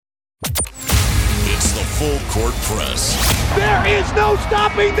Full Court Press. There is no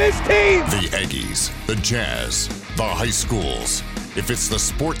stopping this team! The Aggies, the Jazz, the high schools. If it's the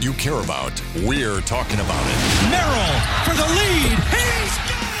sport you care about, we're talking about it. Merrill for the lead. He's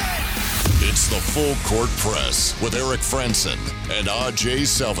got it! It's the Full Court Press with Eric Franson and Ajay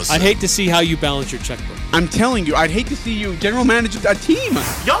Salvesen. I'd hate to see how you balance your checkbook. I'm telling you, I'd hate to see you general manage a team.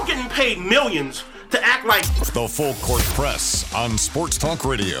 Y'all getting paid millions to act like... The Full Court Press on Sports Talk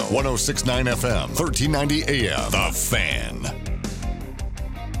Radio, 106.9 FM, 1390 AM. The Fan.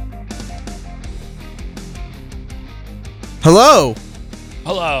 Hello.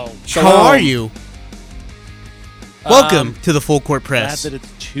 Hello. How are you? Welcome to the Full Court Press. Glad that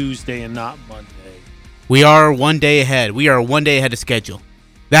it's Tuesday and not Monday. We are one day ahead. We are one day ahead of schedule.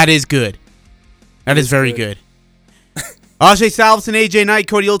 That is good. That is very good. Ajay Salvesen, AJ Knight,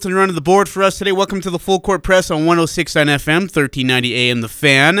 Cody Hilton running the board for us today. Welcome to the Full Court Press on 106.9 FM, 1390 AM, The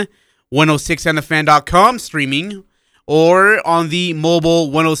Fan, 106.9thefan.com, streaming, or on the mobile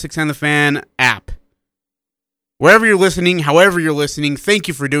 106.9 The Fan app. Wherever you're listening, however you're listening, thank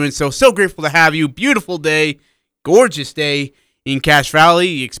you for doing so. So grateful to have you. Beautiful day, gorgeous day in Cache Valley.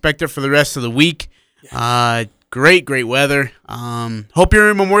 You expect it for the rest of the week. Great weather. Hope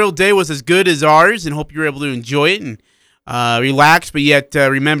your Memorial Day was as good as ours, and hope you were able to enjoy it and relax, but yet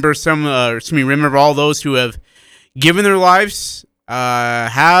remember remember all those who have given their lives, are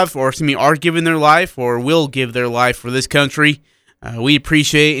giving their life, or will give their life for this country. We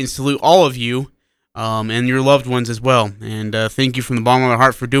appreciate and salute all of you. And your loved ones as well. And thank you from the bottom of our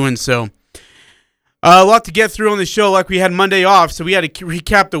heart for doing so. A lot to get through on the show, like we had Monday off, so we had to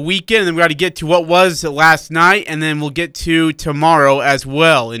recap the weekend, and then we got to get to what was last night, and then we'll get to tomorrow as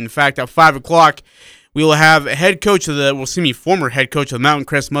well. In fact, at 5 o'clock, we will have former head coach of the Mountain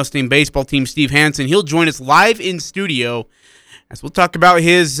Crest Mustang baseball team, Steve Hansen. He'll join us live in studio as we'll talk about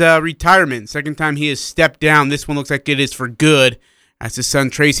his retirement. Second time he has stepped down. This one looks like it is for good, as his son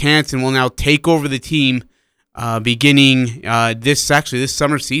Trace Hansen will now take over the team beginning this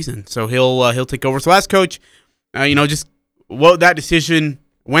summer season. So he'll take over. So ask Coach, just when that decision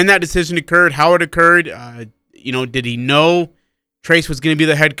occurred, how it occurred. Did he know Trace was going to be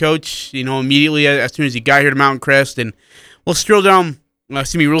the head coach? Immediately as soon as he got here to Mountain Crest, and we'll stroll down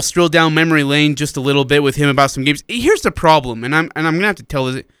memory lane just a little bit with him about some games. Here's the problem, and I'm gonna have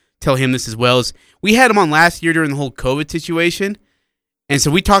to tell him this as well. Is we had him on last year during the whole COVID situation. And so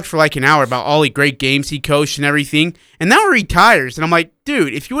we talked for like an hour about all the great games he coached and everything. And now he retires. And I'm like,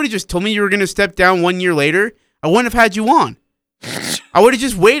 dude, if you would have just told me you were going to step down 1 year later, I wouldn't have had you on. I would have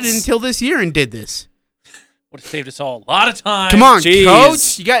just waited until this year and did this. Would have saved us all a lot of time. Come on, Jeez.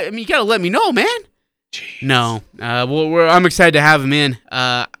 Coach. You got to let me know, man. Jeez. No. I'm excited to have him in.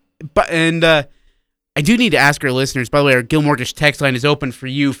 I do need to ask our listeners, by the way, our Gil Mortgage text line is open for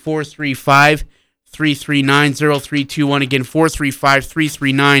you, 435-339-0321. Again,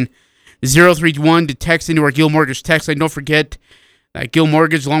 435-339-0321 to text into our Gil Mortgage text line. Don't forget that Gil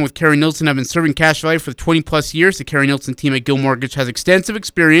Mortgage, along with Kerry Nilsson, have been serving Cache Valley for 20-plus years. The Kerry Nilsson team at Gil Mortgage has extensive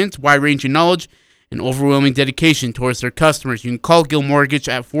experience, wide-ranging knowledge, and overwhelming dedication towards their customers. You can call Gil Mortgage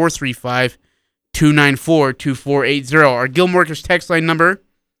at 435-294-2480. Our Gil Mortgage text line number,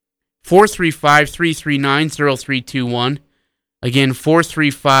 435-339-0321. Again,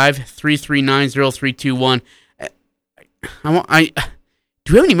 435-339-0321.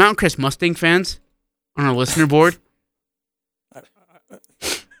 Do we have any Mountain Crest Mustang fans on our listener board?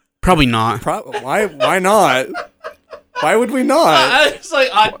 Probably not. Why not? Why would we not? It's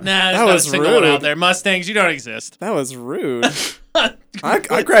like, there's not a single one out there. Mustangs, you don't exist. That was rude.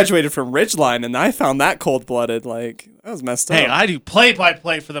 I graduated from Ridgeline, and I found that cold-blooded. Like, that was messed up. Hey, I do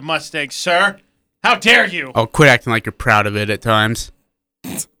play-by-play for the Mustangs, sir. How dare you? Oh, quit acting like you're proud of it at times.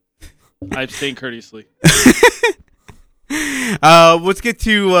 I abstain courteously. We'll get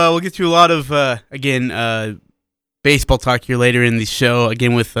to a lot of baseball talk here later in the show,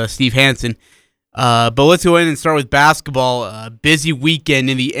 again with Steve Hansen. But let's go in and start with basketball. Busy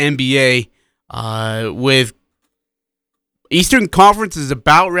weekend in the NBA with Eastern Conference is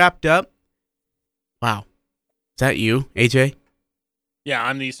about wrapped up. Wow. Is that you, AJ? Yeah,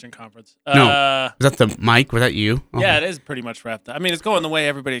 I'm the Eastern Conference. No. Is that the mic? Was that you? Oh. Yeah, it is pretty much wrapped up. I mean, it's going the way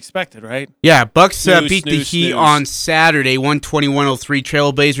everybody expected, right? Yeah, Bucks beat the Heat on Saturday, 120-103.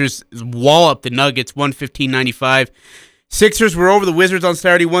 Trailblazers wallop the Nuggets, 115-95. Sixers were over the Wizards on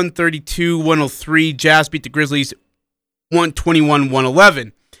Saturday, 132-103. Jazz beat the Grizzlies,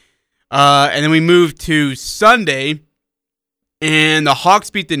 121-111. And then we moved to Sunday, and the Hawks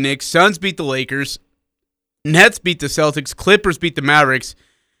beat the Knicks, Suns beat the Lakers, Nets beat the Celtics, Clippers beat the Mavericks,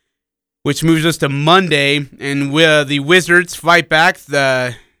 which moves us to Monday, and the Wizards fight back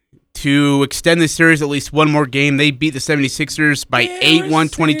to to extend the series at least one more game. They beat the 76ers by 8-1,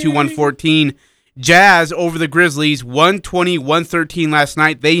 22-1, 14. Jazz over the Grizzlies, 120-113 last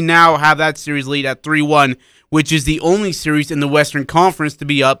night. They now have that series lead at 3-1, which is the only series in the Western Conference to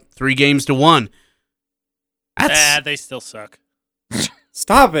be up 3-1. They still suck.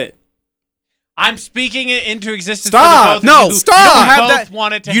 Stop it. I'm speaking it into existence. Stop. For the both of you Stop. who You don't have both that.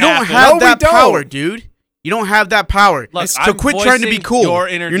 want it to You don't happen. have No, that we don't. power, dude. You don't have that power. Look, So I'm quit trying to be voicing cool. your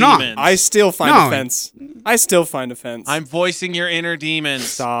inner You're not. demons. I still find No. offense. I still find offense. I'm voicing your inner demons.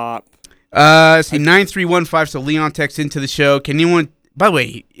 Stop. Let's see, 9315. So Leon texts into the show. Can anyone? By the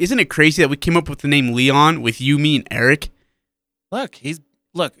way, isn't it crazy that we came up with the name Leon with you, me, and Eric?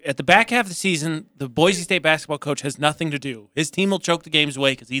 Look, at the back half of the season, the Boise State basketball coach has nothing to do. His team will choke the games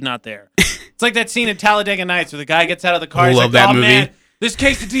away because he's not there. It's like that scene in Talladega Nights where the guy gets out of the car. I He's love like, that "Oh movie. man, this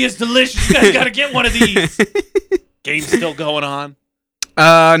quesadilla is delicious. You guys got to get one of these." Game's still going on.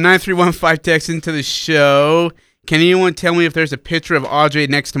 9315 texts into the show. Can anyone tell me if there's a picture of Ajay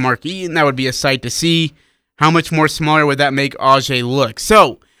next to Mark Eaton? That would be a sight to see. How much more smaller would that make Ajay look?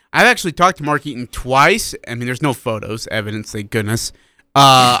 So, I've actually talked to Mark Eaton twice. I mean, there's no photos, evidence, thank goodness.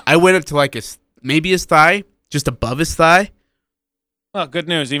 I went up to like maybe his thigh, just above his thigh. Well, good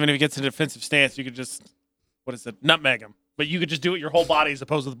news. Even if he gets in a defensive stance, you could just, nutmeg him. But you could just do it your whole body as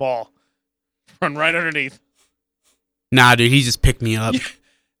opposed to the ball. Run right underneath. Nah, dude, he just picked me up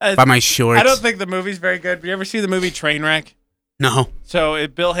by my shorts. I don't think the movie's very good. Have you ever seen the movie Trainwreck? No. So,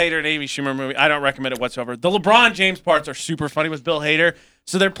 Bill Hader and Amy Schumer movie. I don't recommend it whatsoever. The LeBron James parts are super funny with Bill Hader.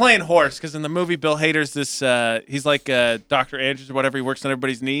 So they're playing horse because in the movie, Bill Hader's this, he's like Dr. Andrews or whatever. He works on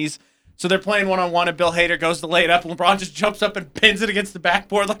everybody's knees. So they're playing one-on-one and Bill Hader goes to lay it up. And LeBron just jumps up and pins it against the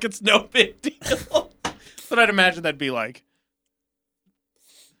backboard like it's no big deal. That's what I'd imagine that'd be like.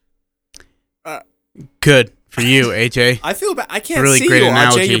 Good for you, AJ. I feel bad. I can't Really see great you,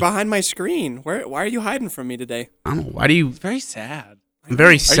 analogy. Ajay. You're behind my screen. Why are you hiding from me today? I don't know. Why do you... It's very sad. I'm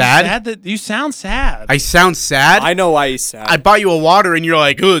very Are sad. you sad that you sound sad? I sound sad? I know why he's sad. I bought you a water and you're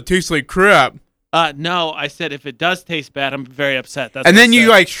like, oh, it tastes like crap. No, I said if it does taste bad, I'm very upset. That's And what then I you said.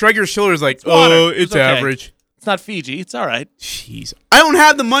 like shrug your shoulders like, water. oh, It's it's okay. average. It's not Fiji. It's all right. Jeez. I don't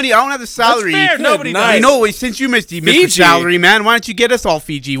have the money. I don't have the salary. That's fair. Nobody night. does. I know. Since you missed the Fiji. salary, man, why don't you get us all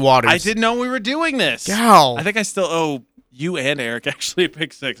Fiji waters? I didn't know we were doing this. Gal. I think I still owe you and Eric actually a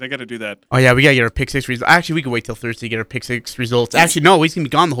pick six. I got to do that. Oh, yeah, we got to get our pick six results. Actually, we can wait till Thursday to get our pick six results. Actually, no, he's going to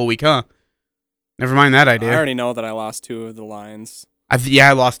be gone the whole week, huh? Never mind that I idea. already know that I lost 2 of the lines.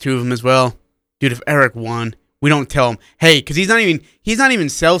 I lost 2 of them as well. Dude, if Eric won, we don't tell him, hey, because he's not even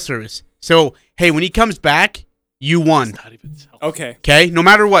cell service. So, hey, when he comes back, you won. Not even self. Okay. Okay? No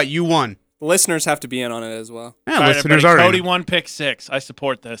matter what, you won. The listeners have to be in on it as well. Yeah, All right, listeners everybody, are Cody in. won pick six. I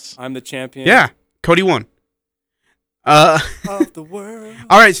support this. I'm the champion Yeah, Cody won. of the world.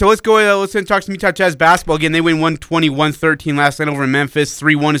 All right, so let's go. Let's talk some Utah Jazz basketball again. They win 120-113 last night over in Memphis.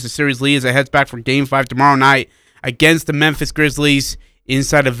 3-1 is the series lead as it heads back for Game 5 tomorrow night against the Memphis Grizzlies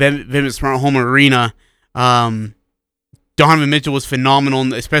inside of Vivint Smart Home Arena. Donovan Mitchell was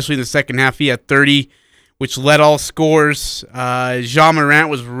phenomenal, especially in the second half. He had 30, which led all scores. Ja Morant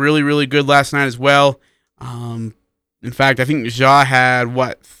was really, really good last night as well. In fact, I think Ja had,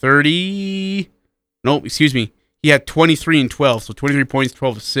 30? Nope, excuse me. He had 23 and 12, so 23 points,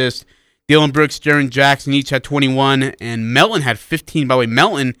 12 assists. Dillon Brooks, Jaren Jackson each had 21, and Melton had 15. By the way,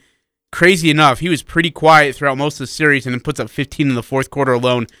 Melton, crazy enough, he was pretty quiet throughout most of the series and then puts up 15 in the fourth quarter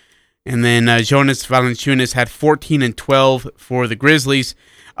alone. And then Jonas Valanciunas had 14 and 12 for the Grizzlies.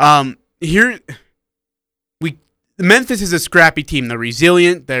 Memphis is a scrappy team. They're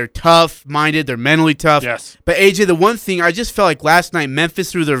resilient. They're tough-minded. They're mentally tough. Yes. But, AJ, the one thing, I just felt like last night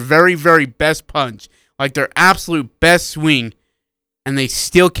Memphis threw their very, very best punch, like their absolute best swing, and they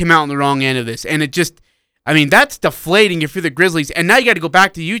still came out on the wrong end of this. And it just, that's deflating if you're the Grizzlies. And now you got to go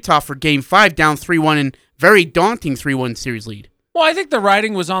back to Utah for Game 5, down 3-1, and very daunting 3-1 series lead. Well, I think the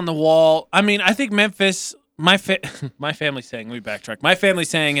writing was on the wall. I think Memphis, my family's saying, let me backtrack. My family's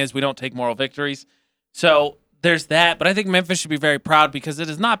saying is we don't take moral victories. So there's that. But I think Memphis should be very proud because it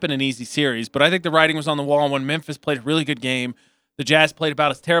has not been an easy series. But I think the writing was on the wall. And when Memphis played a really good game, the Jazz played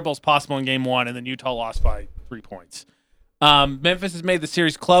about as terrible as possible in Game 1, and then Utah lost by 3 points. Memphis has made the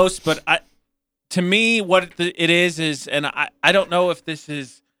series close, but to me, what it is, and I don't know if this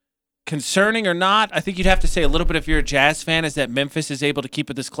is concerning or not. I think you'd have to say a little bit if you're a Jazz fan is that Memphis is able to keep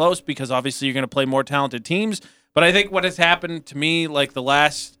it this close because obviously you're going to play more talented teams. But I think what has happened to me like the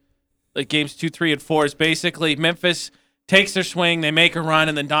last games 2, 3, and 4 is basically Memphis takes their swing, they make a run,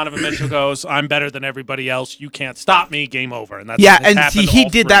 and then Donovan Mitchell goes, I'm better than everybody else. You can't stop me. Game over. And that's Yeah, what has and happened he all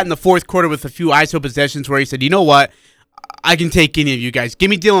did three. that in the fourth quarter with a few ISO possessions where he said, you know what? I can take any of you guys. Give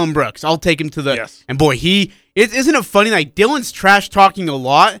me Dylan Brooks. I'll take him to the. Yes. And boy, isn't it funny? Like Dylan's trash talking a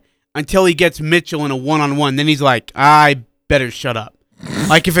lot until he gets Mitchell in a 1-on-1. Then he's like, I better shut up.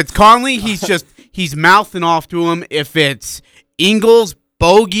 Like if it's Conley, he's mouthing off to him. If it's Ingles,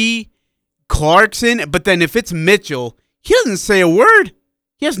 Bogey, Clarkson, but then if it's Mitchell, he doesn't say a word.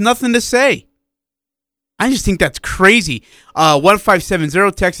 He has nothing to say. I just think that's crazy.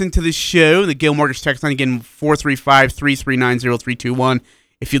 1570 text into the show. The Gale Mortgage text line again, 435-339-0321.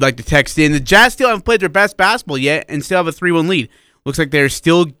 If you'd like to text in. The Jazz still haven't played their best basketball yet and still have a 3-1 lead. Looks like they're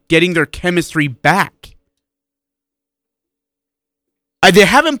still getting their chemistry back. They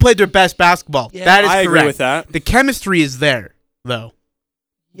haven't played their best basketball. Yeah, that is I correct. agree with that. The chemistry is there, though.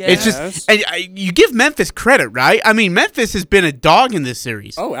 Yes. It's just, and you give Memphis credit, right? I mean, Memphis has been a dog in this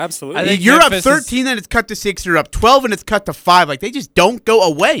series. Oh, absolutely. I think You're Memphis up 13, then it's cut to 6. You're up 12, and it's cut to 5. Like, they just don't go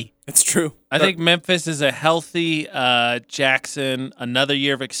away. It's true. I think Memphis is a healthy Jackson, another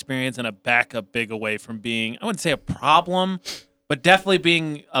year of experience, and a backup big away from being, I wouldn't say a problem, but definitely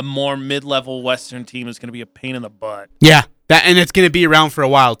being a more mid-level Western team is going to be a pain in the butt. Yeah, and it's going to be around for a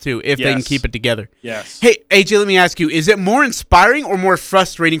while, too, if they can Yes. keep it together. Yes. Hey, AJ, let me ask you, is it more inspiring or more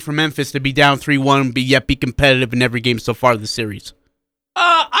frustrating for Memphis to be down 3-1, yet be competitive in every game so far this series?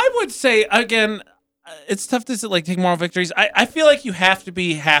 I would say, again, it's tough to take moral victories. I feel like you have to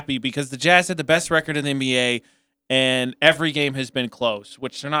be happy because the Jazz had the best record in the NBA, and every game has been close,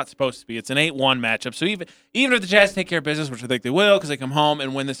 which they're not supposed to be. It's an 8-1 matchup. So even if the Jazz take care of business, which I think they will because they come home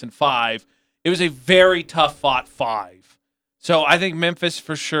and win this in 5, it was a very tough-fought 5. So I think Memphis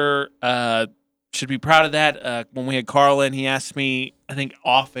for sure should be proud of that. When we had Carl in, he asked me, I think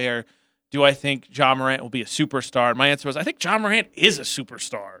off air, do I think Ja Morant will be a superstar? And my answer was, I think Ja Morant is a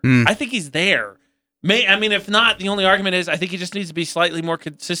superstar. I think he's there. If not, the only argument is I think he just needs to be slightly more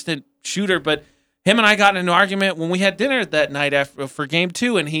consistent shooter. But him and I got in an argument when we had dinner that night for Game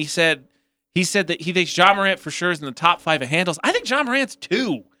 2, and he said that he thinks Ja Morant for sure is in the top 5 of handles. I think Ja Morant's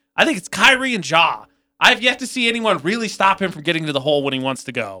 2. I think it's Kyrie and Ja. I've yet to see anyone really stop him from getting to the hole when he wants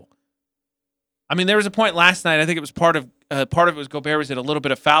to go. I mean, there was a point last night. I think it was part of it was Gobert was in a little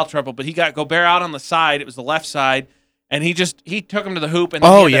bit of foul trouble, but he got Gobert out on the side. It was the left side, and he took him to the hoop and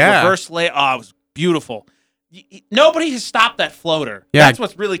then he had that reverse lay. Oh, it was beautiful. Nobody has stopped that floater. Yeah, that's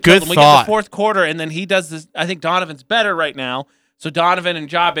what's really killed good him. We thought. get the fourth quarter, and then he does this. I think Donovan's better right now. So Donovan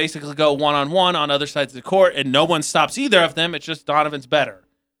and Ja basically go one-on-one on other sides of the court, and no one stops either of them. It's just Donovan's better.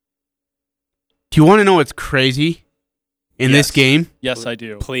 Do you want to know what's crazy in this game? Yes, I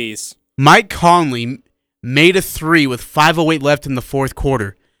do. Please. Mike Conley made a 3 with 5:08 left in the fourth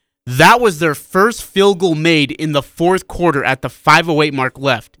quarter. That was their first field goal made in the fourth quarter at the 5:08 mark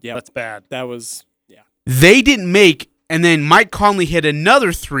left. Yeah, That's bad. that was, yeah. They didn't make, and then Mike Conley hit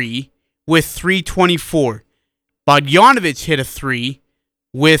another 3 with 3:24. Bogdanovic hit a 3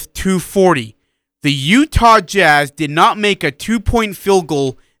 with 2:40. The Utah Jazz did not make a 2-point field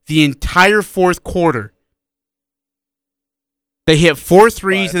goal the entire fourth quarter. They hit 4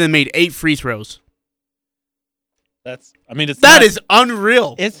 threes and then made 8 free throws. That is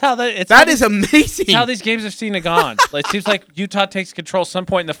unreal. That is amazing. It's how these games have seen it gone. It seems like Utah takes control some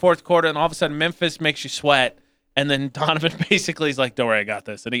point in the fourth quarter, and all of a sudden Memphis makes you sweat, and then Donovan basically is like, don't worry, I got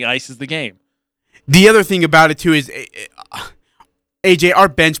this, and he ices the game. The other thing about it, too, is, AJ, our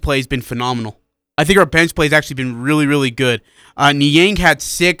bench play has been phenomenal. I think our bench play has actually been really, really good. Niang had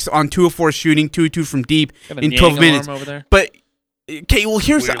 6 on 2 of 4 shooting, 2 of 2 from deep in 12 minutes. Over there. But, okay, well,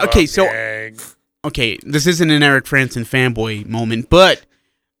 here's... Okay, this isn't an Eric Franson fanboy moment, but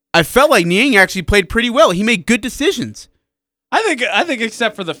I felt like Niang actually played pretty well. He made good decisions. I think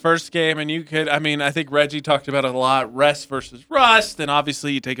except for the first game, and I think Reggie talked about it a lot, rest versus rust, and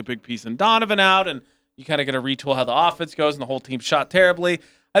obviously you take a big piece in Donovan out, and you kind of get to retool how the offense goes, and the whole team shot terribly.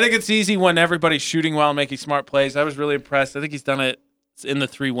 I think it's easy when everybody's shooting well and making smart plays. I was really impressed. I think he's done it in the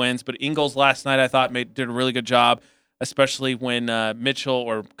 3 wins, but Ingles last night I thought did a really good job, especially when Mitchell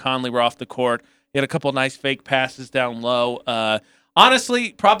or Conley were off the court. He had a couple nice fake passes down low.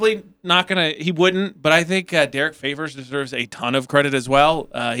 Honestly, probably not going to – he wouldn't, but I think Derek Favors deserves a ton of credit as well.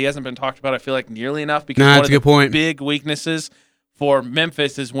 He hasn't been talked about, I feel like, nearly enough because one of the big weaknesses for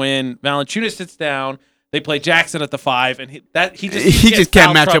Memphis is when Valanciunas sits down, they play Jackson at the 5, and he just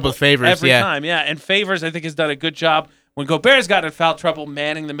can't match up with Favors every time. Yeah, and Favors, I think, has done a good job when Gobert's gotten in foul trouble,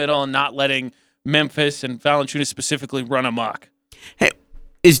 manning the middle and not letting Memphis and Valanciunas specifically run amok. Hey,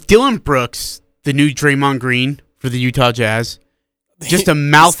 is Dylan Brooks the new Draymond Green for the Utah Jazz? Just a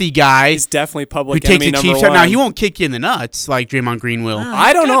mouthy guy. He's definitely public who takes enemy a cheap number shot. one. Now, he won't kick you in the nuts like Draymond Green will.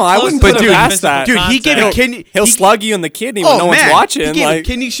 I don't know. I wouldn't put him past that. Dude, he gave a kidney. He'll slug you in the kidney when no one's watching. He gave a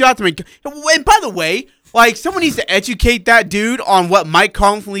kidney shot to me. And by the way, Like, someone needs to educate that dude on what Mike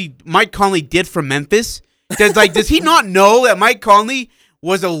Conley did for Memphis. Because, like, does he not know that Mike Conley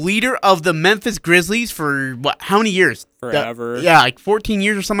was a leader of the Memphis Grizzlies for, how many years? Forever. Like 14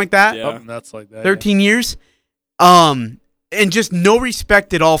 years or something like that? Yeah. That's like that. 13 years? And just no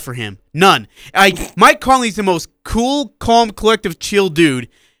respect at all for him. None. Like, Mike Conley's the most cool, calm, collective, chill dude.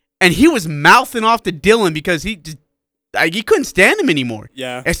 And he was mouthing off to Dylan because he couldn't stand him anymore.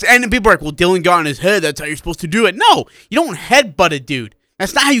 Yeah. And people are like, well, Dylan got in his head. That's how you're supposed to do it. No, you don't headbutt a dude.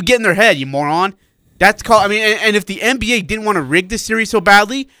 That's not how you get in their head, you moron. That's called, I mean, and if the NBA didn't want to rig this series so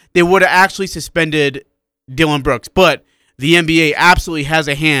badly, they would have actually suspended Dylan Brooks. But the NBA absolutely has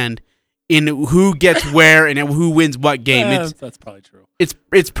a hand in who gets where and who wins what game. That's probably true.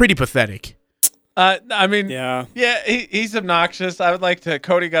 It's pretty pathetic. I mean, Yeah. he's obnoxious. I would like to.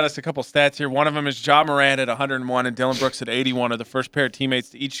 Cody got us a couple stats here. One of them is Ja Morant at 101 and Dylan Brooks at 81 are the first pair of teammates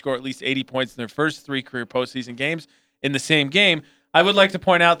to each score at least 80 points in their first 3 career postseason games in the same game. I would like to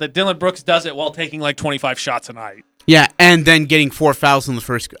point out that Dylan Brooks does it while taking like 25 shots a night. Yeah, and then getting 4 fouls in the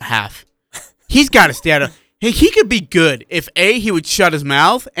first half. He's got to stay out of. Hey, he could be good if A, he would shut his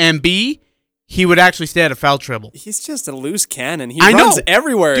mouth, and B, he would actually stay out of foul trouble. He's just a loose cannon. He I runs know.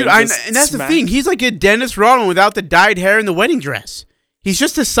 everywhere. Dude, and and that's the thing. He's like a Dennis Rodman without the dyed hair and the wedding dress. He's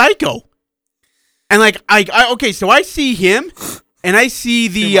just a psycho. And like, okay, so I see him, and I see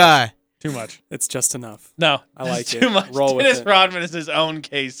the Too much. It's just enough. No, I like too it. much. Roll with Dennis it. Rodman is his own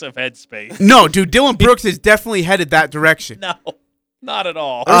case of headspace. No, dude, Dylan Brooks is definitely headed that direction. No, not at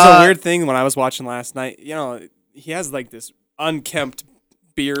all. There was a weird thing when I was watching last night. You know, he has like this unkempt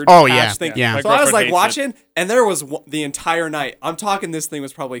beard patch thing. yeah. My So I was girlfriend like hates watching, and there was the entire night. I'm talking this thing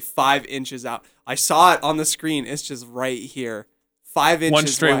was probably 5 inches out. I saw it on the screen. It's just right here. 5 inches. One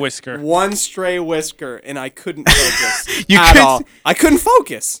stray wide. whisker. One stray whisker, and I couldn't focus You at couldn't- all. I couldn't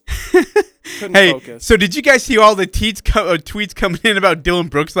focus. Couldn't Hey, focus. so did you guys see all the tweets coming in about Dylan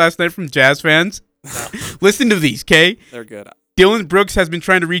Brooks last night from Jazz fans? No. Listen to these, okay? They're good. Dylan Brooks has been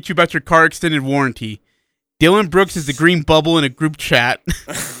trying to reach you about your car extended warranty. Dylan Brooks is the green bubble in a group chat.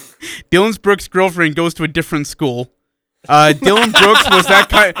 Dylan Brooks' girlfriend goes to a different school. Dylan Brooks was that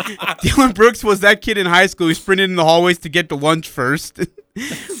guy. Dylan Brooks was that kid in high school who sprinted in the hallways to get to lunch first.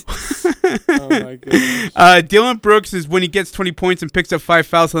 Oh my goodness. Dylan Brooks is when he gets 20 points and picks up 5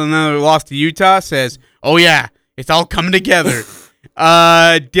 fouls on another loss to Utah. Says, "Oh yeah, it's all coming together."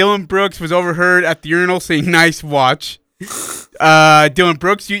 Dylan Brooks was overheard at the urinal saying, "Nice watch." Dylan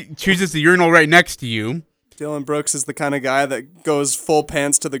Brooks chooses the urinal right next to you. Dylan Brooks is the kind of guy that goes full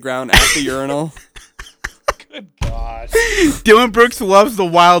pants to the ground at the urinal. Good God. Dylan Brooks loves the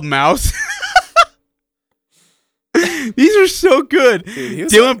wild mouse. These are so good. Dude,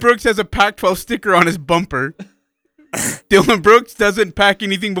 Dylan Brooks has a Pac-12 sticker on his bumper. Dylan Brooks doesn't pack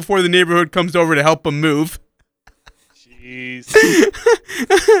anything before the neighborhood comes over to help him move. Jeez.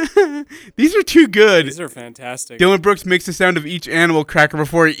 These are too good. These are fantastic. Dylan Brooks makes the sound of each animal cracker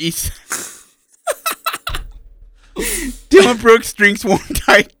before he eats. Dylan Brooks drinks 1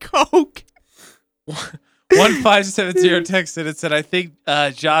 Diet Coke. 1570 texted and said, I think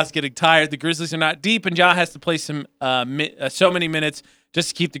Ja's getting tired. The Grizzlies are not deep, and Ja has to play so many minutes just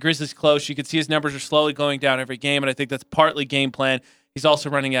to keep the Grizzlies close. You can see his numbers are slowly going down every game, and I think that's partly game plan. He's also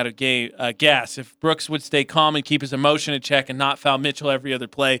running out of gas. If Brooks would stay calm and keep his emotion in check and not foul Mitchell every other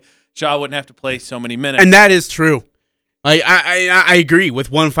play, Ja wouldn't have to play so many minutes. And that is true. I agree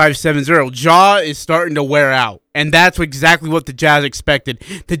with 1570. Ja is starting to wear out, and that's exactly what the Jazz expected.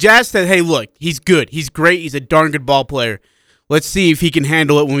 The Jazz said, hey, look, he's good. He's great. He's a darn good ball player. Let's see if he can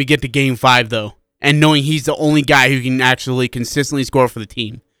handle it when we get to Game 5, though, and knowing he's the only guy who can actually consistently score for the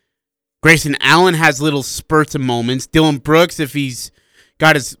team. Grayson Allen has little spurts of moments. Dylan Brooks, if he's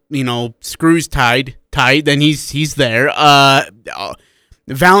got his screws tight, then he's there.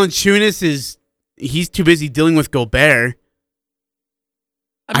 Valanciunas he's too busy dealing with Gobert.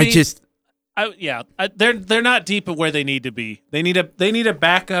 They're not deep at where they need to be. They need a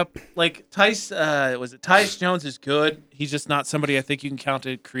backup. Like Tyus Jones is good. He's just not somebody I think you can count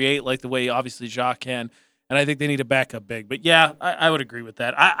to create like the way obviously Ja can. And I think they need a backup big. But yeah, I would agree with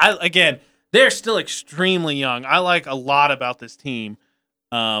that. Again, they're still extremely young. I like a lot about this team.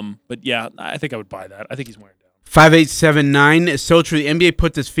 But yeah, I think I would buy that. I think he's wearing down. 5879 is so true. The NBA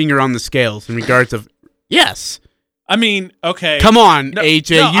puts its finger on the scales in regards of yes. I mean, okay. Come on,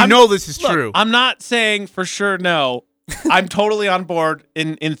 AJ. You know this is true. I'm not saying for sure no. I'm totally on board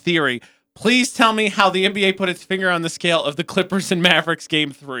in theory. Please tell me how the NBA put its finger on the scale of the Clippers and Mavericks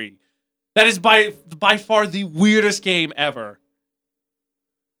Game 3. That is by far the weirdest game ever.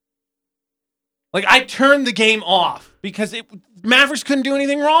 Like, I turned the game off because Mavericks couldn't do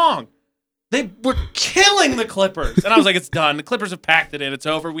anything wrong. They were killing the Clippers. And I was like, it's done. The Clippers have packed it in. It's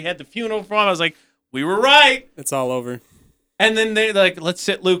over. We had the funeral for him. I was like, we were right. It's all over. And then they're like, let's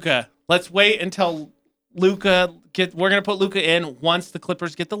sit Luka. Let's wait until Luka we're going to put Luka in once the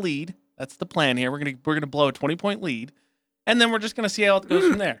Clippers get the lead. That's the plan here. We're gonna blow a 20-point lead. And then we're just going to see how it goes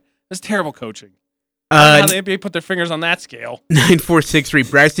from there. That's terrible coaching. How the NBA put their fingers on that scale. 9463.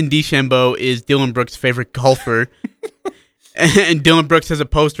 Bryson DeChambeau is Dylan Brooks' favorite golfer. And Dylan Brooks has a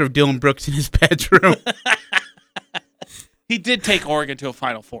poster of Dylan Brooks in his bedroom. He did take Oregon to a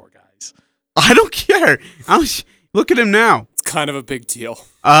Final Four, guys. I don't care. Look at him now. It's kind of a big deal.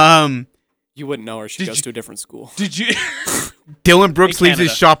 You wouldn't know her. She goes to a different school. Did you? Dylan Brooks leaves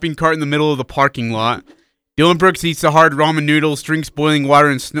his shopping cart in the middle of the parking lot. Dylan Brooks eats the hard ramen noodles, drinks boiling water,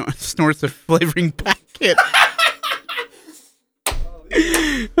 and snorts the flavoring packet.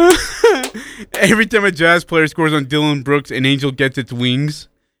 Every time a Jazz player scores on Dylan Brooks, an angel gets its wings.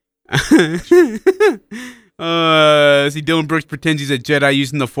 See, Dylan Brooks pretends he's a Jedi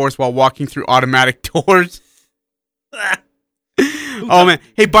using the Force while walking through automatic doors. Oh, man.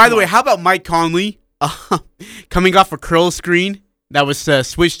 Hey, by the way, how about Mike Conley coming off a curl screen that was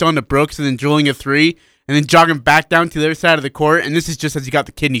switched on to Brooks and then drilling a three and then jogging back down to the other side of the court? And this is just as he got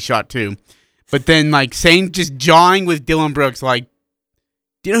the kidney shot, too. But then, like, just jawing with Dylan Brooks, like,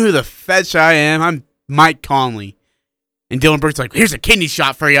 do you know who the fetch I am? I'm Mike Conley. And Dylan Brooks like, here's a kidney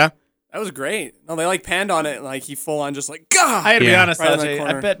shot for you. That was great. No, they like panned on it, like he full on just like, gah! I had to be honest, right Ajay,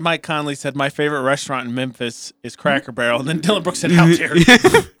 I bet Mike Conley said my favorite restaurant in Memphis is Cracker Barrel, and then Dylan Brooks said, how dare you?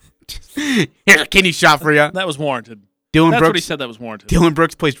 Here's a kidney shot for you. That was warranted. That's what he said that was warranted. Dylan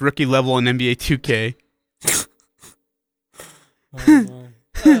Brooks plays rookie level on NBA 2K.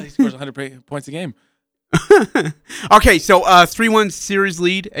 He scores 100 points a game. Okay, so 3-1 series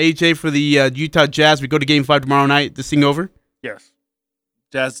lead, AJ, for the Utah Jazz. We go to Game 5 tomorrow night. This thing over? Yes.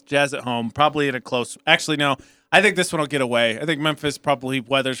 Jazz at home, probably in a close. Actually, no. I think this one will get away. I think Memphis probably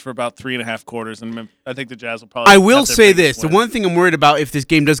weathers for about 3.5 quarters, and I think the Jazz will probably. I will say this: the one thing I'm worried about if this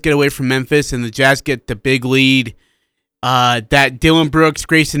game does get away from Memphis and the Jazz get the big lead, that Dylan Brooks,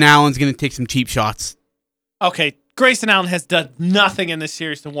 Grayson Allen's going to take some cheap shots. Okay, Grayson Allen has done nothing in this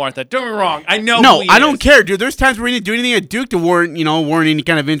series to warrant that. Don't get me wrong. I know. No, I don't care, dude. There's times where he didn't do anything at Duke to warrant any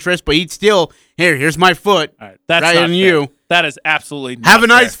kind of interest, but he'd still here's my foot. All right, that's right not on fair. you. That is absolutely not have a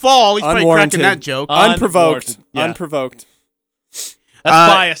nice fair. fall. He's probably cracking that joke. Unprovoked. Yeah. Unprovoked. That's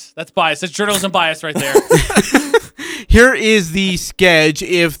bias. That's bias. That's journalism bias right there. Here is the schedule.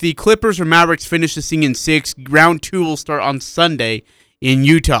 If the Clippers or Mavericks finish this thing in 6, round 2 will start on Sunday in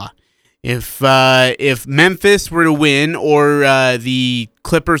Utah. If Memphis were to win or the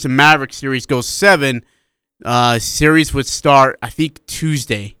Clippers and Mavericks series goes 7, series would start, I think,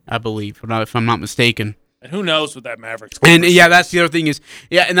 Tuesday, I believe, if I'm not mistaken. And who knows what that Mavericks. And yeah, that's the other thing is,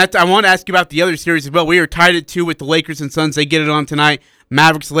 and that's I want to ask you about the other series as well. We are tied at 2 with the Lakers and Suns. They get it on tonight.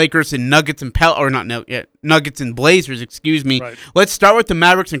 Mavericks, Lakers, and Nuggets and Nuggets and Blazers. Excuse me. Right. Let's start with the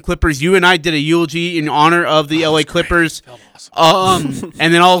Mavericks and Clippers. You and I did a eulogy in honor of the LA Clippers. Awesome.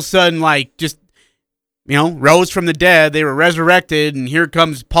 And then all of a sudden, rose from the dead. They were resurrected, and here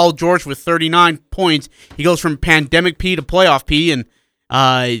comes Paul George with 39 points. He goes from pandemic P to playoff P, and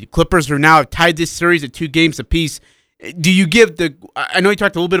Clippers are now tied this series at 2 games apiece. Do you give I know you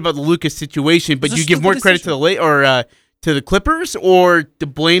talked a little bit about the Lucas situation, but do you give more credit to to the Clippers or to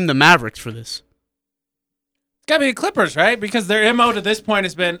blame the Mavericks for this? It's got to be the Clippers, right? Because their MO to this point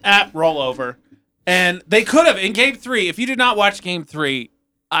has been at rollover. And they could have, in Game 3, if you did not watch Game 3,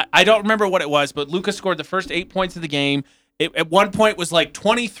 I don't remember what it was, but Lucas scored the first 8 points of the game. It, at one point, was like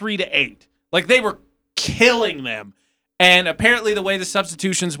 23-8. Like, they were killing them. And apparently the way the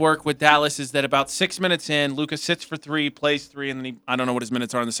substitutions work with Dallas is that about 6 minutes in, Lucas sits for 3, plays 3, and then I don't know what his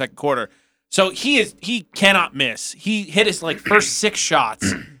minutes are in the second quarter. So he cannot miss. He hit his first 6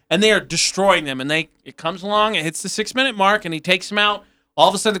 shots, and they are destroying them. And it comes along, it hits the 6-minute mark, and he takes them out. All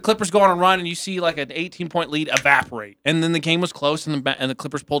of a sudden, the Clippers go on a run, and you see an 18-point lead evaporate. And then the game was close, and the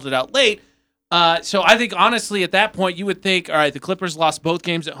Clippers pulled it out late. So I think, honestly, at that point, you would think, all right, the Clippers lost both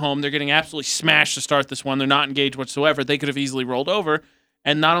games at home. They're getting absolutely smashed to start this one. They're not engaged whatsoever. They could have easily rolled over.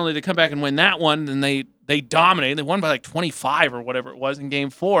 And not only did they come back and win that one, then they dominated. They won by 25 or whatever it was in Game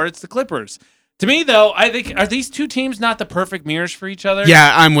 4. It's the Clippers. To me, though, I think, are these two teams not the perfect mirrors for each other?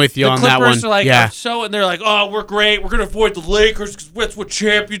 Yeah, I'm with you on that one. The Clippers are and they're like, oh, we're great. We're going to avoid the Lakers because that's what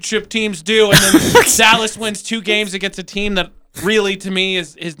championship teams do. And then Dallas wins 2 games against a team that really, to me,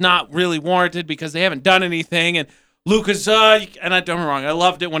 is not really warranted because they haven't done anything. And Lucas, and I don't get me wrong, I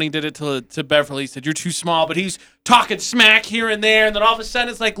loved it when he did it to Beverly. He said, you're too small, but he's talking smack here and there. And then all of a sudden,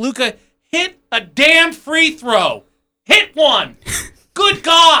 it's like, Luka, hit a damn free throw. Hit one. Good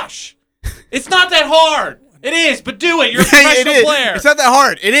gosh. It's not that hard. It is, but do it. You're a professional player. It's not that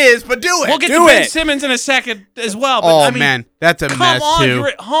hard. It is, but do it. We'll get to Ben Simmons in a second as well. But, man, that's a mess, come on, too. you're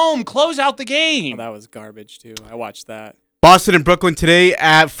at home. Close out the game. That was garbage, too. I watched that. Boston and Brooklyn today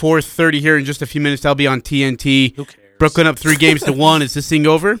at 4:30 here in just a few minutes. That'll be on TNT. Who cares? Brooklyn up 3-1. Is this thing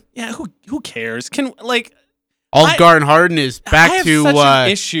over? Yeah, who cares? Garden Harden is back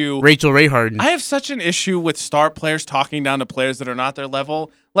to Rachel Ray Harden. I have such an issue with star players talking down to players that are not their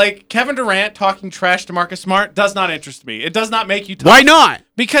level. Like Kevin Durant talking trash to Marcus Smart does not interest me. It does not make you talk. Why not?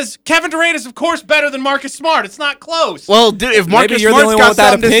 Because Kevin Durant is, of course, better than Marcus Smart. It's not close. Well, dude, if Marcus Maybe you're Smart's the only got one with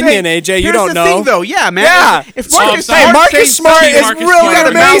that something opinion, to say, AJ. You here's don't the know. thing, though. Yeah, man. Yeah. If Marcus Smart is Marcus really Smart.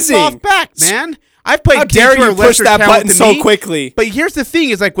 amazing. Off back, man. I've played How dare you push that button so quickly? But here's the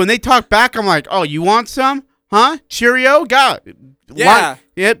thing: is like when they talk back, I'm like, "Oh, you want some? Huh? Cheerio? Got Yeah.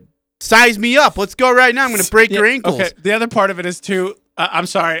 Yep. Size me up. Let's go right now. I'm going to break your ankles." Okay. The other part of it is too. I'm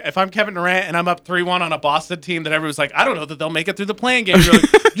sorry if I'm Kevin Durant and I'm up 3-1 on a Boston team that everyone's like, I don't know that they'll make it through the play-in game. You're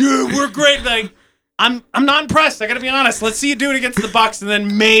like, yeah, we're great. Like, I'm not impressed. I got to be honest. Let's see you do it against the Bucks, and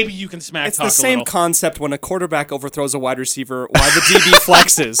then maybe you can smack. It's talk the same a little. concept when a quarterback overthrows a wide receiver. Why the DB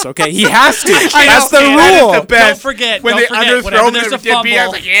flexes? Okay, he has to. I know, That's the man, that is rule. the best. Don't forget. When they underthrow whenever there's a the DB, I was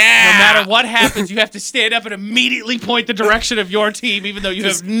fumble, like, yeah. no matter what happens, you have to stand up and immediately point the direction of your team, even though you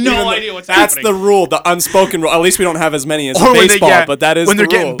have no idea what's That's happening. the rule, the unspoken rule. At least we don't have as many as in Or when baseball, but that is when the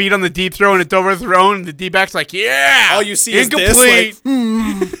they're rule. getting beat on the deep throw and it's overthrown, and the D-back's like, yeah. All you see incomplete. is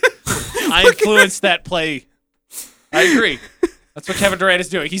this. I influenced that play. I agree. That's what Kevin Durant is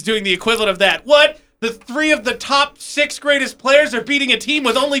doing. He's doing the equivalent of that. What? The 3 of the top 6 greatest players are beating a team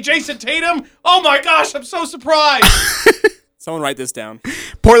with only Jason Tatum? Oh my gosh, I'm so surprised. Someone write this down.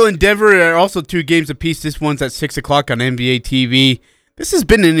 Portland, Denver are also 2 games apiece. This one's at 6 o'clock on NBA TV. This has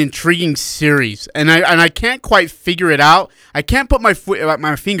been an intriguing series, and I can't quite figure it out. I can't put my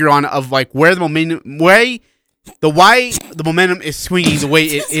finger on of like where the momentum is swinging the way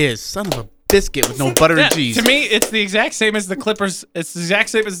it is. Son of a biscuit with no butter and cheese. To me, it's the exact same as the Clippers. It's the exact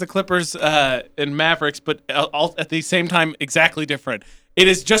same as the Clippers and Mavericks, but all at the same time, exactly different. It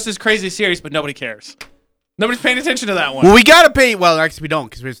is just as crazy a series, but nobody cares. Nobody's paying attention to that one. Well, we gotta pay. Well, actually, we don't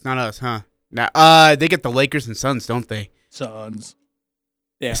because it's not us, huh? Now, they get the Lakers and Suns, don't they? Suns.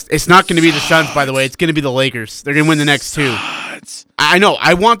 Yeah. It's not going to be the Suns, by the way. It's going to be the Lakers. They're going to win the next 2. I know.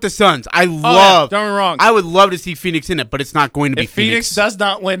 I want the Suns. Don't get me wrong. I would love to see Phoenix in it, but it's not going to be If Phoenix Phoenix. does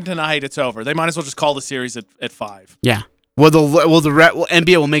not win tonight, it's over. They might as well just call the series at 5. Yeah. Well, the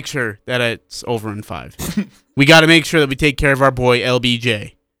NBA will make sure that it's over in 5. We got to make sure that we take care of our boy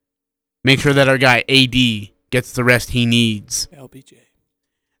LBJ. Make sure that our guy AD gets the rest he needs. LBJ.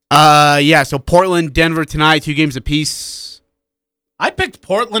 Yeah. So Portland, Denver tonight, 2 games apiece. I picked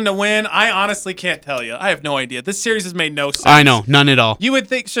Portland to win. I honestly can't tell you. I have no idea. This series has made no sense. I know, none at all. You would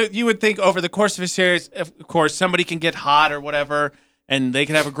think so. You would think over the course of a series, of course, somebody can get hot or whatever, and they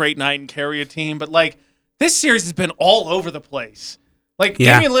can have a great night and carry a team. But like this series has been all over the place. Like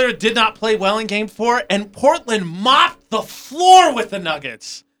Damian Lillard did not play well in Game 4, and Portland mopped the floor with the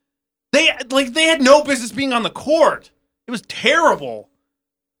Nuggets. They had no business being on the court. It was terrible.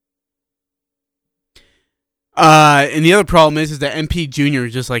 And the other problem is that MP Jr.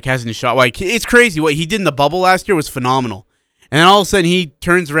 just like hasn't shot. Like it's crazy what he did in the bubble last year was phenomenal, and then all of a sudden he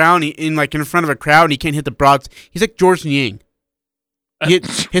turns around in front of a crowd and he can't hit the broads. He's like George Yang. He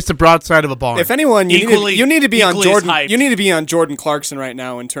hits the broadside of a barn. If anyone, you need to be on Jordan. hyped. You need to be on Jordan Clarkson right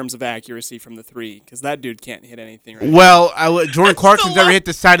now in terms of accuracy from the 3, because that dude can't hit anything. Right Well, Jordan Clarkson's never hit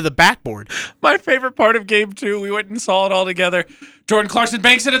the side of the backboard. My favorite part of Game 2, we went and saw it all together. Jordan Clarkson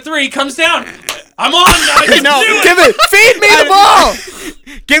banks it a 3, comes down. I'm on, guys. No, Give it. Feed me the ball.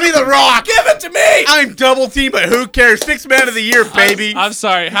 Give me the rock. Give it to me. I'm double team, but who cares? 6th man of the year, baby. I'm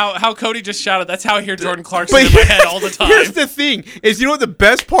sorry. How Cody just shouted. That's how I hear Jordan Clarkson in my head all the time. Here's the thing: is you know what the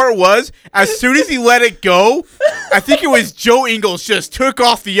best part was? As soon as he let it go, I think it was Joe Ingles just took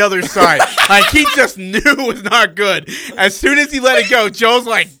off the other side. Like he just knew it was not good. As soon as he let it go, Joe's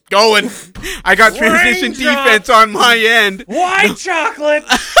like going. I got transition defense on my end. White chocolate.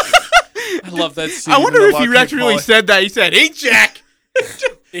 I love that scene. I wonder if he actually really said that. He said, "Hey, Jack."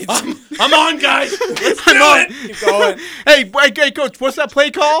 I'm on, guys. Let's do on. it. Keep going. Hey, coach, what's that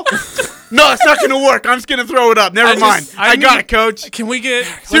play call? No, it's not going to work. I'm just going to throw it up. Never mind. I got it, coach. Can we get?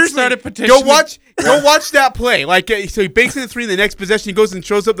 Seriously, let's start a petition. Go watch that play. Like, so he banks in the 3. The next possession, he goes and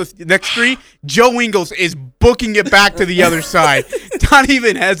throws up the next 3. Joe Ingles is booking it back to the other side. Not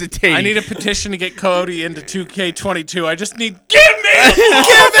even hesitating. I need a petition to get Cody into 2K22. I just need. Give me the ball.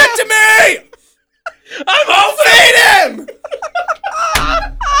 Give it to me. I'm open. Feed him.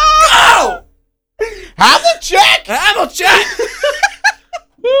 Go. Have a check. Have a check.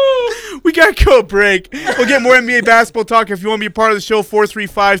 We got a break. We'll get more NBA basketball talk. If you want to be a part of the show,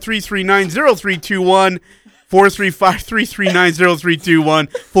 435-339-0321.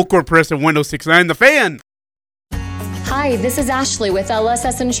 435-339-0321. Full Court Press at 1069 The Fan. Hi, this is Ashley with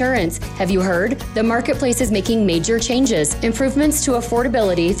LSS Insurance. Have you heard? The marketplace is making major changes. Improvements to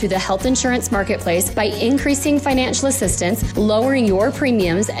affordability through the health insurance marketplace by increasing financial assistance, lowering your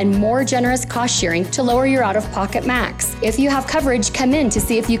premiums, and more generous cost sharing to lower your out-of-pocket max. If you have coverage, come in to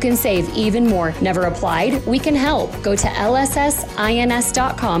see if you can save even more. Never applied? We can help. Go to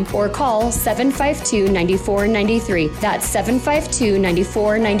lssins.com or call 752-9493. That's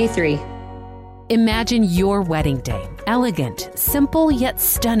 752-9493. Imagine your wedding day. Elegant, simple yet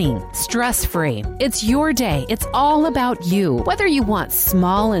stunning, stress-free. It's your day. It's all about you. Whether you want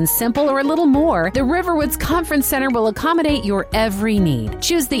small and simple or a little more, the Riverwoods Conference Center will accommodate your every need.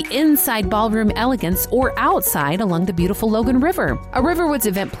 Choose the inside ballroom elegance or outside along the beautiful Logan River. A Riverwoods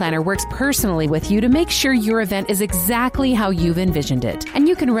event planner works personally with you to make sure your event is exactly how you've envisioned it. And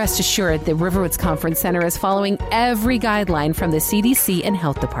you can rest assured the Riverwoods Conference Center is following every guideline from the CDC and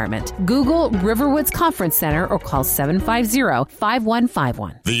Health Department. Google Riverwoods Conference Center or call 750-5151.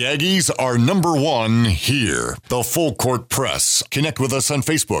 The Aggies are #1 here. The Full Court Press. Connect with us on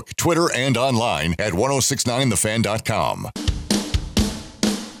Facebook, Twitter, and online at 1069thefan.com.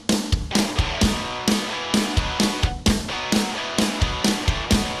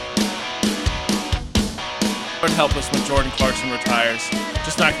 Lord help us when Jordan Clarkson retires.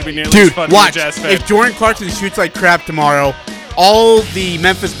 Just not going to be nearly as Dude, fun watch. as a Jazz fan. If Jordan Clarkson shoots like crap tomorrow, all the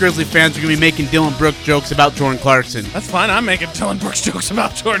Memphis Grizzlies fans are going to be making Dylan Brooks jokes about Jordan Clarkson. That's fine. I'm making Dylan Brooks jokes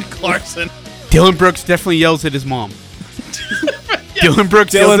about Jordan Clarkson. Dylan Brooks definitely yells at his mom. Dylan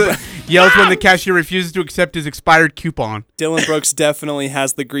Brooks yells when the cashier refuses to accept his expired coupon. Dylan Brooks definitely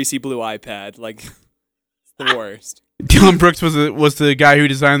has the greasy blue iPad. Like, it's the worst. Dylan Brooks was the guy who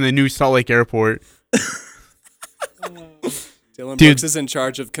designed the new Salt Lake Airport. Dylan Brooks is in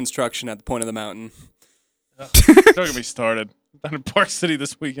charge of construction at the point of the mountain. Don't get me started. I'm in Park City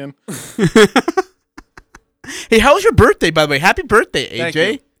this weekend. Hey, how was your birthday, by the way? Happy birthday, AJ. Thank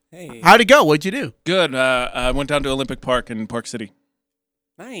you. Hey. How'd it go? What'd you do? Good. I went down to Olympic Park in Park City.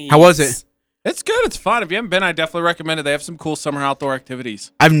 Nice. How was it? It's good. It's fun. If you haven't been, I definitely recommend it. They have some cool summer outdoor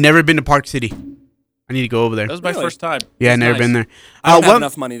activities. I've never been to Park City. I need to go over there. That was my Really? first time. Yeah, It was never nice. been there. I don't have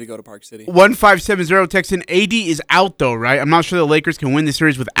enough money to go to Park City. 1570 texting. AD is out, though, right? I'm not sure the Lakers can win the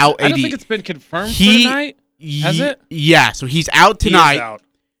series without AD. I don't think it's been confirmed for tonight. Has it? Yeah, so he's out tonight. He is out.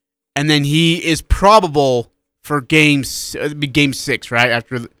 And then he is probable for game 6, right?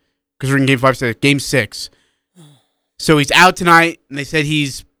 After, because we're in game 5, so game 6. So he's out tonight, and they said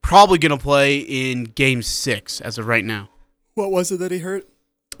he's probably going to play in game 6 as of right now. What was it that he hurt?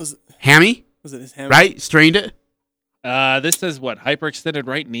 Was it his hammy? Right? Strained it? This says what? Hyperextended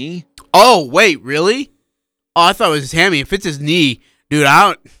right knee? Oh, wait, really? Oh, I thought it was his hammy. If it's his knee, dude,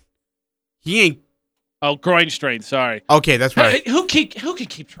 he ain't. Oh, groin strain. Sorry. Okay, that's right. Who can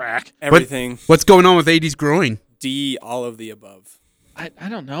keep track? Everything. What's going on with AD's groin? D, all of the above. I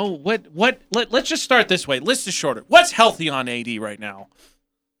don't know. Let's just start this way. List is shorter. What's healthy on AD right now?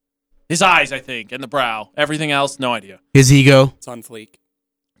 His eyes, I think, and the brow. Everything else, no idea. His ego. It's on fleek.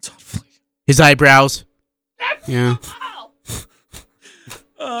 It's on fleek. His eyebrows. Yeah.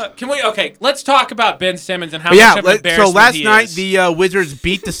 Okay, let's talk about Ben Simmons and how But yeah, much of an embarrassment so last he night is. the Wizards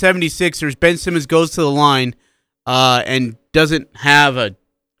beat the 76ers. Ben Simmons goes to the line and doesn't have a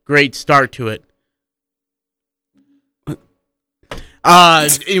great start to it.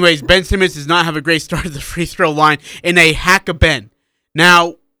 Anyways, Ben Simmons does not have a great start at the free throw line in a hack-a-Ben.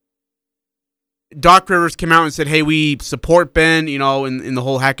 Now, Doc Rivers came out and said, hey, we support Ben, in the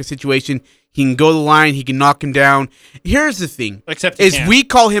whole hacker situation. He can go to the line. He can knock him down. Here's the thing. Except he can't. We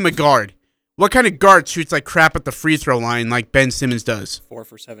call him a guard. What kind of guard shoots like crap at the free throw line like Ben Simmons does? 4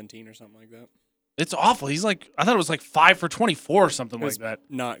 for 17 or something like that. It's awful. He's I thought it was 5 for 24 or something like that.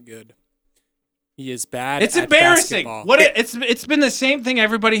 Not good. He is bad. It's at embarrassing. basketball. It's been the same thing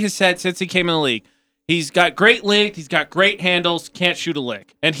everybody has said since he came in the league. He's got great length. He's got great handles. Can't shoot a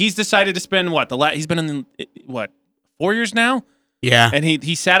lick. And he's decided to spend he's been in 4 years now. Yeah. And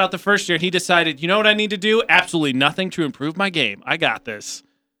he sat out the first year. And he decided, you know what I need to do? Absolutely nothing to improve my game. I got this.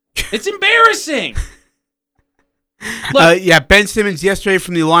 It's embarrassing. Look, Ben Simmons yesterday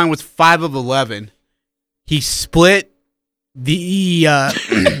from the line was 5 of 11. He split the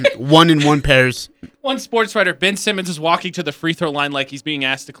 1-in-1 pairs. One sports writer, Ben Simmons is walking to the free throw line like he's being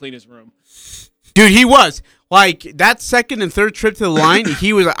asked to clean his room. Dude, he was. That second and third trip to the line,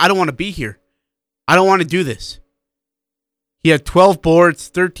 he was like, I don't want to be here. I don't want to do this. He had 12 boards,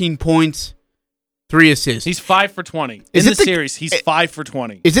 13 points, 3 assists. He's 5 for 20. Is In it the series, he's 5 for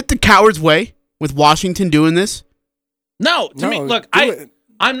 20. Is it the coward's way with Washington doing this? No, to me, look,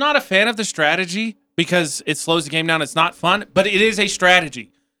 I'm not a fan of the strategy because it slows the game down. It's not fun, but it is a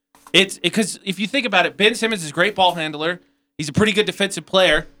strategy. It's because if you think about it, Ben Simmons is a great ball handler. He's a pretty good defensive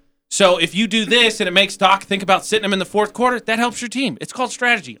player. So if you do this and it makes Doc think about sitting him in the fourth quarter, that helps your team. It's called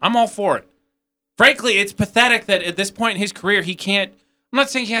strategy. I'm all for it. Frankly, it's pathetic that at this point in his career, he can't. I'm not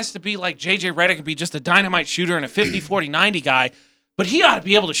saying he has to be like J.J. Redick and be just a dynamite shooter and a 50, 40, 90 guy, but he ought to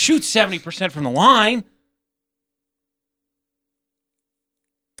be able to shoot 70% from the line.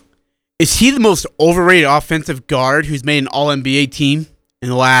 Is he the most overrated offensive guard who's made an All-NBA team in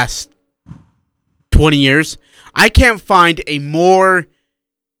the last 20 years? I can't find a more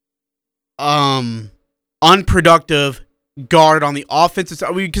unproductive guard on the offensive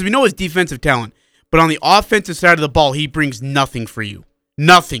side, because we know his defensive talent, but on the offensive side of the ball, he brings nothing for you.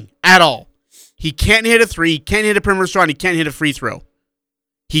 Nothing at all. He can't hit a three, he can't hit a perimeter shot, he can't hit a free throw.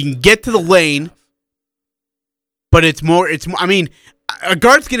 He can get to the lane, but it's more, I mean, a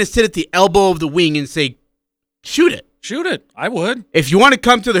guard's going to sit at the elbow of the wing and say, shoot it. Shoot it. I would. If you want to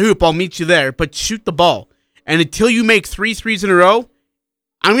come to the hoop, I'll meet you there, but shoot the ball. And until you make 3 threes in a row,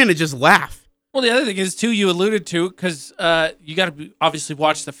 I'm going to just laugh. Well, the other thing is, too, you alluded to, because you got to obviously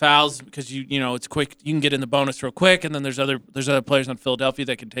watch the fouls because, you know, it's quick. You can get in the bonus real quick, and then there's other players on Philadelphia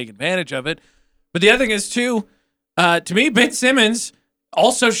that can take advantage of it. But the other thing is, too, to me, Ben Simmons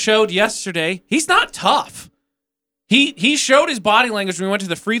also showed yesterday he's not tough. He showed his body language when we went to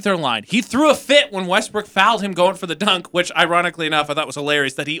the free throw line. He threw a fit when Westbrook fouled him going for the dunk, which, ironically enough, I thought was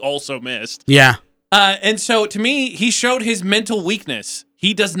hilarious that he also missed. Yeah. And so, to me, he showed his mental weakness.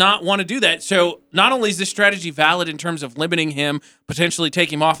 He does not want to do that. So, not only is this strategy valid in terms of limiting him, potentially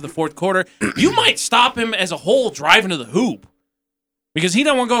taking him off in the fourth quarter, you might stop him as a whole driving to the hoop. Because he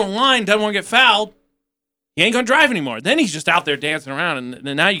doesn't want to go to the line, doesn't want to get fouled. He ain't going to drive anymore. Then he's just out there dancing around,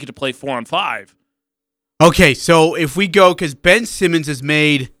 and now you get to play 4-on-5. Okay, so if we go, because Ben Simmons has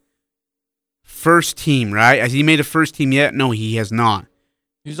made first team, right? Has he made a first team yet? No, he has not.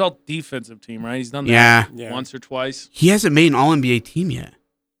 He's all defensive team, right? He's done that once or twice. He hasn't made an All-NBA team yet.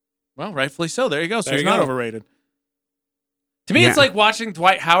 Well, rightfully so. There you go. So There he's you not go. overrated. To me, it's like watching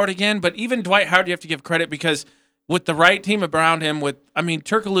Dwight Howard again, but even Dwight Howard, you have to give credit because with the right team around him,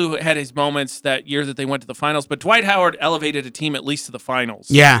 Turkoglu had his moments that year that they went to the finals, but Dwight Howard elevated a team at least to the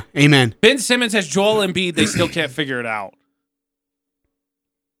finals. Yeah, amen. Ben Simmons has Joel Embiid. They still can't figure it out.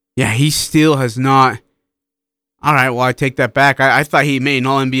 Yeah, he still has not. All right, well, I take that back. I thought he made an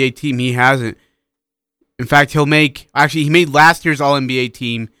All-NBA team. He hasn't. In fact, he made last year's All-NBA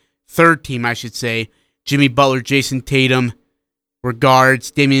team, third team, I should say. Jimmy Butler, Jason Tatum were guards,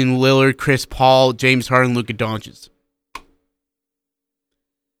 Damian Lillard, Chris Paul, James Harden, Luka Doncic.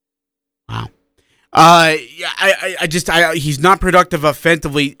 Wow. He's not productive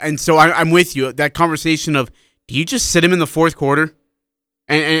offensively, and so I'm with you. That conversation of, do you just sit him in the fourth quarter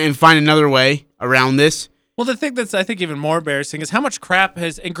and find another way around this? Well, the thing that's, I think, even more embarrassing is how much crap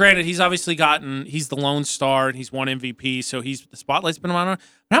and granted, he's obviously he's the lone star, and he's won MVP, so the spotlight's been on him.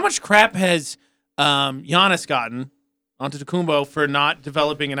 But how much crap has Giannis gotten onto Antetokounmpo for not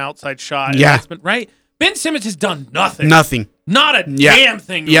developing an outside shot? Yeah. Right? Ben Simmons has done nothing. Nothing. Not a damn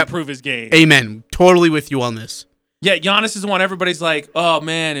thing to improve his game. Amen. Totally with you on this. Yeah, Giannis is the one everybody's like, oh,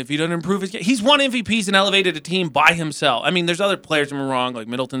 man, if he doesn't improve his game. He's won MVPs and elevated a team by himself. I mean, there's other players, I'm wrong, like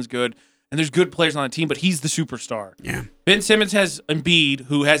Middleton's good, and there's good players on the team, but he's the superstar. Yeah. Ben Simmons has Embiid,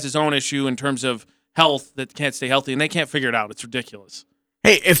 who has his own issue in terms of health that can't stay healthy, and they can't figure it out. It's ridiculous.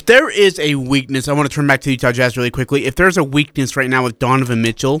 Hey, if there is a weakness, I want to turn back to the Utah Jazz really quickly. If there's a weakness right now with Donovan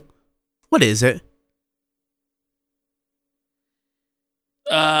Mitchell, what is it?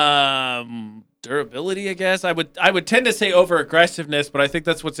 Durability, I guess. I would tend to say over aggressiveness, but I think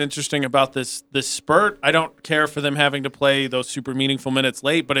that's what's interesting about this spurt. I don't care for them having to play those super meaningful minutes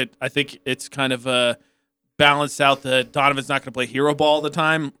late, but I think it's kind of balanced out that Donovan's not going to play hero ball all the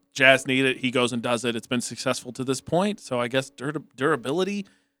time. Jazz need it. He goes and does it. It's been successful to this point. So I guess durability.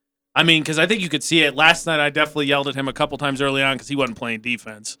 I mean, because I think you could see it. Last night I definitely yelled at him a couple times early on because he wasn't playing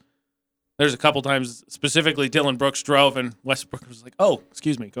defense. There's a couple times, specifically Dylan Brooks drove and Westbrook was like, oh,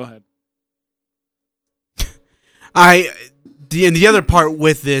 excuse me, go ahead. The other part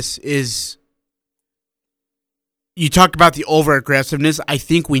with this is you talk about the over-aggressiveness. I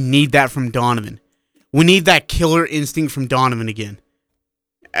think we need that from Donovan. We need that killer instinct from Donovan again.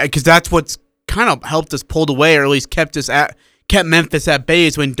 Because that's what's kind of helped us pull away, or at least kept Memphis at bay,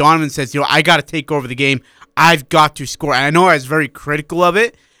 is when Donovan says, I got to take over the game. I've got to score. And I know I was very critical of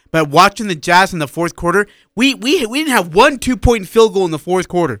it, but watching the Jazz in the fourth quarter, we didn't have one 2-point field goal in the fourth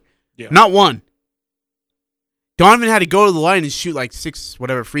quarter. Yeah. Not one. Donovan had to go to the line and shoot like 6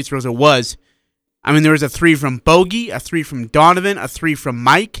 whatever free throws it was I mean, there was a 3 from Bogey, a 3 from Donovan, a 3 from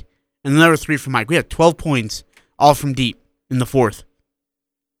Mike, and another 3 from Mike. We had 12 points, all from deep in the fourth.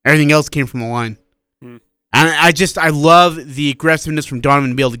 Everything else came from the line. And I love the aggressiveness from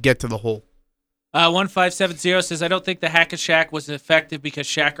Donovan to be able to get to the hole. 1570 says, I don't think the hack of Shaq was effective because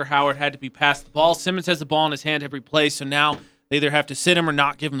Shaq or Howard had to be passed the ball. Simmons has the ball in his hand every play, so now they either have to sit him or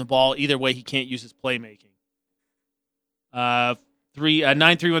not give him the ball. Either way, he can't use his playmaking.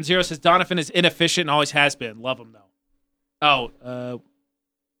 9310 says, Donovan is inefficient and always has been. Love him, though.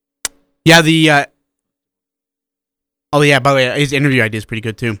 Yeah, by the way, his interview idea is pretty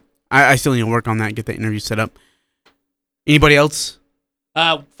good, too. I still need to work on that and get the interview set up. Anybody else?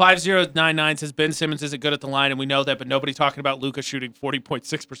 5099 says, Ben Simmons isn't good at the line, and we know that, but nobody talking about Luka shooting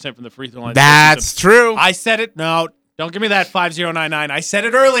 40.6% from the free throw line. That's true. I said it. No, don't give me that 5099. I said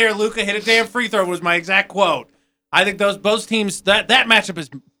it earlier. Luka hit a damn free throw was my exact quote. I think both teams, that matchup is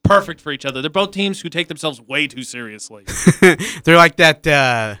perfect for each other. They're both teams who take themselves way too seriously. They're like that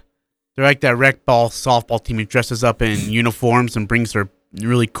rec ball softball team who dresses up in uniforms and brings their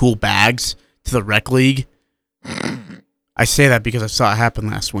really cool bags to the rec league. I say that because I saw it happen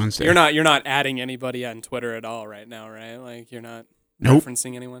last Wednesday. You're not adding anybody on Twitter at all right now, right? Like you're not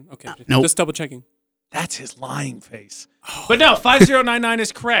referencing anyone? Okay. Nope. Just double checking. That's his lying face. But no, 5099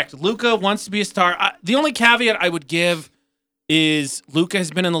 is correct. Luka wants to be a star. The only caveat I would give is Luka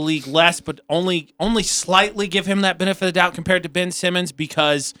has been in the league less, but only slightly give him that benefit of the doubt compared to Ben Simmons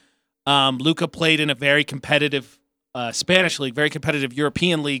because Luka played in a very competitive Spanish league, very competitive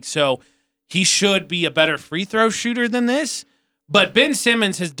European league, so he should be a better free throw shooter than this. But Ben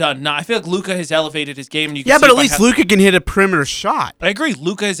Simmons has done not. I feel like Luka has elevated his game. And you can but at least Luka can hit a perimeter shot. I agree.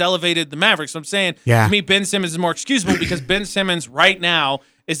 Luka has elevated the Mavericks. So I'm saying, to me, Ben Simmons is more excusable because Ben Simmons right now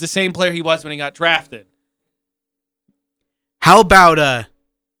is the same player he was when he got drafted. How about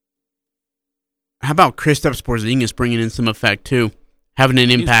Kristaps Porzingis bringing in some effect too, having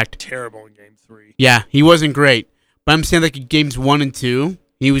an impact? Terrible in Game 3. Yeah, he wasn't great, but I'm saying like in games 1 and 2,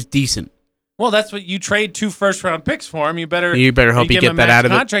 he was decent. Well, that's what you trade 2 first-round picks for him. You better hope you get that out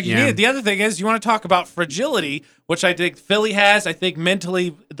of contract. it. You need it. The other thing is you want to talk about fragility, which I think Philly has. I think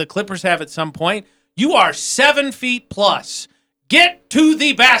mentally the Clippers have at some point. You are 7 feet plus. Get to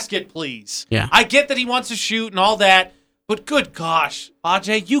the basket, please. Yeah. I get that he wants to shoot and all that, but good gosh,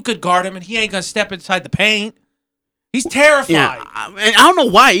 Ajay, you could guard him and he ain't gonna step inside the paint. He's terrified. Yeah, and I don't know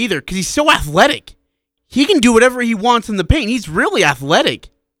why either, because he's so athletic. He can do whatever he wants in the paint. He's really athletic.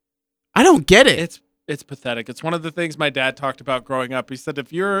 I don't get it. It's pathetic. It's one of the things my dad talked about growing up. He said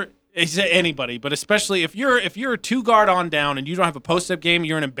he said anybody, but especially if you're a 2-guard on down and you don't have a post-up game,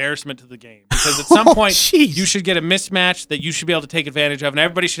 you're an embarrassment to the game. Because at some point you should get a mismatch that you should be able to take advantage of, and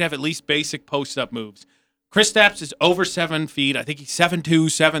everybody should have at least basic post-up moves. Kristaps is over 7 feet. I think he's 7'2",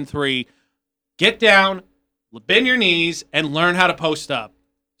 7'3". Get down, bend your knees, and learn how to post up.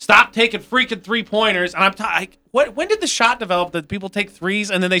 Stop taking freaking 3-pointers. And when did the shot develop that people take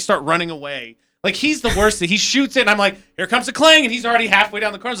threes and then they start running away? Like, he's the worst. He shoots it, and I'm like, here comes a clang, and he's already halfway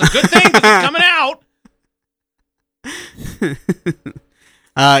down the corner. It's a good thing because it's coming out.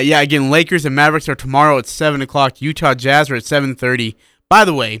 Again, Lakers and Mavericks are tomorrow at 7 o'clock. Utah Jazz are at 7:30. By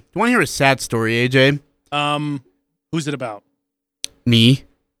the way, do you want to hear a sad story, AJ? Who's it about? Me.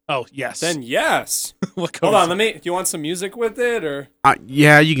 Oh, yes. Then yes. Hold on, do you want some music with it, or?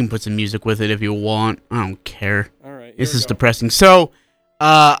 Yeah, you can put some music with it if you want. I don't care. All right. This is depressing. So,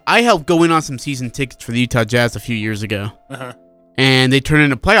 I helped go in on some season tickets for the Utah Jazz a few years ago. Uh-huh. And they turned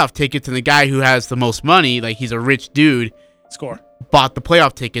into playoff tickets, and the guy who has the most money, like he's a rich dude, bought the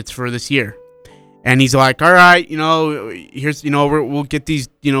playoff tickets for this year. And he's like, all right, here's, we'll get these,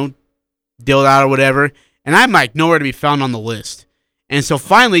 dealt out or whatever. And I'm like nowhere to be found on the list. And so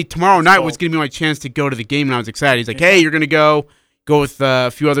finally, tomorrow night was going to be my chance to go to the game, and I was excited. He's like, hey, you're going to go with a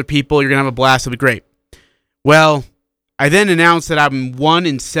few other people. You're going to have a blast. It'll be great. Well, I then announced that I'm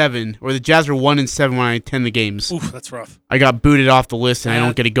 1-7, or the Jazz are 1-7 when I attend the games. Oof, that's rough. I got booted off the list, and I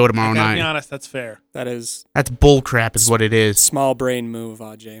don't get to go tomorrow night. To be honest, that's fair. That's bull crap is what it is. Small brain move,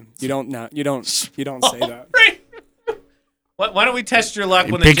 Ajay. You don't say that. Why don't we test your luck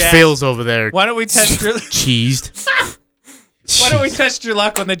when the Big Jazz... fails over there. Why don't we test your... Cheesed. Why don't we test your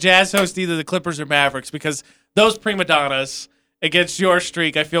luck when the Jazz host either the Clippers or Mavericks? Because those prima donnas against your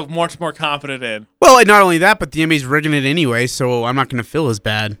streak, I feel much more confident in. Well, not only that, but the NBA's rigging it anyway, so I'm not going to feel as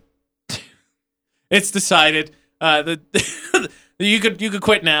bad. It's decided. You could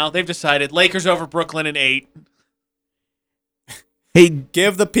quit now. They've decided. Lakers over Brooklyn in 8. Hey,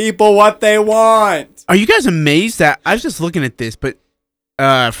 give the people what they want. Are you guys amazed that I was just looking at this, but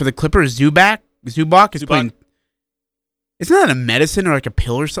for the Clippers, Zubac is playing. Isn't that a medicine or like a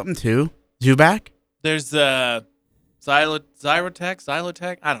pill or something too? Zubac? There's Xylotech.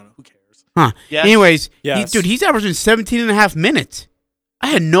 I don't know. Who cares? Huh. Yes. Anyways, Yes. he's averaging 17 and a half minutes. I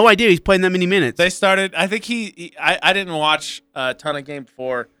had no idea he's playing that many minutes. They started. I think I didn't watch a ton of game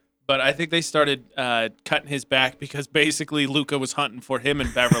before, but I think they started cutting his back because basically Luka was hunting for him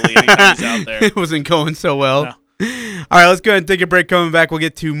and Beverly anytime he's out there. It wasn't going so well. No. All right, let's go ahead and take a break. Coming back, we'll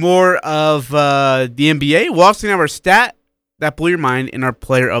get to more of the NBA. We'll also have our stat that blew your mind in our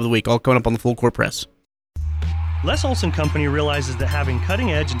player of the week, all coming up on the Full Court Press. Les Olson Company realizes that having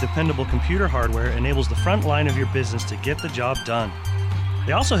cutting-edge and dependable computer hardware enables the front line of your business to get the job done.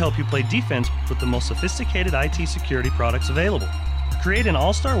 They also help you play defense with the most sophisticated IT security products available. Create an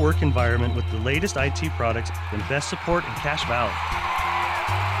all-star work environment with the latest IT products and best support in Cache Valley.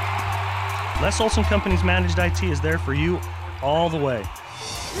 Les Olson Company's managed IT is there for you all the way.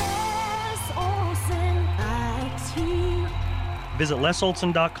 Les Olson IT. Visit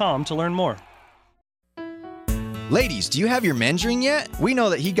lesolson.com to learn more. Ladies, do you have your men's ring yet? We know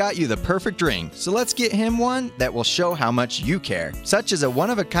that he got you the perfect ring, so let's get him one that will show how much you care, such as a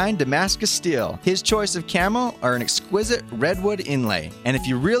one-of-a-kind Damascus steel, his choice of camo, or an exquisite redwood inlay. And if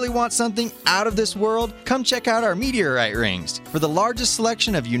you really want something out of this world, come check out our meteorite rings. For the largest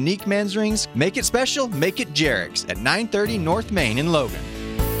selection of unique men's rings, make it special, make it Jarek's at 930 North Main in Logan.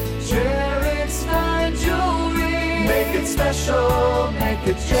 Jarek's Fine Jewelry. Make it special, make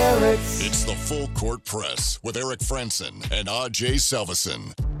it Jarek's. It's the Full Court Press with Eric Franson and Ajay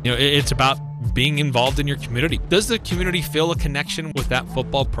Salvesen. You know, it's about being involved in your community. Does the community feel a connection with that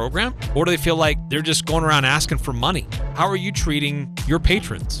football program? Or do they feel like they're just going around asking for money? How are you treating your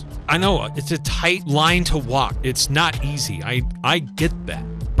patrons? I know it's a tight line to walk. It's not easy. I get that.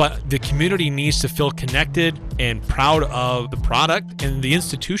 But the community needs to feel connected and proud of the product and the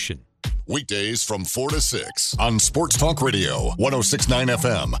institution. Weekdays from 4 to 6 on Sports Talk Radio, 106.9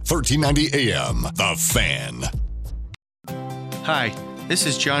 FM, 1390 AM, The Fan. Hi, this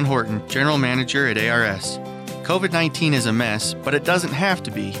is John Horton, General Manager at ARS. COVID-19 is a mess, but it doesn't have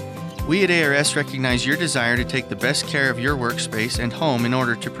to be. We at ARS recognize your desire to take the best care of your workspace and home in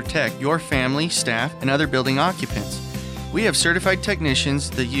order to protect your family, staff, and other building occupants. We have certified technicians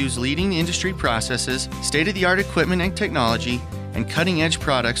that use leading industry processes, state-of-the-art equipment and technology, and cutting-edge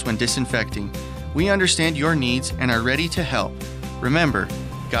products when disinfecting. We understand your needs and are ready to help. Remember,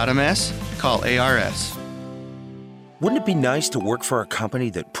 got a mess? Call ARS. Wouldn't it be nice to work for a company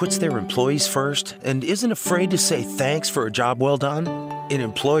that puts their employees first and isn't afraid to say thanks for a job well done? An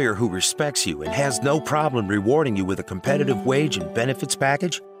employer who respects you and has no problem rewarding you with a competitive wage and benefits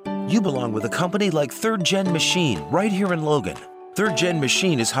package? You belong with a company like Third Gen Machine right here in Logan. Third Gen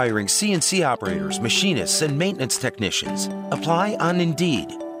Machine is hiring CNC operators, machinists, and maintenance technicians. Apply on Indeed.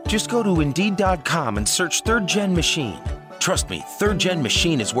 Just go to Indeed.com and search Third Gen Machine. Trust me, Third Gen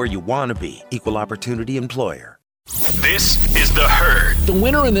Machine is where you want to be. Equal opportunity employer. This is The Herd. The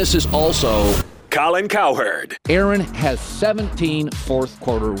winner in this is also Colin Cowherd. Aaron has 17 fourth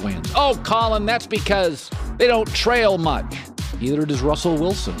quarter wins. Oh, Colin, that's because they don't trail much. Neither does Russell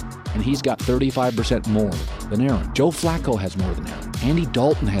Wilson, and he's got 35% more than Aaron. Joe Flacco has more than Aaron. Andy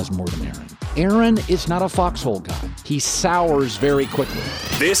Dalton has more than Aaron. Aaron is not a foxhole guy. He sours very quickly.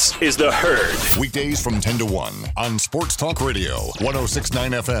 This is The Herd. Weekdays from 10 to 1 on Sports Talk Radio,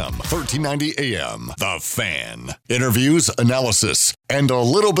 106.9 FM, 1390 AM, The Fan. Interviews, analysis, and a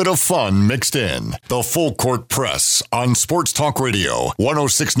little bit of fun mixed in. The Full Court Press on Sports Talk Radio,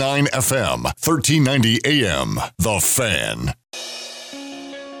 106.9 FM, 1390 AM, The Fan.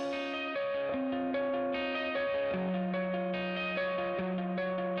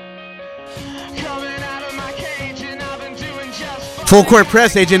 Full Court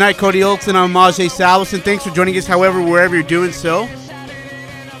Press, AJ Knight, Cody Olson, I'm Ajay Salvesen. Thanks for joining us, however, wherever you're doing so.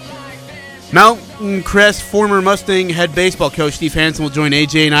 Mountain Crest former Mustang head baseball coach Steve Hansen will join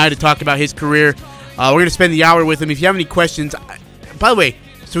AJ and I to talk about his career. We're going to spend the hour with him. If you have any questions, by the way,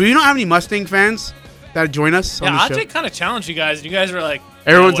 so we don't have any Mustang fans that join us on the show. Ajay kind of challenged you guys, and you guys were like,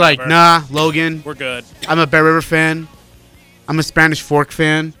 everyone's like, nah, Logan. We're good. I'm a Bear River fan. I'm a Spanish Fork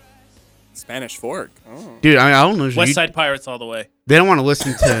fan. Spanish Fork. Oh. Dude, I don't know. West Side Pirates all the way. They don't want to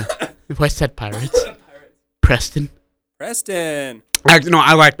listen to West Side Pirates. Preston. No,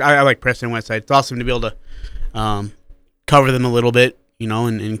 I like Preston West Side. It's awesome to be able to cover them a little bit, you know,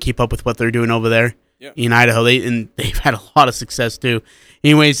 and keep up with what they're doing over there in Idaho. They've had a lot of success too.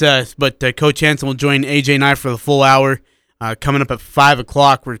 Anyways, but Coach Hansen will join AJ and I for the full hour coming up at 5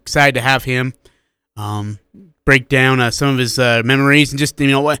 o'clock. We're excited to have him break down some of his memories and just, you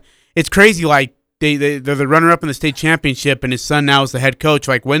know what, it's crazy. Like they're the runner-up in the state championship, and his son now is the head coach.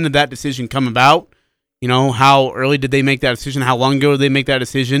 Like, when did that decision come about? You know, how early did they make that decision? How long ago did they make that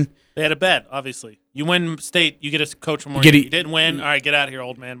decision? They had a bet, obviously. You win state, you get a coach for more. You You didn't win. All right, get out of here,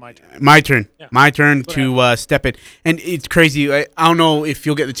 old man. My turn. My turn to step in. And it's crazy. I don't know if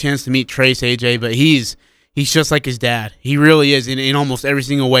you'll get the chance to meet Trace, AJ, but he's just like his dad. He really is in almost every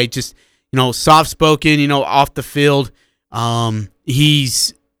single way. Just, soft-spoken, off the field.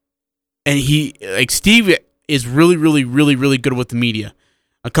 Steve is really, really, really, really good with the media.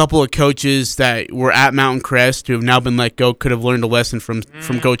 A couple of coaches that were at Mountain Crest who have now been let go could have learned a lesson from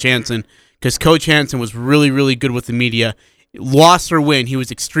Coach Hansen, because Coach Hansen was really, really good with the media. Loss or win, he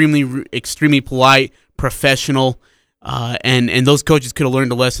was extremely, extremely polite, professional, and those coaches could have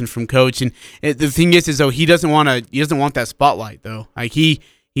learned a lesson from Coach. And the thing is though, he doesn't want that spotlight though. Like he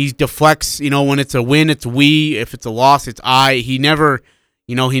deflects. When it's a win, it's we. If it's a loss, it's I. He never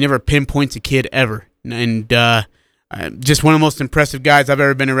pinpoints a kid ever. And just one of the most impressive guys I've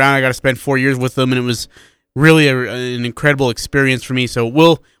ever been around. I got to spend 4 years with him, and it was really an incredible experience for me. So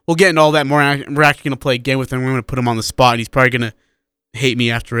we'll get into all that more. We're actually going to play a game with him. We're going to put him on the spot, and he's probably going to hate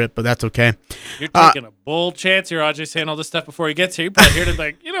me after it, but that's okay. You're taking a bold chance here, Ajay, saying all this stuff before he gets here. You're probably here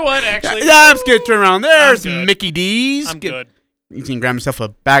to you know what, actually. Yeah, I'm just going to turn around. There's Mickey D's. I'm good. You can grab himself a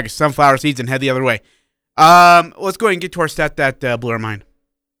bag of sunflower seeds and head the other way. Let's go ahead and get to our stat that blew our mind.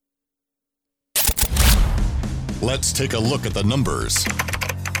 Let's take a look at the numbers.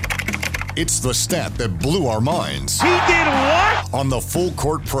 It's the stat that blew our minds. He did what? On the Full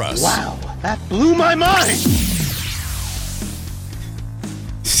Court Press. Wow, that blew my mind.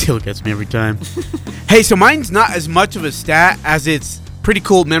 Still gets me every time. Hey, so mine's not as much of a stat as it's pretty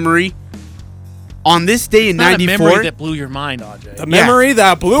cool memory. On this day in '94, a memory that blew your mind, Ajay. The memory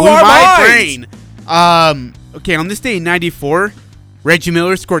that blew my our minds. brain. Okay, on this day in '94, Reggie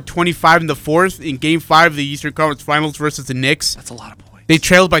Miller scored 25 in the fourth in Game 5 of the Eastern Conference Finals versus the Knicks. That's a lot of points. They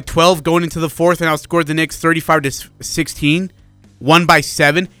trailed by 12 going into the fourth and outscored the Knicks 35-16, won by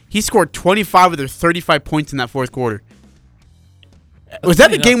 7. He scored 25 of their 35 points in that fourth quarter. Was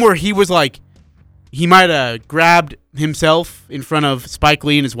that the game where he was he might have grabbed himself in front of Spike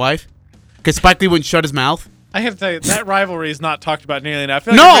Lee and his wife? Because Spike Lee wouldn't shut his mouth? I have to tell you, that rivalry is not talked about nearly enough.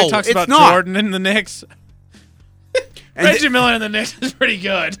 I feel like everybody talks about not. Jordan and the Knicks. Reggie Miller and the Knicks is pretty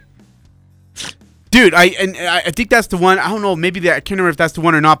good. Dude, I think that's the one. I don't know, maybe I can't remember if that's the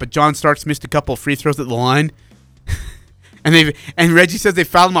one or not, but John Starks missed a couple of free throws at the line. and Reggie says they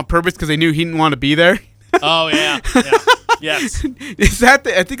fouled him on purpose because they knew he didn't want to be there. Oh, yeah. Yes. Is that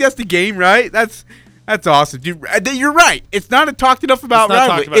I think that's the game, right? That's awesome. Dude, you're right. It's not talked enough about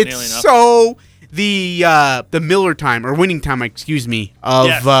rivalry. It's so the Miller time or winning time, excuse me, of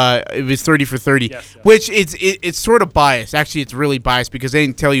it was 30 for 30, which it's sort of biased. Actually, it's really biased because they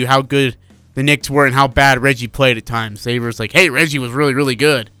didn't tell you how good the Knicks were and how bad Reggie played at times. They were like, hey, Reggie was really, really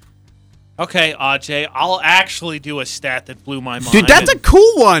good. Okay, Ajay, I'll actually do a stat that blew my mind. Dude, that's a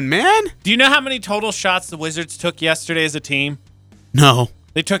cool one, man. Do you know how many total shots the Wizards took yesterday as a team? No.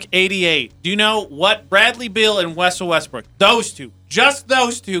 They took 88. Do you know what Bradley Beal and Russell Westbrook, those two, just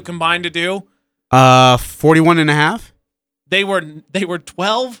those two combined to do? 41 and a half? They were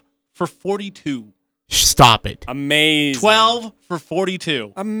 12 for 42. Stop it. Amazing. 12 for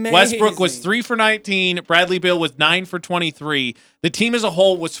 42. Amazing. Westbrook was 3 for 19. Bradley Beal was 9 for 23. The team as a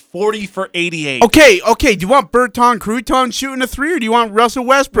whole was 40 for 88. Okay. Do you want Berton Crouton shooting a 3 or do you want Russell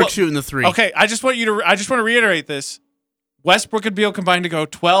Westbrook shooting the 3? Okay, I just want to reiterate this. Westbrook and Beal combined to go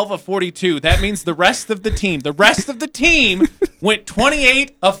 12 of 42. That means the rest of the team went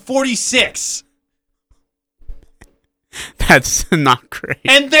 28 of 46. That's not great.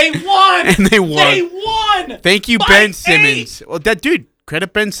 And they won. Thank you, Ben Simmons. Well, dude,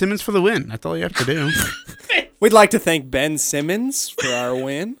 credit Ben Simmons for the win. That's all you have to do. We'd like to thank Ben Simmons for our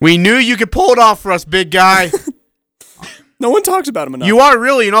win. We knew you could pull it off for us, big guy. No one talks about him enough. You are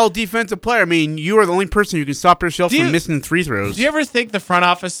really an all-defensive player. I mean, you are the only person who can stop yourself from missing free throws. Do you ever think the front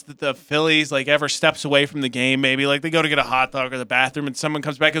office that the Phillies ever steps away from the game? Maybe they go to get a hot dog or the bathroom, and someone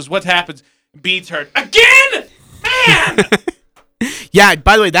comes back and goes, "What happens?" Beats hurt again. Man. Yeah.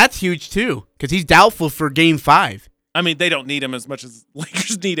 By the way, that's huge too because he's doubtful for Game 5. I mean, they don't need him as much as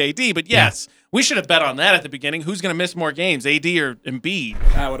Lakers need AD, but yes, we should have bet on that at the beginning. Who's going to miss more games, AD or Embiid?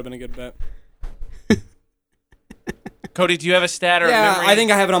 That would have been a good bet. Cody, do you have a stat or a memory? I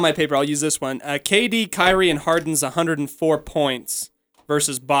think I have it on my paper. I'll use this one. KD, Kyrie, and Harden's 104 points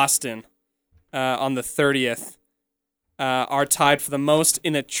versus Boston on the 30th are tied for the most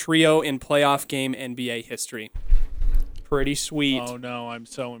in a trio in playoff game NBA history. Pretty sweet. Oh, no, I'm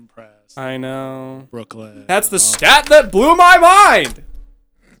so impressed. I know. Brooklyn. That's the stat that blew my mind.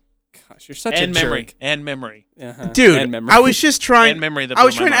 Gosh, you're such a jerk. And memory. Uh-huh. Dude, and memory. I was just trying. And memory that I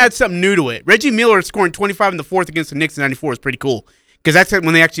was blew my trying to mind. add something new to it. Reggie Miller scoring 25 in the fourth against the Knicks in '94 is pretty cool because that's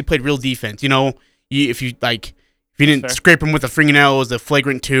when they actually played real defense. You know, if you didn't scrape him with a fingernail, it was a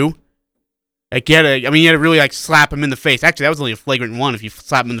flagrant 2. Like you had to really like slap him in the face. Actually, that was only a flagrant 1 if you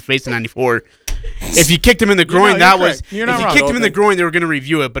slap him in the face in '94. If you kicked him in the groin, if you kicked him in the groin, they were going to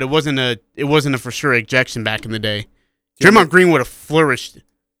review it, but it wasn't a for sure ejection back in the day. Draymond Green would have flourished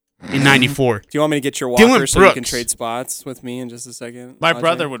in '94. Do you want me to get your walker so you can trade spots with me in just a second? My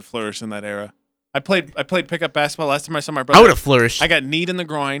brother would flourish in that era. I played pickup basketball last time I saw my brother. I would have flourished. I got kneed in the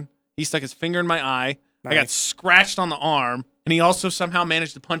groin. He stuck his finger in my eye. Nice. I got scratched on the arm, and he also somehow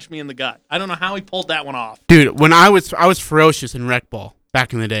managed to punch me in the gut. I don't know how he pulled that one off. Dude, when I was ferocious in rec ball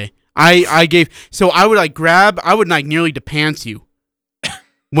back in the day. I would nearly depants you.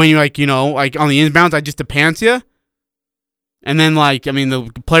 When you on the inbounds, I just depants you. And then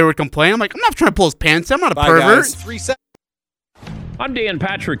the player would complain. I'm like, I'm not trying to pull his pants. I'm not a pervert. Guys. I'm Dan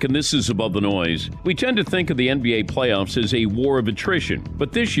Patrick, and this is Above the Noise. We tend to think of the NBA playoffs as a war of attrition,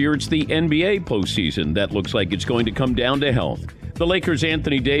 but this year it's the NBA postseason that looks like it's going to come down to health. The Lakers'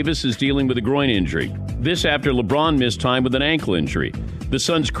 Anthony Davis is dealing with a groin injury. This after LeBron missed time with an ankle injury. The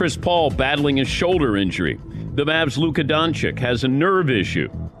Suns' Chris Paul battling a shoulder injury. The Mavs' Luka Doncic has a nerve issue.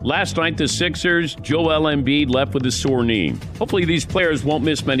 Last night, the Sixers' Joel Embiid left with a sore knee. Hopefully these players won't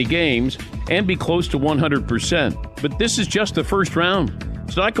miss many games and be close to 100%. But this is just the first round.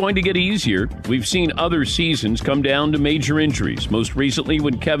 It's not going to get easier. We've seen other seasons come down to major injuries, most recently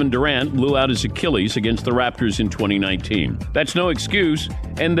when Kevin Durant blew out his Achilles against the Raptors in 2019. That's no excuse,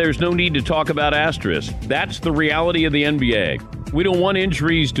 and there's no need to talk about asterisks. That's the reality of the NBA. We don't want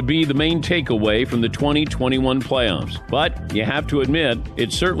injuries to be the main takeaway from the 2021 playoffs, but you have to admit,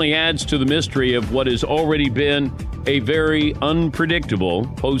 it certainly adds to the mystery of what has already been a very unpredictable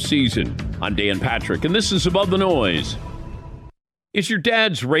postseason. I'm Dan Patrick, and this is Above the Noise. Is your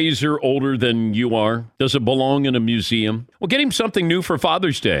dad's razor older than you are? Does it belong in a museum? Well, get him something new for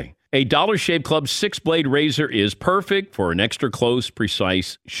Father's Day. A Dollar Shave Club 6-blade razor is perfect for an extra close,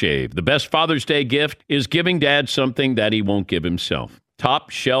 precise shave. The best Father's Day gift is giving Dad something that he won't give himself. Top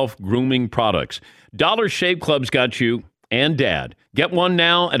shelf grooming products. Dollar Shave Club's got you and Dad. Get one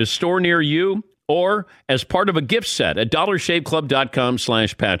now at a store near you or as part of a gift set at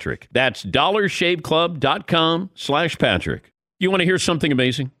dollarshaveclub.com/Patrick. That's dollarshaveclub.com/Patrick. You want to hear something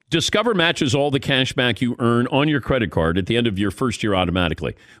amazing? Discover matches all the cash back you earn on your credit card at the end of your first year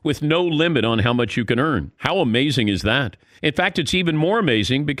automatically, with no limit on how much you can earn. How amazing is that? In fact, it's even more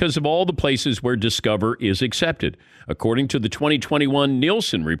amazing because of all the places where Discover is accepted. According to the 2021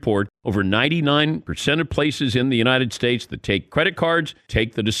 Nielsen report, over 99% of places in the United States that take credit cards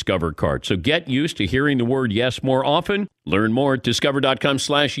take the Discover card. So get used to hearing the word yes more often. Learn more at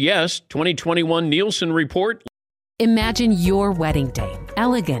discover.com/yes. 2021 Nielsen report. Imagine your wedding day.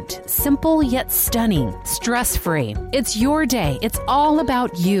 Elegant, simple yet stunning, stress-free. It's your day. It's all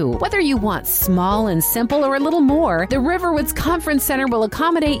about you. Whether you want small and simple or a little more, the Riverwoods Conference Center will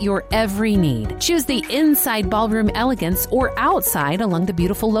accommodate your every need. Choose the inside ballroom elegance or outside along the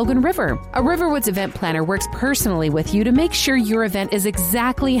beautiful Logan River. A Riverwoods event planner works personally with you to make sure your event is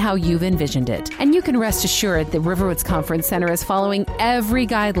exactly how you've envisioned it. And you can rest assured the Riverwoods Conference Center is following every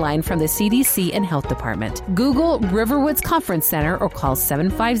guideline from the CDC and Health Department. Google Riverwoods Conference Center or call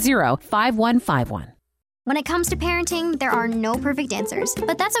 750-5151. When it comes to parenting, there are no perfect answers.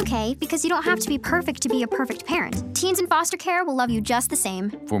 But that's okay, because you don't have to be perfect to be a perfect parent. Teens in foster care will love you just the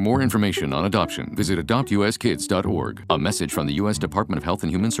same. For more information on adoption, visit adoptuskids.org. A message from the U.S. Department of Health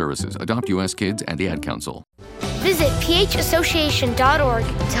and Human Services, Adopt U.S. Kids, and the Ad Council. Visit phassociation.org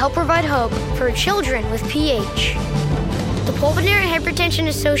to help provide hope for children with PH. The Pulmonary Hypertension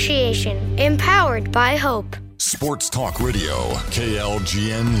Association, empowered by hope. Sports Talk Radio,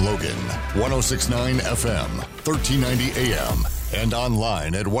 KLGN Logan, 106.9 FM, 1390 AM, and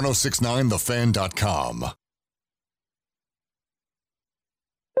online at 1069thefan.com.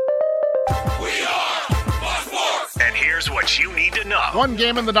 And here's what you need to know. One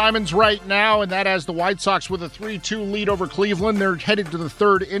game in the Diamonds right now, and that has the White Sox with a 3-2 lead over Cleveland. They're headed to the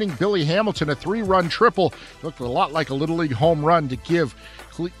third inning. Billy Hamilton, a 3-run triple. Looked a lot like a Little League home run to give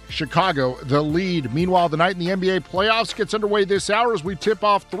Chicago the lead. Meanwhile, the night in the NBA playoffs gets underway this hour as we tip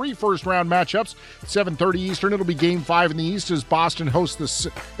off 3 first-round matchups. 7:30 Eastern, it'll be Game 5 in the East as Brooklyn hosts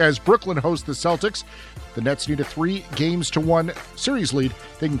the Celtics. The Nets need a 3-1 series lead.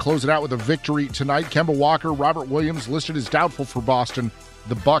 They can close it out with a victory tonight. Kemba Walker, Robert Williams listed as doubtful for Boston.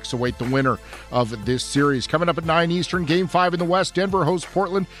 The Bucks await the winner of this series. Coming up at 9 Eastern, Game 5 in the West, Denver hosts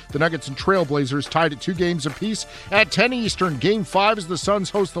Portland. The Nuggets and Trailblazers tied at 2 games apiece. At 10 Eastern, Game 5 as the Suns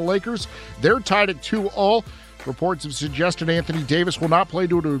host the Lakers. They're tied at 2-2. Reports have suggested Anthony Davis will not play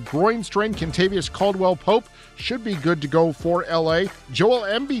due to a groin strain. Kentavious Caldwell-Pope should be good to go for L.A. Joel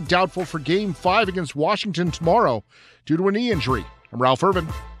Embiid doubtful for Game 5 against Washington tomorrow due to a knee injury. I'm Ralph Irvin.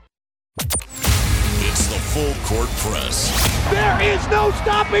 It's the Full Court Press. There is no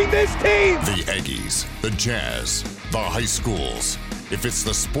stopping this team. The Aggies, the Jazz, the high schools. If it's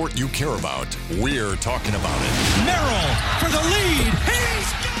the sport you care about, we're talking about it. Merrill for the lead.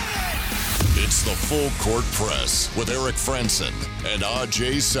 He's got it. It's the Full Court Press with Eric Franson and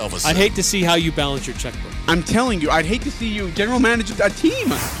Ajay Salvesen. I'd hate to see how you balance your checkbook. I'm telling you, I'd hate to see you general manage a team.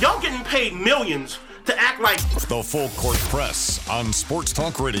 Y'all getting paid millions to act like the Full Court Press on Sports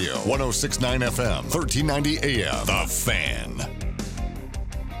Talk Radio, 106.9 FM, 1390 AM. The Fan.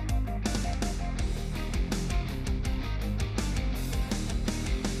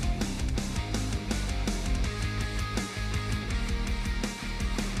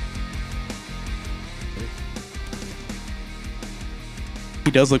 He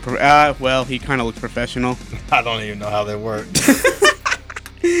does look, well, he kind of looks professional. I don't even know how they work.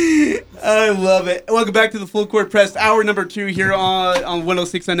 I love it. Welcome back to the Full Court Press, hour number 2 here on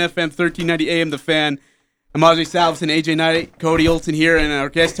 106 on FM, 1390 AM, The Fan. I'm Ajay Salvesen, AJ Knight, Cody Olson here, and our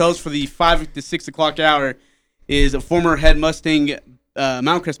guest host for the 5 to 6 o'clock hour is a former head Mustang,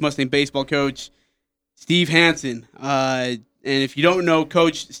 Mount Crest Mustang baseball coach, Steve Hansen. And if you don't know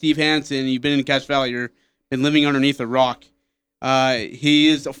Coach Steve Hansen, you've been in Cache Valley, you've been living underneath a rock. He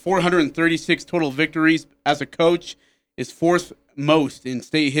is 436 total victories as a coach, his fourth most in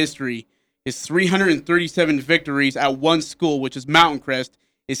state history. His 337 victories at one school, which is Mountain Crest,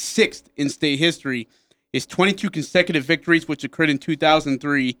 is sixth in state history. His 22 consecutive victories, which occurred in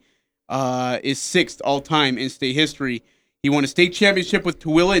 2003, is sixth all-time in state history. He won a state championship with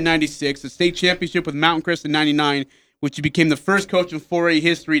Tooele in 96, a state championship with Mountain Crest in 99, which he became the first coach in 4A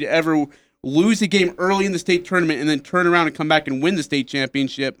history to ever lose a game early in the state tournament and then turn around and come back and win the state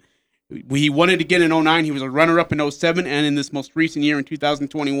championship. He won it again in 09. He was a runner-up in 07 and in this most recent year in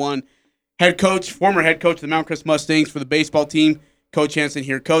 2021. Former head coach of the Mount Crest Mustangs for the baseball team, Coach Hansen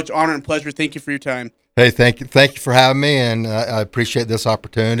here. Coach, honor and pleasure. Thank you for your time. Hey, thank you for having me, and I appreciate this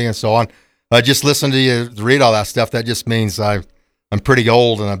opportunity and so on. Just listen to you read all that stuff. That just means I'm pretty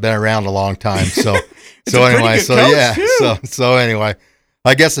old and I've been around a long time. So anyway, so anyway.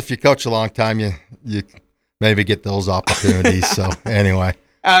 I guess if you coach a long time, you maybe get those opportunities. So anyway.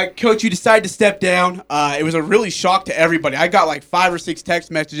 Coach, you decided to step down. It was a really shock to everybody. I got like 5 or 6 text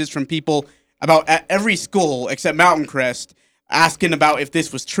messages from people about at every school except Mountain Crest asking about if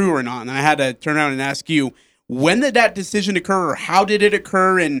this was true or not. And I had to turn around and ask you, when did that decision occur, or how did it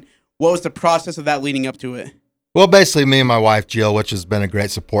occur, and what was the process of that leading up to it? Well, basically, me and my wife, Jill, which has been a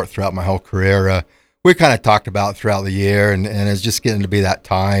great support throughout my whole career, we kind of talked about it throughout the year, and it's just getting to be that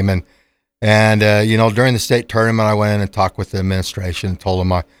time. And during the state tournament, I went in and talked with the administration and told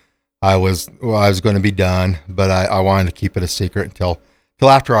them I was going to be done, but I wanted to keep it a secret until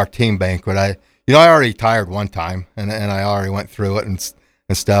after our team banquet. I already retired one time, and I already went through it and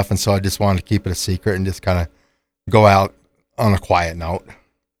stuff, and so I just wanted to keep it a secret and just kind of go out on a quiet note.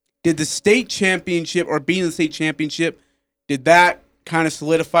 Did the state championship, or being in the state championship, did that kind of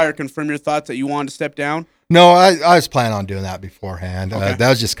solidify or confirm your thoughts that you wanted to step down? No, I was planning on doing that beforehand. Okay. That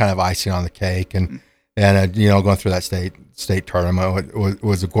was just kind of icing on the cake, and going through that state tournament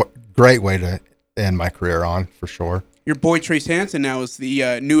was a great way to end my career on, for sure. Your boy Trace Hansen now is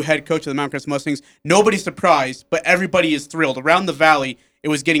the new head coach of the Mount Crest Mustangs. Nobody's surprised, but everybody is thrilled. Around the valley, it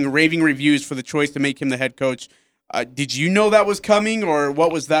was getting raving reviews for the choice to make him the head coach. Did you know that was coming, or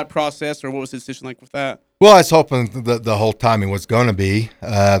what was that process, or what was the decision like with that? Well, I was hoping the whole time it was going to be.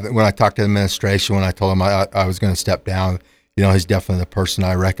 When I talked to the administration, when I told them I was going to step down, he's definitely the person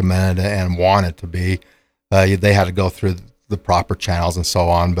I recommended and wanted to be. They had to go through the proper channels and so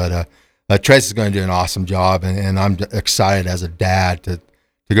on. But Trace is going to do an awesome job, and I'm excited as a dad to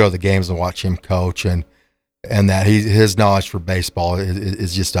go to the games and watch him coach, and that his knowledge for baseball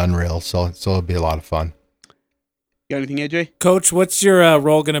is just unreal. So it'll be a lot of fun. Got anything, AJ? Coach, what's your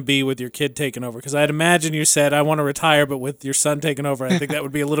role going to be with your kid taking over? Because I'd imagine you said, I want to retire, but with your son taking over, I think that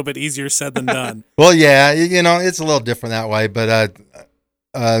would be a little bit easier said than done. Well, yeah, it's a little different that way, but,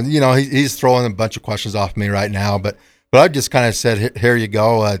 he's throwing a bunch of questions off me right now, but I just kind of said, here you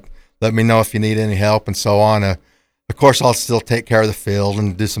go. Let me know if you need any help and so on. Of course, I'll still take care of the field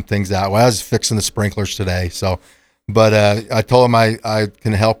and do some things that way. I was fixing the sprinklers today, but I told him I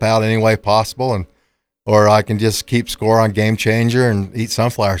can help out any way possible, or I can just keep score on Game Changer and eat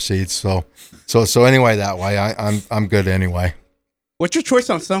sunflower seeds. So anyway, that way I'm good anyway. What's your choice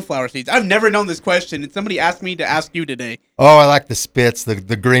on sunflower seeds? I've never known this question, and somebody asked me to ask you today. Oh, I like the spits, the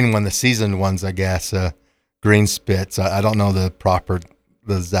green one, the seasoned ones, I guess. green spits. I don't know the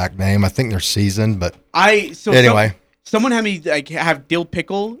exact name. I think they're seasoned, but anyway. Someone had me have dill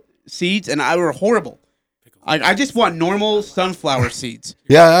pickle seeds, and I were horrible. I just want normal sunflower seeds.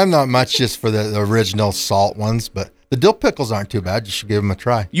 Yeah, I'm not much just for the original salt ones, but the dill pickles aren't too bad. You should give them a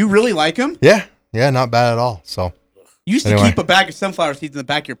try. You really like them? Yeah, not bad at all. So you used to keep a bag of sunflower seeds in the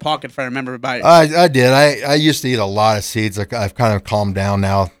back of your pocket, if I remember right. I did. I used to eat a lot of seeds. I've kind of calmed down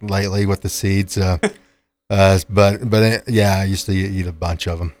now lately with the seeds. But I used to eat a bunch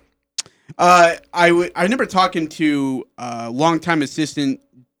of them. I remember talking to longtime assistant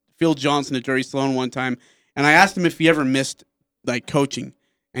Phil Johnson at Jerry Sloan one time, and I asked him if he ever missed like coaching,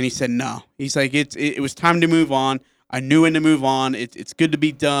 and he said no. He's like it was time to move on. I knew when to move on. It's good to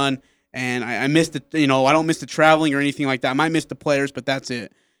be done, and I missed it. I don't miss the traveling or anything like that. I might miss the players, but that's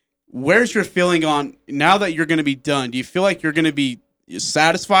it. Where's your feeling on now that you're going to be done? Do you feel like you're going to be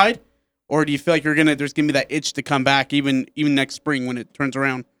satisfied, or do you feel like there's going to be that itch to come back even next spring when it turns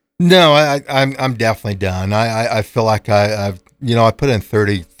around? No, I'm definitely done. I feel like I put in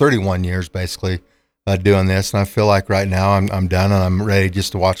 31 years basically doing this, and I feel like right now I'm done, and I'm ready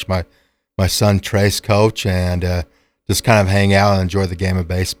just to watch my son Trace coach and just kind of hang out and enjoy the game of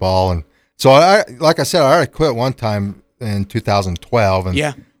baseball. And so like I said, I already quit one time in 2012,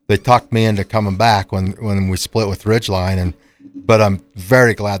 and they talked me into coming back when we split with Ridgeline, but I'm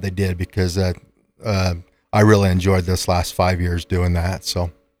very glad they did because I really enjoyed this last 5 years doing that.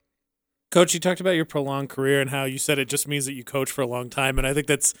 So. Coach, you talked about your prolonged career and how you said it just means that you coach for a long time, and I think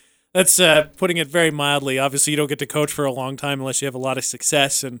that's putting it very mildly. Obviously, you don't get to coach for a long time unless you have a lot of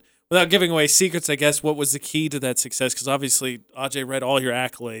success. And without giving away secrets, I guess, what was the key to that success? Because obviously, Ajay read all your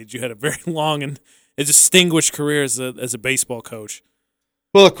accolades. You had a very long and distinguished career as a baseball coach.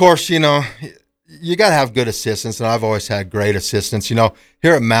 Well, of course, you got to have good assistants, and I've always had great assistants. Here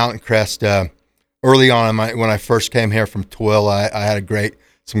at Mountain Crest, early on when I first came here from Tooele, I had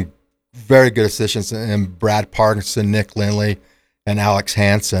some very good assistants in Brad Parkinson, Nick Lindley, and Alex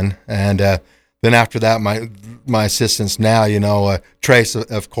Hansen. And then after that, my assistants now, Trace,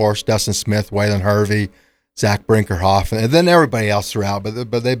 of course, Dustin Smith, Waylon Hervey, Zach Brinkerhoff, and then everybody else throughout.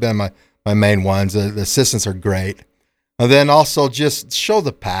 But they've been my main ones. The assistants are great. And then also just show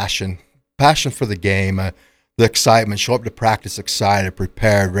the passion for the game, the excitement. Show up to practice excited,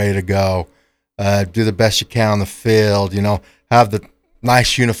 prepared, ready to go. Do the best you can on the field. Have the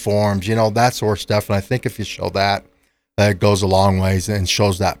nice uniforms, that sort of stuff. And I think if you show that, it goes a long ways and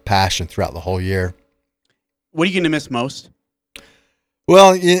shows that passion throughout the whole year. What are you going to miss most?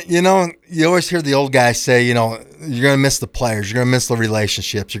 Well, you always hear the old guys say, you're going to miss the players, you're going to miss the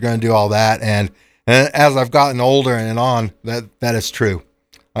relationships, you're going to do all that. And as I've gotten older and on, that is true.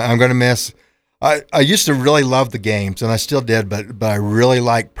 I'm going to miss. I used to really love the games, and I still did, but I really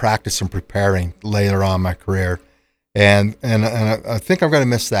like practice and preparing later on in my career. And I think I'm going to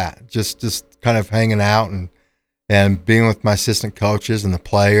miss that. Just kind of hanging out and being with my assistant coaches and the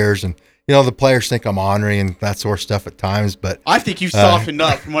players, and the players think I'm ornery and that sort of stuff at times. But I think you've softened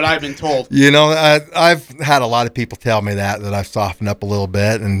up from what I've been told. I've had a lot of people tell me that I've softened up a little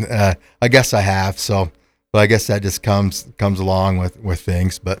bit, and I guess I have. So, but I guess that just comes along with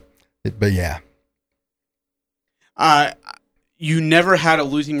things. But yeah. You never had a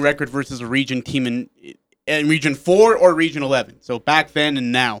losing record versus a region team in Region 4 or Region 11. So back then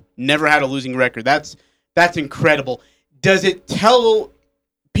and now, never had a losing record. That's incredible. Does it tell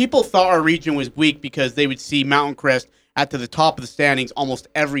people thought our region was weak because they would see Mountain Crest at the top of the standings almost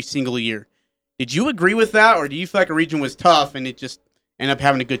every single year? Did you agree with that, or do you feel like our region was tough and it just ended up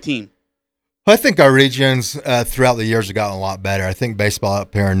having a good team? I think our regions throughout the years have gotten a lot better. I think baseball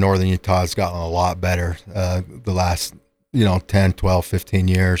up here in northern Utah has gotten a lot better the last 10, 12, 15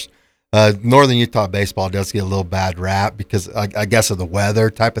 years. Northern Utah baseball does get a little bad rap because I guess of the weather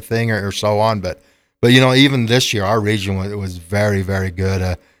type of thing or so on. But even this year, our region was very, very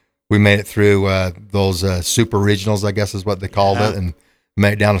good. We made it through those super regionals, I guess is what they called it, and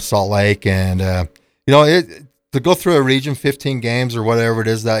made it down to Salt Lake. And to go through a region, 15 games or whatever it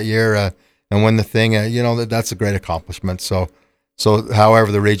is that year, and win the thing, that's a great accomplishment. So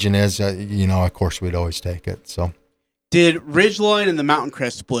however the region is, of course we'd always take it. So, did Ridgeline and the Mountain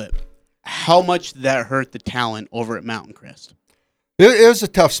Crest split? How much did that hurt the talent over at Mountain Crest? It was a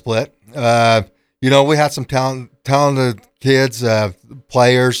tough split. We had some talented kids,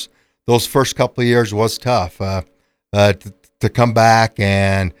 players. Those first couple of years was tough to come back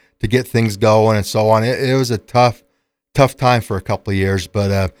and to get things going and so on. It was a tough time for a couple of years.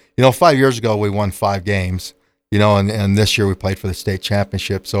 But 5 years ago we won 5 games. And this year we played for the state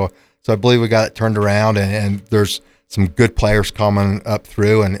championship. So I believe we got it turned around, and there's some good players coming up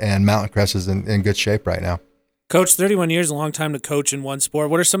through, and Mountain Crest is in good shape right now. Coach, 31 years, a long time to coach in one sport.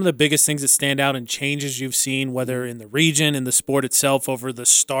 What are some of the biggest things that stand out and changes you've seen, whether in the region, in the sport itself, over the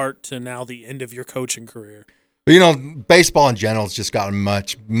start to now the end of your coaching career? Baseball in general has just gotten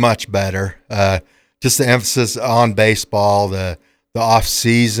much, much better. Just the emphasis on baseball, the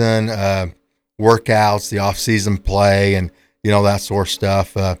off-season workouts, the off-season play, and, that sort of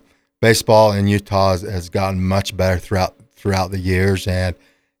stuff. Baseball in Utah has gotten much better throughout the years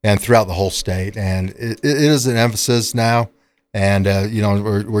and throughout the whole state. And it is an emphasis now. And,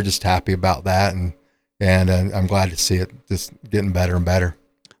 we're just happy about that. And I'm glad to see it just getting better and better.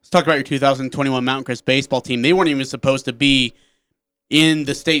 Let's talk about your 2021 Mountain Crest baseball team. They weren't even supposed to be in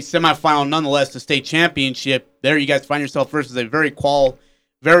the state semifinal, nonetheless, the state championship. There you guys find yourself versus a very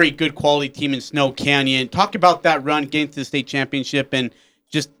good quality team in Snow Canyon. Talk about that run, getting to the state championship, and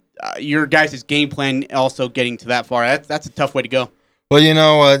just your guys' game plan also getting to that far. That's a tough way to go. Well,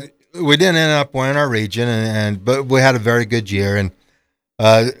 we didn't end up winning our region, but we had a very good year, and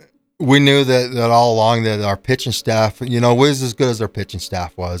we knew that all along that our pitching staff, was as good as our pitching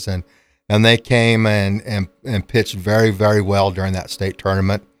staff was, and they came and pitched very, very well during that state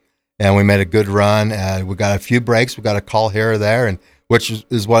tournament, and we made a good run. We got a few breaks, we got a call here or there, and which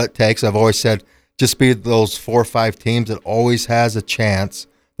is what it takes. I've always said, just be those 4 or 5 teams that always has a chance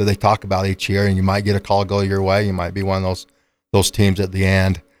that they talk about each year, and you might get a call go your way. You might be one of those teams at the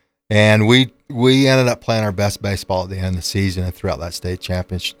end. And we ended up playing our best baseball at the end of the season and throughout that state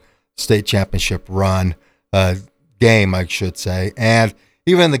championship run game, I should say. And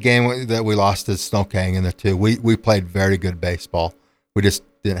even the game that we lost to Snow Canyon in the 2, we played very good baseball. We just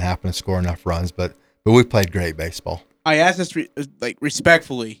didn't happen to score enough runs, but we played great baseball. I ask this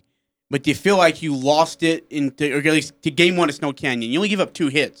respectfully, but do you feel like you lost it or at least to game 1 of Snow Canyon? You only give up 2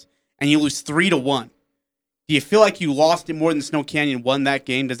 hits and you lose 3-1. Do you feel like you lost it more than Snow Canyon won that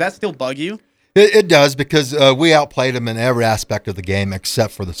game? Does that still bug you? It does, because we outplayed them in every aspect of the game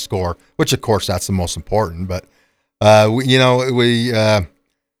except for the score, which of course that's the most important. But we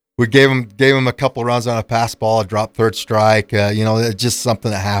gave them a couple of runs on a pass ball, a drop third strike. It's just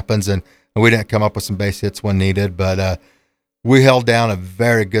something that happens, and we didn't come up with some base hits when needed. But we held down a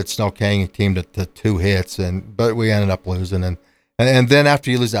very good Snow Canyon team to 2 hits, but we ended up losing. And then after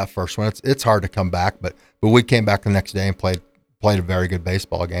you lose that first one, it's hard to come back. But we came back the next day and played a very good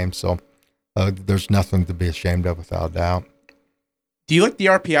baseball game. So there's nothing to be ashamed of, without a doubt. Do you like the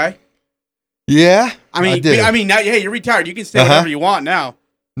RPI? Yeah, I do. You're retired. You can say whatever you want now.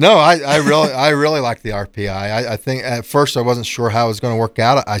 No, I really like the RPI. I think at first I wasn't sure how it was going to work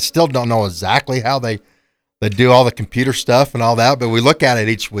out. I still don't know exactly how they do all the computer stuff and all that, but we look at it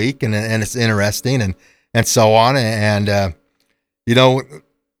each week and it's interesting and so on. And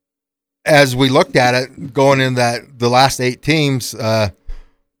as we looked at it going in the last 8 teams,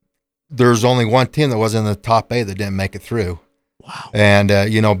 there's only one team that was in the top 8 that didn't make it through. Wow. And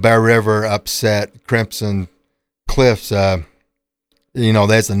Bear River upset Crimson Cliffs. That's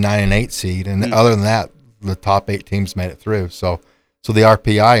a 9 and 8 seed, and other than that, the top 8 teams made it through. So the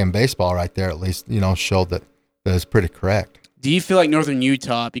RPI in baseball right there, at least, showed that is pretty correct. Do you feel like Northern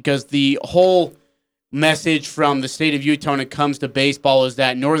Utah, because the whole message from the state of Utah when it comes to baseball is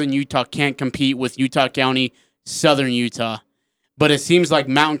that Northern Utah can't compete with Utah County, Southern Utah, but it seems like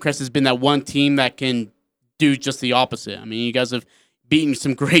Mountain Crest has been that one team that can do just the opposite. I mean, you guys have beaten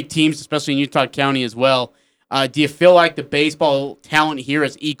some great teams, especially in Utah County as well. Do you feel like the baseball talent here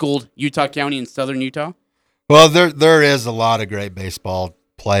has equaled Utah County and Southern Utah? Well, there is a lot of great baseball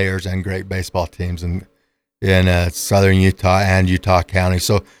players and great baseball teams in Southern Utah and Utah County.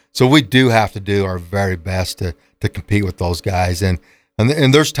 So we do have to do our very best to compete with those guys. And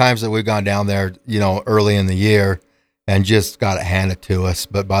there's times that we've gone down there, early in the year and just got it handed to us.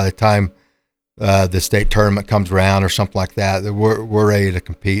 But by the time the state tournament comes around or something like that, we're ready to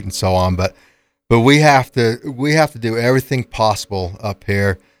compete and so on. But we have to do everything possible up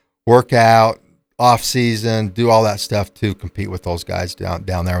here, work out, off season, do all that stuff to compete with those guys down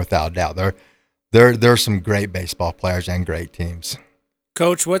there, without a doubt. There's some great baseball players and great teams.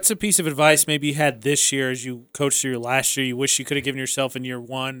 Coach, what's a piece of advice maybe you had this year as you coached through your last year you wish you could have given yourself in year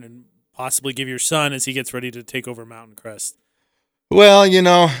 1 and possibly give your son as he gets ready to take over Mountain Crest? Well,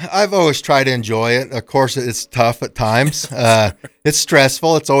 I've always tried to enjoy it. Of course, it's tough at times. It's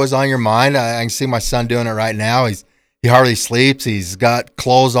stressful. It's always on your mind. I can see my son doing it right now. He hardly sleeps. He's got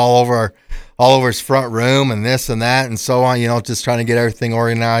clothes all over his front room and this and that and so on, just trying to get everything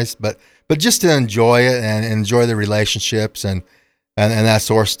organized. But just to enjoy it and enjoy the relationships and that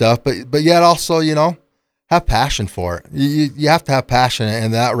sort of stuff. But yet also, have passion for it. You have to have passion,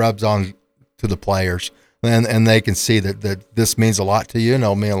 and that rubs on to the players. And they can see that this means a lot to you, and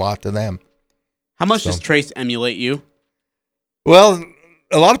it'll mean a lot to them. How much does Trace emulate you? Well,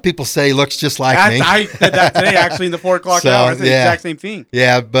 a lot of people say he looks just like me. I said that today, actually, in the 4 o'clock hour. It's the exact same thing.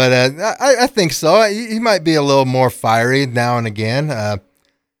 Yeah, but I think so. He might be a little more fiery now and again. I'm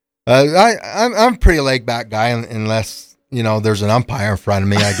a pretty laid-back guy unless, there's an umpire in front of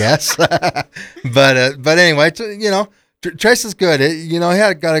me, I guess. But anyway, Trace is good. He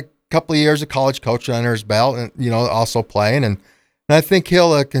got a couple of years of college coaching under his belt and, also playing. And I think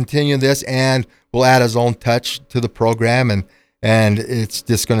he'll continue this and will add his own touch to the program. And it's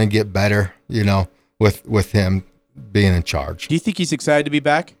just going to get better, with him being in charge. Do you think he's excited to be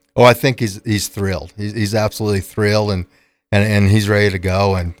back? Oh, I think he's thrilled. He's absolutely thrilled and he's ready to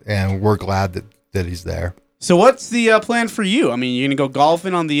go. And we're glad that he's there. So what's the plan for you? I mean, you're going to go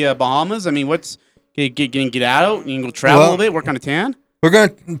golfing on the Bahamas? I mean, what's get out? You can go travel a little bit, work on a tan? We're going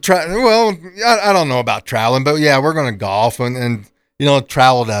to try. Well, I don't know about traveling, but yeah, we're going to golf and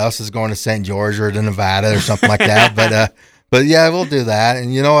travel to us is going to St. George or to Nevada or something like that. But yeah, we'll do that.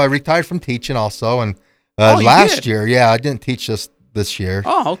 And I retired from teaching also. And last year, I didn't teach this year.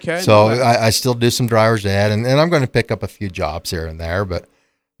 Oh, okay. So I still do some driver's ed, and I'm going to pick up a few jobs here and there. But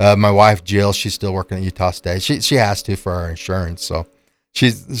my wife Jill, she's still working at Utah State. She has to for our insurance. So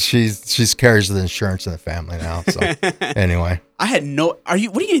she's carries the insurance in the family now. So anyway, I had no. What are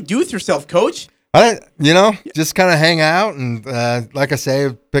you going to do with yourself, Coach? Just kind of hang out and like I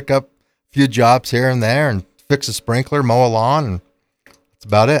say, pick up a few jobs here and there and fix a sprinkler, mow a lawn, and that's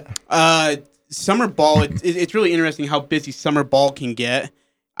about it. Summer ball, it's really interesting how busy summer ball can get.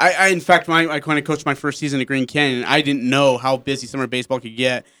 I in fact, when I kind of coached my first season at Green Canyon, I didn't know how busy summer baseball could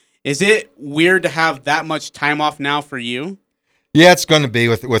get. Is it weird to have that much time off now for you? Yeah, it's going to be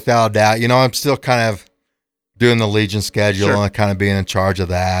without a doubt. I'm still kind of doing the Legion schedule and kind of being in charge of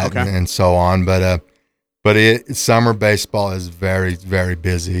that and so on. But summer baseball is very, very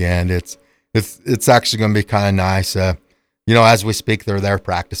busy, and it's actually going to be kind of nice. As we speak, they're there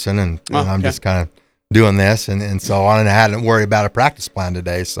practicing, and I'm just kind of doing this and so on. And I hadn't worried about a practice plan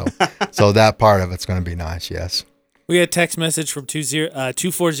today, so that part of it's going to be nice. Yes. We got a text message from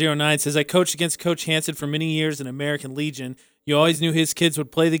 2409 says, I coached against Coach Hansen for many years in American Legion. You always knew his kids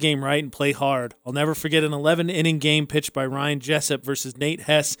would play the game right and play hard. I'll never forget an 11-inning game pitched by Ryan Jessup versus Nate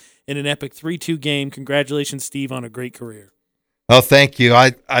Hess in an epic 3-2 game. Congratulations, Steve, on a great career. Oh, thank you.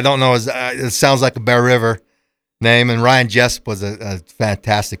 I don't know. It sounds like a Bear River name, and Ryan Jessup was a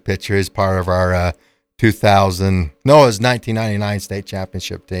fantastic pitcher. He's part of our 1999 state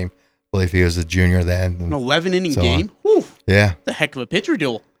championship team. I believe he was a junior then. An 11-inning game? Whew. Yeah. That's a heck of a pitcher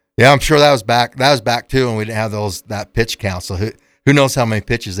duel. Yeah, I'm sure that was back too, and we didn't have that pitch count. So who knows how many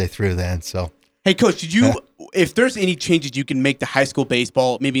pitches they threw then? So hey, Coach, did you? If there's any changes you can make to high school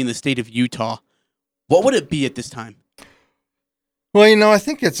baseball, maybe in the state of Utah, what would it be at this time? Well, I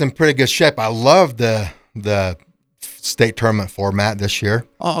think it's in pretty good shape. I love the state tournament format this year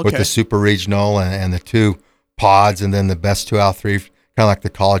with the super regional and the 2 pods, and then the best 2 out of 3, kind of like the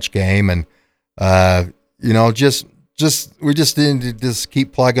college game, and we just need to just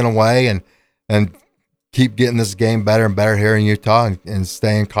keep plugging away and keep getting this game better and better here in Utah and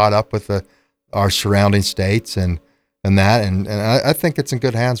staying caught up with our surrounding states and I think it's in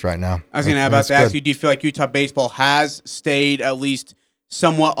good hands right now. I was going to ask you, do you feel like Utah baseball has stayed at least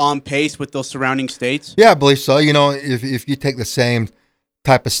somewhat on pace with those surrounding states? Yeah, I believe so. If you take the same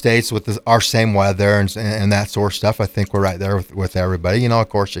type of states with our same weather and that sort of stuff, I think we're right there with everybody. Of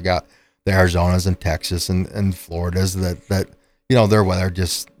course, you got the Arizonas and Texas and Floridas that their weather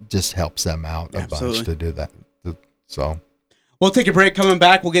just helps them out a bunch to do that. So we'll take a break. Coming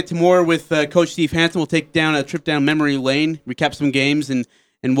back, we'll get to more with Coach Steve Hansen. We'll take down a trip down memory lane, recap some games and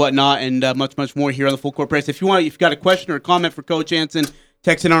whatnot, and much more here on the Full Court Press. If you've got a question or a comment for Coach Hansen,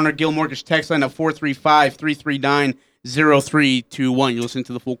 text it on our Gill Mortgage text line at 435-339-0321. You listen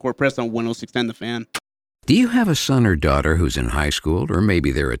to the Full Court Press on 106.9 The Fan. Do you have a son or daughter who's in high school, or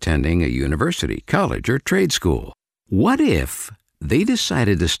maybe they're attending a university, college, or trade school? What if they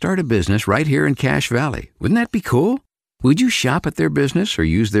decided to start a business right here in Cache Valley? Wouldn't that be cool? Would you shop at their business or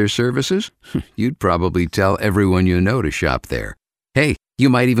use their services? You'd probably tell everyone you know to shop there. Hey, you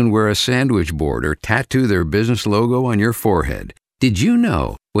might even wear a sandwich board or tattoo their business logo on your forehead. Did you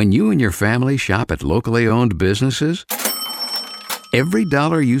know when you and your family shop at locally owned businesses, every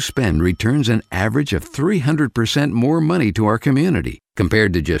dollar you spend returns an average of 300% more money to our community,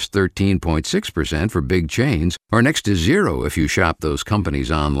 compared to just 13.6% for big chains, or next to zero if you shop those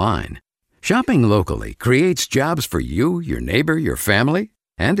companies online. Shopping locally creates jobs for you, your neighbor, your family,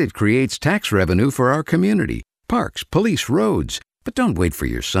 and it creates tax revenue for our community, parks, police, roads. But don't wait for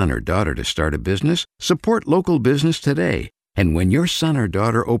your son or daughter to start a business. Support local business today. And when your son or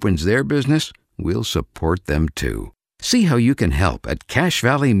daughter opens their business, we'll support them too. See how you can help at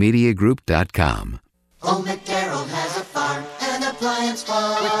CashValleyMediaGroup.com. Old MacDarrell has a farm, an appliance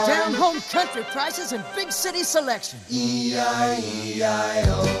farm. With down-home country prices and big city selection. E-I-E-I-O.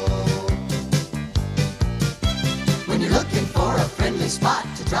 When you're looking for a friendly spot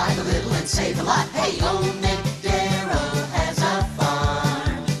to drive a little and save a lot, hey, Old MacDarrell has a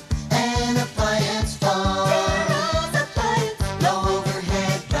farm, an appliance farm. Darrell's Appliance. Low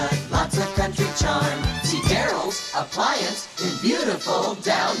overhead, but lots of country charm. See Darrell's Appliance in beautiful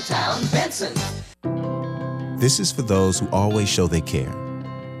downtown Benson. This is for those who always show they care,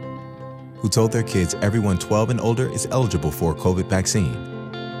 who told their kids everyone 12 and older is eligible for a COVID vaccine.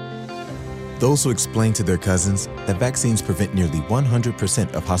 Those who explained to their cousins that vaccines prevent nearly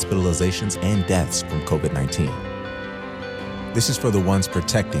 100% of hospitalizations and deaths from COVID-19. This is for the ones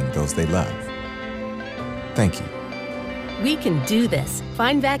protecting those they love. Thank you. We can do this.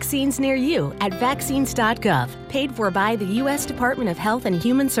 Find vaccines near you at vaccines.gov, paid for by the U.S. Department of Health and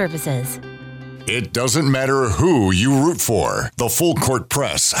Human Services. It doesn't matter who you root for. The Full Court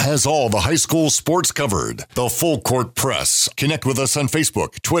Press has all the high school sports covered. The Full Court Press. Connect with us on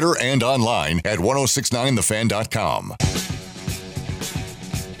Facebook, Twitter, and online at 1069thefan.com.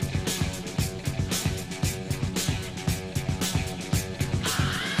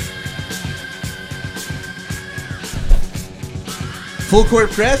 Full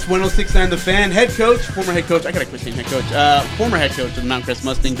Court Press, 1069 The Fan. Head coach, former head coach. I got to quit saying head coach. Former head coach of the Mount Crest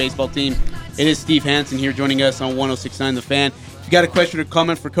Mustang baseball team. It is Steve Hansen here joining us on 1069 The Fan. If you got a question or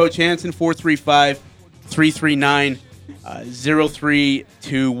comment for Coach Hansen,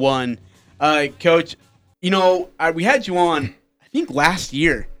 435-339-0321. Coach, we had you on, I think, last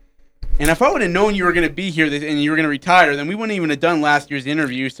year. And if I would have known you were going to be here and you were going to retire, then we wouldn't even have done last year's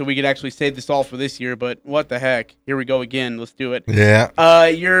interview so we could actually save this all for this year. But what the heck? Here we go again. Let's do it. Yeah.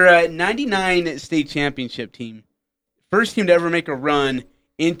 Your 99 state championship team. First team to ever make a run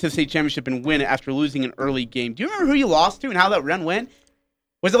into the state championship and win it after losing an early game. Do you remember who you lost to and how that run went?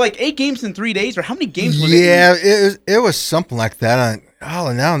 Was it like 8 games in 3 days, or how many games was it? Yeah, it was something like that.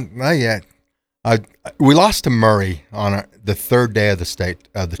 Not yet. We lost to Murray on the third day of the state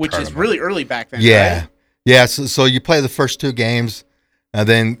of the which tournament. Is really early back then. Yeah, right? Yeah. So you play the first 2 games, and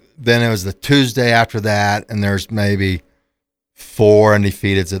then it was the Tuesday after that, and there's maybe 4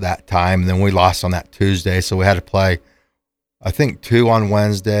 undefeateds at that time, and then we lost on that Tuesday, so we had to play, I think, 2 on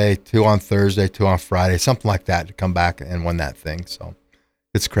Wednesday, 2 on Thursday, 2 on Friday, something like that, to come back and win that thing. So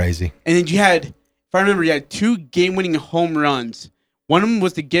it's crazy. And then you had 2 game-winning home runs. One of them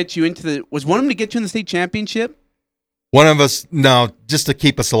was to get you into the. Was one of them to get you in the state championship? One of us, no, just to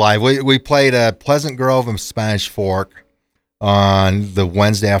keep us alive. We played Pleasant Grove and Spanish Fork on the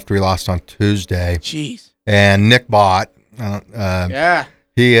Wednesday after we lost on Tuesday. Jeez. And Nick Bott,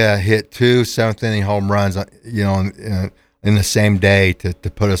 he hit 2 seventh-inning home runs, in the same day to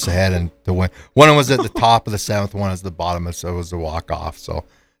put us ahead and to win. One of them was at the top of the 7th, one was at the bottom, so it was a walk-off. So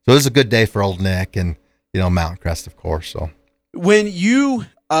it was a good day for old Nick and, Mountain Crest, of course. So when you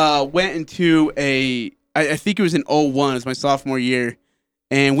went into I think it was in 01, it was my sophomore year,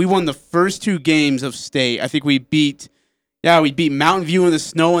 and we won the first 2 games of state. I think we beat Mountain View in the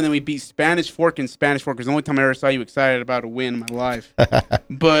snow, and then we beat Spanish Fork in Spanish Fork. It was the only time I ever saw you excited about a win in my life.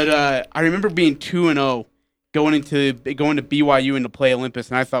 But I remember being 2-0. Going to BYU and to play Olympus,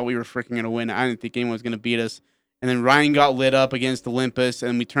 and I thought we were freaking going to win. I didn't think anyone was going to beat us. And then Ryan got lit up against Olympus,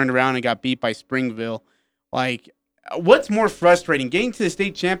 and we turned around and got beat by Springville. Like, what's more frustrating, getting to the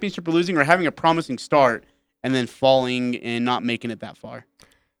state championship or losing, or having a promising start and then falling and not making it that far?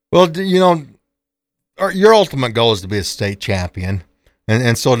 Well, your ultimate goal is to be a state champion.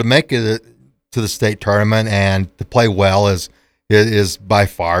 And so to make it to the state tournament and to play well is by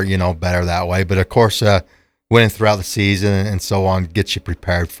far, better that way. But, of course, winning throughout the season and so on gets you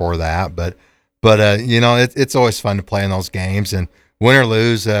prepared for that. But it's always fun to play in those games, and win or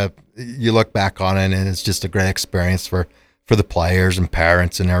lose, you look back on it and it's just a great experience for the players and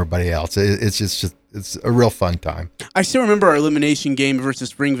parents and everybody else. It's a real fun time. I still remember our elimination game versus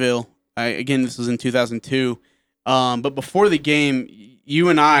Springville. Again, this was in 2002. But before the game, it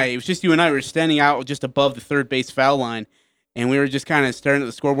was just you and I were standing out just above the third base foul line, and we were just kind of staring at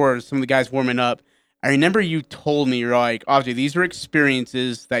the scoreboard as some of the guys warming up. I remember you told me, you're like, Ajay, these are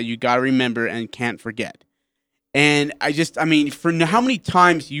experiences that you got to remember and can't forget. And for how many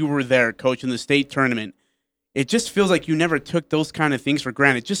times you were there, Coach, in the state tournament, it just feels like you never took those kind of things for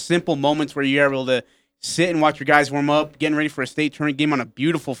granted. Just simple moments where you're able to sit and watch your guys warm up, getting ready for a state tournament game on a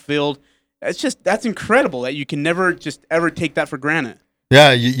beautiful field. That's incredible that you can never just ever take that for granted.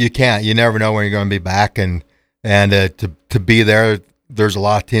 Yeah, you can't. You never know when you're going to be back, and to be there there's a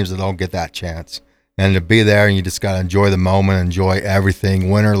lot of teams that don't get that chance. And to be there, and you just got to enjoy the moment, enjoy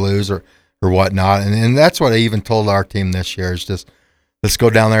everything, win or lose or whatnot. And that's what I even told our team this year is just let's go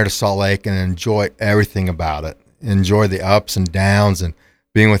down there to Salt Lake and enjoy everything about it. Enjoy the ups and downs and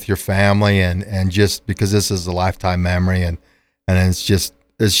being with your family and just because this is a lifetime memory and it's just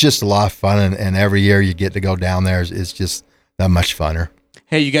a lot of fun and every year you get to go down there is just that much funner.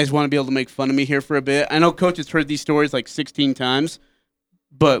 Hey, you guys want to be able to make fun of me here for a bit? I know Coach has heard these stories like 16 times,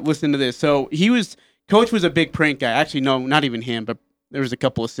 but listen to this. So Coach was a big prank guy. Actually, no, not even him, but there was a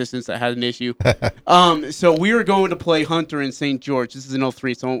couple assistants that had an issue. So we were going to play Hunter in St. George. This is in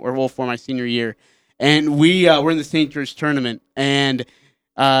 03, so we're for my senior year. And we were in the St. George tournament. And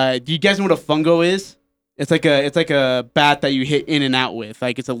do you guys know what a fungo is? It's like a bat that you hit in and out with.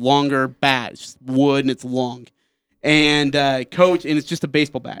 Like it's a longer bat. It's just wood and it's long. And Coach, and it's just a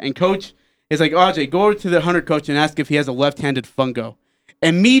baseball bat. And Coach is like, Ajay, go over to the Hunter coach and ask if he has a left-handed fungo.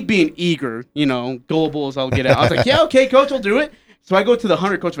 And me being eager, gullible as I'll get out, I was like, yeah, okay, Coach, I'll do it. So I go to the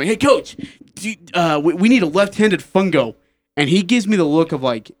Hunter coach, I'm like, hey, Coach, we need a left-handed fungo. And he gives me the look of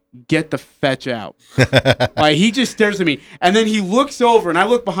like, get the fetch out. Like he just stares at me. And then he looks over, and I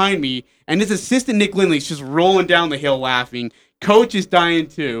look behind me, and his assistant, Nick Lindley's just rolling down the hill laughing. Coach is dying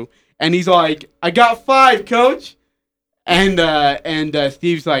too. And he's like, I got 5, Coach. And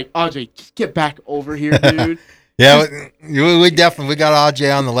Steve's like, Ajay, just get back over here, dude. Yeah, we definitely got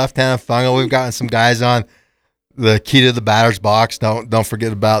Ajay on the left-handed fungo. We've gotten some guys on the key to the batter's box. Don't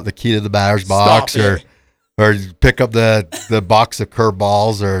forget about the key to the batter's box, or pick up the box of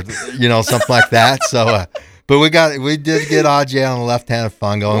curveballs, or something like that. So, but we did get Ajay on the left-handed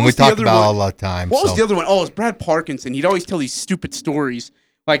fungo, and we talked about it all the time. What was the other one? Oh, it was Brad Parkinson. He'd always tell these stupid stories,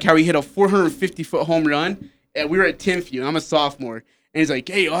 like how he hit a 450-foot home run. And we were at Timpview, and I'm a sophomore. And he's like,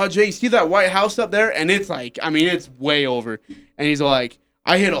 hey, Ajay, you see that White House up there? And it's like, it's way over. And he's like,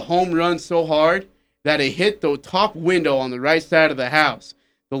 I hit a home run so hard that it hit the top window on the right side of the house.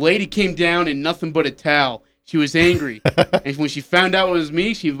 The lady came down in nothing but a towel. She was angry. And when she found out it was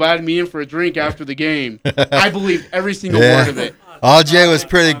me, she invited me in for a drink after the game. I believed every single word of it. Ajay was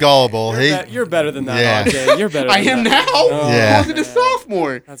pretty gullible. You're better than that, Ajay. You're better than I am now? I wasn't a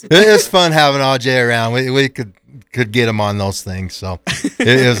sophomore. It's fun having Ajay around. We could get him on those things, so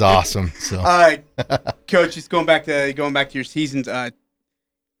it was awesome. So, all right, Coach, just going back to your seasons.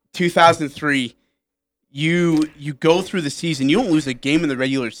 2003, you go through the season. You don't lose a game in the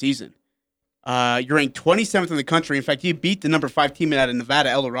regular season. You're ranked 27th in the country. In fact, you beat the number 5 team out of Nevada,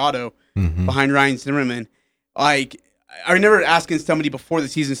 El Dorado, behind Ryan Zimmerman. I remember asking somebody before the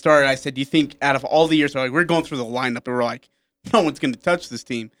season started, I said, do you think out of all the years, we're going through the lineup, and we're like, no one's going to touch this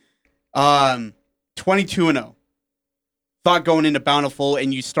team. 22-0. Thought going into Bountiful,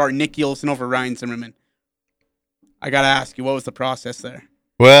 and you start Nick Yeltsin over Ryan Zimmerman. I got to ask you, what was the process there?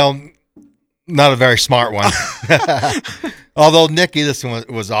 Well, not a very smart one. Although Nick Yeltsin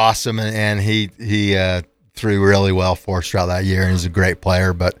was awesome, and he threw really well for us throughout that year, and he's a great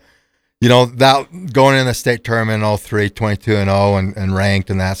player, but that going in the state tournament in 03, 22-0 and ranked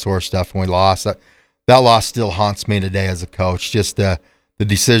and that sort of stuff, and we lost. That loss still haunts me today as a coach. Just the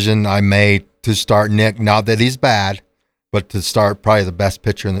decision I made to start Nick, not that he's bad, but to start probably the best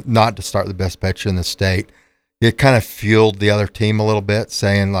pitcher, not to start the best pitcher in the state. It kind of fueled the other team a little bit,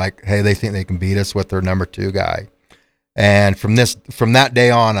 saying like, hey, they think they can beat us with their number 2 guy. And from that day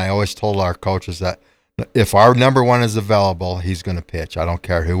on, I always told our coaches that if our number 1 is available, he's going to pitch. I don't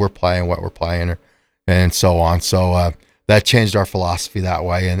care who we're playing, what we're playing, and so on. So that changed our philosophy that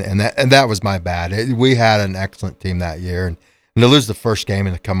way, and that was my bad. We had an excellent team that year, and to lose the first game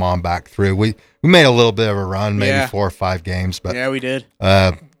and to come on back through, we made a little bit of a run, maybe 4 or 5 games, but yeah, we did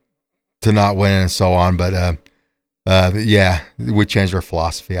to not win and so on. But we changed our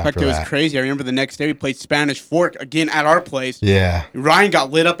philosophy after that. It was crazy. I remember the next day we played Spanish Fork again at our place. Yeah. Ryan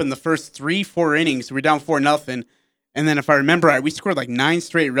got lit up in the first 3-4 innings. We were down 4-0. And then if I remember right, we scored like 9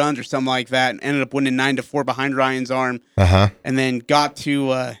 straight runs or something like that, and ended up winning 9-4 behind Ryan's arm. And then got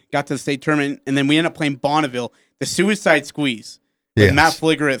to the state tournament, and then we ended up playing Bonneville, the suicide squeeze with Matt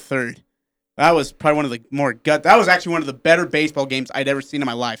Fligger at third. That was probably one of the that was actually one of the better baseball games I'd ever seen in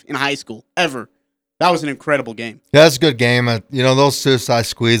my life in high school ever. That was an incredible game. Yeah, it's a good game. Those suicide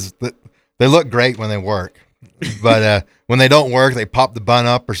squeezes, they look great when they work. But when they don't work, they pop the bun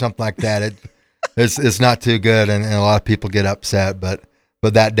up or something like that. It's not too good, and a lot of people get upset. But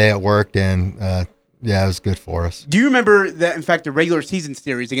that day it worked, and it was good for us. Do you remember that, in fact, the regular season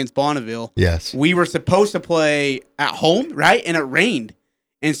series against Bonneville? Yes. We were supposed to play at home, right? And it rained.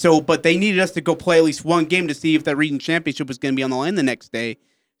 And so, but they needed us to go play at least one game to see if that region championship was going to be on the line the next day.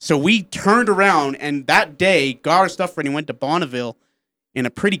 So we turned around, and that day got our stuff ready and went to Bonneville in a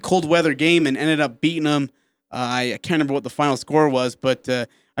pretty cold weather game and ended up beating them. I can't remember what the final score was, but I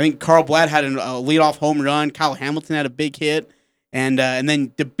think Carl Blatt had a leadoff home run. Kyle Hamilton had a big hit. And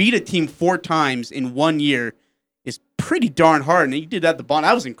then to beat a team 4 times in 1 year is pretty darn hard. And you did that at the Bonneville.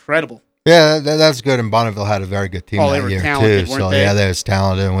 That was incredible. Yeah, that's good. And Bonneville had a very good team they that were year talented, too. weren't So they? yeah, they was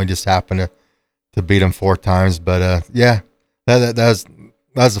talented, and we just happened to beat them 4 times. But yeah, that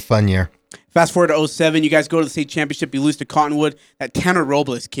was a fun year. Fast forward to 2007, you guys go to the state championship. You lose to Cottonwood. That Tanner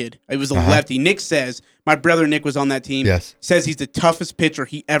Robles kid, it was a lefty. Nick says, my brother Nick was on that team. Yes. Says he's the toughest pitcher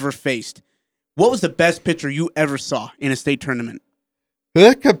he ever faced. What was the best pitcher you ever saw in a state tournament?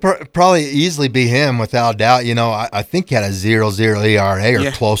 It could probably easily be him without doubt. You know, I think he had a 0.0 ERA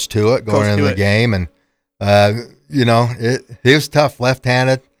or close to it going into the game. And, you know, he was tough,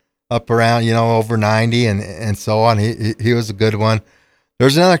 left-handed, up around, you know, over 90 and so on. He was a good one.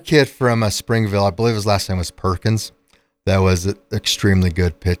 There's another kid from Springville. I believe his last name was Perkins. That was an extremely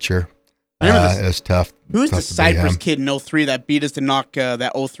good pitcher. It was tough. Who was tough the to beat Cypress him. kid in 03 that beat us to knock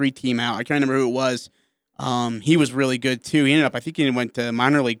that 03 team out? I can't remember who it was. He was really good too. He ended up, I think he went to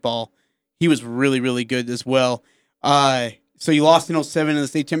minor league ball. He was really, really good as well. So you lost in 07 in the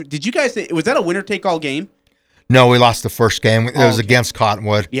state championship. Did you guys, was that a winner-take-all game? No, we lost the first game. It was against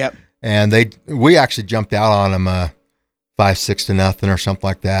Cottonwood. Yep. And we actually jumped out on them 5-6-0 or something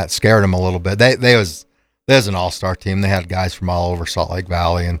like that. Scared them a little bit. They was an all-star team. They had guys from all over Salt Lake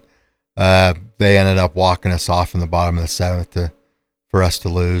Valley, and they ended up walking us off in the bottom of the 7th for us to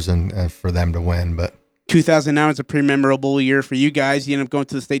lose and for them to win. But 2009 was a pretty memorable year for you guys. You ended up going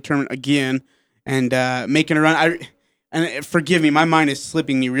to the state tournament again and making a run. And forgive me, my mind is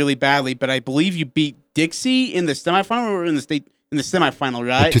slipping me really badly, but I believe you beat Dixie in the semifinal or in the semifinal,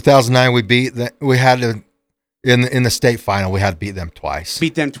 right? In 2009, we had to in the state final. We had to beat them twice.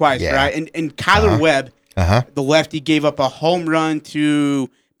 Beat them twice, right? And Kyler Webb, the lefty, gave up a home run to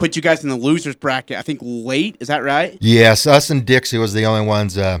put you guys in the losers bracket. I think late. Is that right? Yes, us and Dixie was the only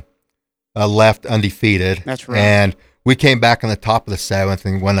ones left undefeated. That's right. And we came back on the top of the 7th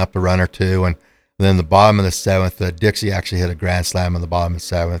and went up a run or two, and then the bottom of the 7th, Dixie actually hit a grand slam on the bottom of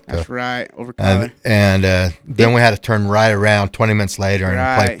the 7th. That's right, over Kyler. And then we had to turn right around 20 minutes later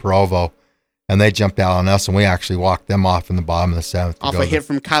and play Provo, and they jumped out on us, and we actually walked them off in the bottom of the 7th. Off a hit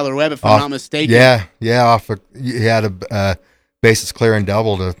from Kyler Webb, if I'm not mistaken. Yeah, he had a bases clearing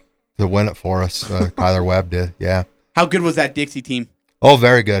double to win it for us. Kyler Webb did, yeah. How good was that Dixie team? Oh,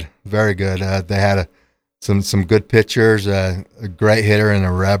 very good, very good. They had some good pitchers, a great hitter, and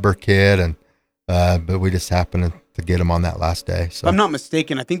a rubber kid, and but we just happened to get them on that last day. So if I'm not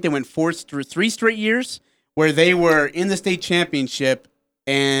mistaken, I think they went 3 straight years where they were in the state championship,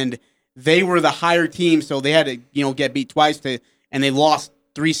 and they were the higher team, so they had to get beat twice and they lost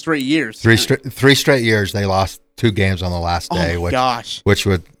 3 straight years. 3 straight years they lost 2 games on the last day. Oh my gosh! Which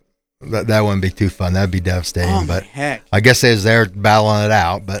would that wouldn't be too fun. That'd be devastating. Oh, but heck. I guess they was there battling it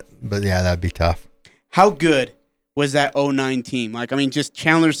out. But yeah, that'd be tough. How good was that 09 team? Like, I mean, just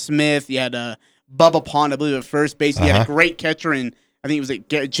Chandler Smith. You had Bubba Pond, I believe, at first base. You had a great catcher, and I think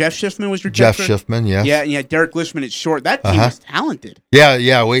it was Jeff Schiffman was your catcher? Jeff Schiffman, yes. Yeah, and you had Derek Lishman at short. That team was talented.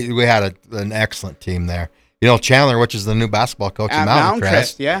 Yeah, we had an excellent team there. You know, Chandler, which is the new basketball coach at Mountain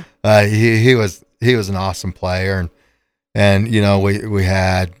Crest. Yeah. He was an awesome player, and you know, we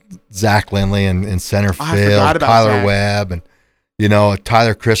had Zach Lindley in center field, Tyler Webb, and you know,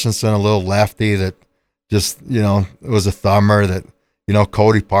 Tyler Christensen, a little lefty that just, you know, was a thumber that, you know,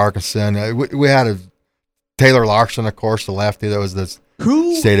 Cody Parkinson. We had Taylor Larson, of course, the lefty that was the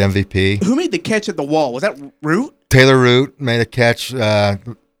state MVP. Who made the catch at the wall? Was that Root? Taylor Root made a catch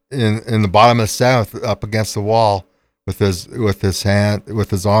in the bottom of the 7th up against the wall with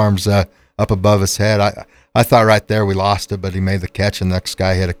his arms up above his head. I thought right there we lost it, but he made the catch, and the next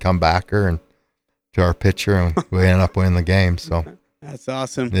guy hit a comebacker and to our pitcher, and we ended up winning the game. So that's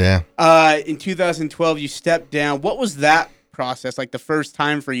awesome. Yeah. In 2012, you stepped down. What was that process like? The first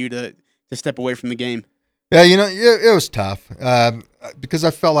time for you to step away from the game? Yeah, you know, it was tough because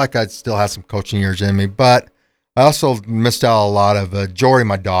I felt like I'd still had some coaching years in me, but I also missed out a lot of. Jory,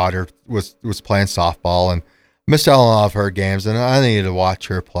 my daughter, was playing softball, and missed out on a lot of her games, and I needed to watch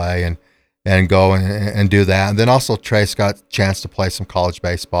her play and go and do that. And then also Trace got a chance to play some college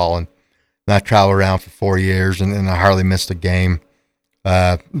baseball, and I traveled around for 4 years, and I hardly missed a game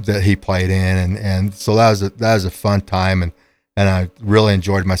that he played in, and so that was a fun time, and I really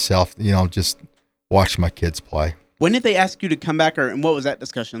enjoyed myself, you know, just watching my kids play. When did they ask you to come back, and what was that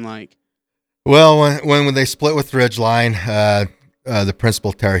discussion like? Well, when they split with Ridgeline, the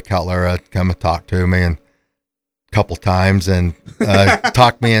principal, Terry Cutler, come and talked to me a couple times and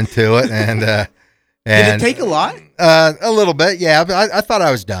talked me into it, And, did it take a lot? A little bit, yeah. But I thought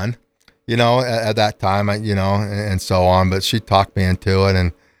I was done, at that time, and so on. But she talked me into it,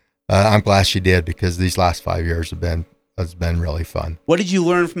 and I'm glad she did because these last 5 years has been really fun. What did you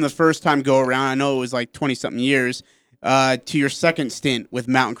learn from the first time go around? I know it was like 20-something years to your second stint with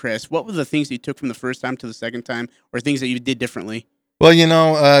Mountain Crest. What were the things that you took from the first time to the second time, or things that you did differently?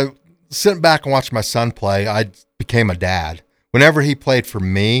 Well, sitting back and watching my son play, I became a dad. Whenever he played for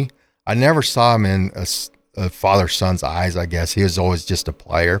me, I never saw him in a father-son's eyes, I guess. He was always just a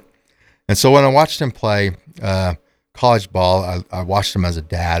player. And so when I watched him play college ball, I watched him as a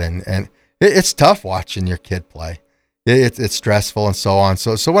dad, and it's tough watching your kid play. It's stressful and so on.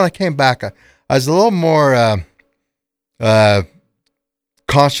 So when I came back, I was a little more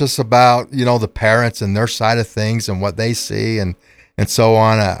conscious about, the parents and their side of things and what they see and so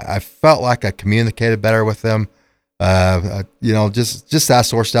on. I felt like I communicated better with them, just that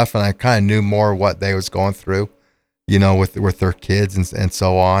sort of stuff. And I kind of knew more what they was going through, with their kids and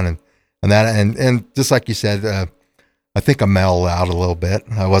so on. And just like you said, I think I mellowed out a little bit.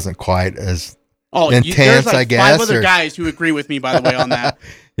 I wasn't quite as intense, there's like I guess. 5 other guys who agree with me, by the way, on that.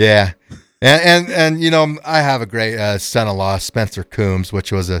 Yeah. And I have a great son-in-law, Spencer Coombs,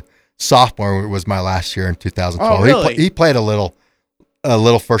 which was a sophomore. It was my last year in 2012. Oh, really? He played a little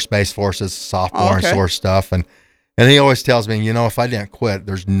first base for us as a sophomore and sort of stuff. And he always tells me, if I didn't quit,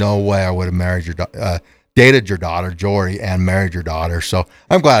 there's no way I would have married dated your daughter, Jory, and married your daughter. So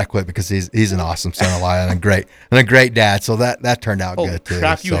I'm glad I quit because he's an awesome son-in-law and a great dad. So that turned out good too.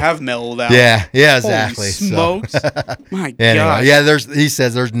 Crap, you have mellowed out. Yeah, exactly. Holy smokes. My anyway, God. yeah, he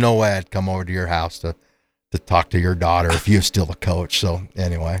says there's no way I'd come over to your house to talk to your daughter if you're still a coach. So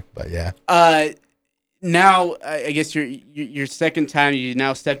anyway, but yeah. Now I guess your second time you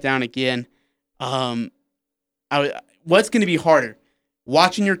now step down again. What's going to be harder?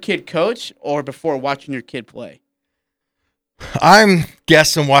 Watching your kid coach or before watching your kid play? I'm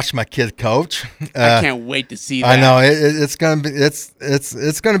guessing watch my kid coach. I can't wait to see that. I know it's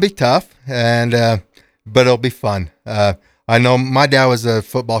gonna be tough, and but it'll be fun. I know my dad was a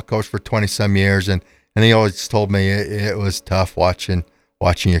football coach for 20-some years, and he always told me it was tough watching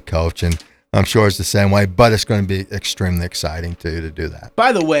your coach, and I'm sure it's the same way. But it's going to be extremely exciting too to do that.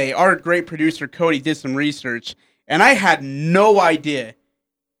 By the way, our great producer Cody did some research. And I had no idea.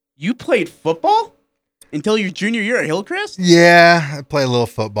 You played football until your junior year at Hillcrest? Yeah, I played a little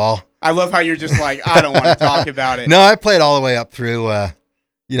football. I love how you're just like, I don't want to talk about it. No, I played all the way up through,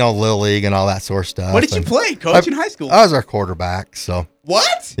 Little League and all that sort of stuff. What did you play, Coach, in high school? I was our quarterback, so.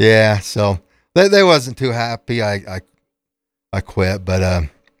 What? Yeah, so they wasn't too happy I quit, but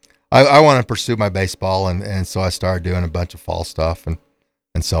I want to pursue my baseball, and so I started doing a bunch of fall stuff and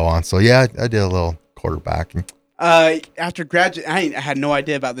so on. So, yeah, I did a little quarterbacking. After I had no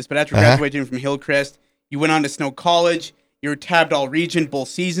idea about this, but after graduating from Hillcrest, you went on to Snow College. You were tabbed all-region both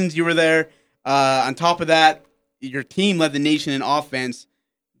seasons you were there. On top of that, your team led the nation in offense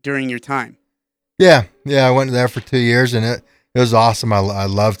during your time. Yeah, I went there for 2 years, and it was awesome. I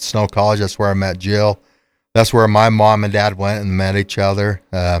loved Snow College. That's where I met Jill. That's where my mom and dad went and met each other.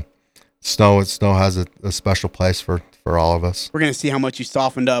 Snow has a special place for all of us. We're going to see how much you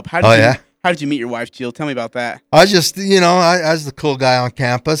softened up. How did you meet your wife, Jill? Tell me about that. I just, I was the cool guy on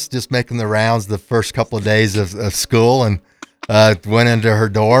campus, just making the rounds the first couple of days of school, and went into her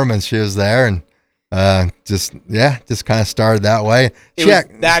dorm, and she was there, and just kind of started that way. It was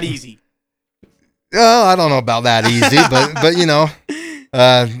that easy. Well, I don't know about that easy, but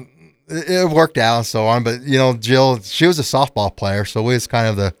it worked out and so on. But Jill, she was a softball player, so we was kind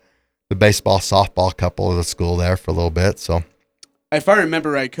of the baseball softball couple of the school there for a little bit. So. If I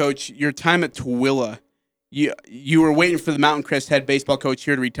remember right, Coach, your time at Tooele, you were waiting for the Mountain Crest head baseball coach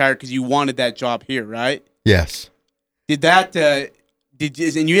here to retire because you wanted that job here, right? Yes. And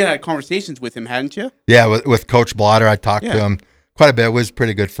you had conversations with him, hadn't you? Yeah, with Coach Blotter, I talked to him quite a bit. We was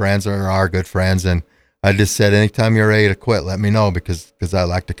pretty good friends, or are good friends, and I just said, anytime you're ready to quit, let me know because I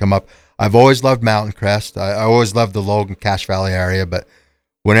like to come up. I've always loved Mountain Crest. I always loved the Logan, Cache Valley area, but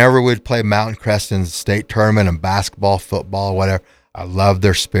whenever we'd play Mountain Crest in the state tournament and basketball, football, whatever, I loved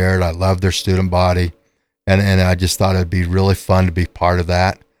their spirit. I loved their student body. And I just thought it'd be really fun to be part of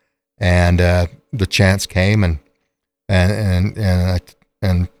that. And the chance came, and I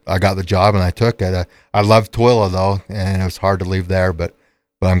got the job, and I took it. I loved Tooele, though, and it was hard to leave there, but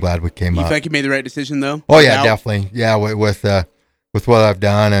I'm glad we came up. You think you made the right decision, though? Oh, yeah, definitely. Yeah, with what I've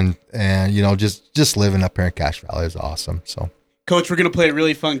done and just living up here in Cache Valley is awesome, so. Coach, we're going to play a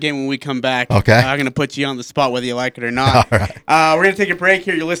really fun game when we come back. Okay. I'm going to put you on the spot whether you like it or not. All right. We're going to take a break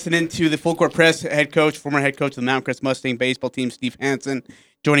here. You're listening to the Full Court Press head coach, former head coach of the Mountain Crest Mustang baseball team, Steve Hansen.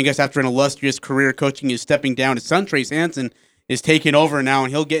 joining us after an illustrious career coaching. Is stepping down. His son, Trace Hansen, is taking over now,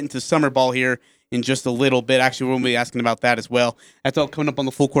 and he'll get into summer ball here in just a little bit. Actually, we'll be asking about that as well. That's all coming up on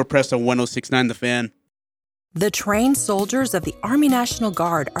the Full Court Press on 106.9 The Fan. The trained soldiers of the Army National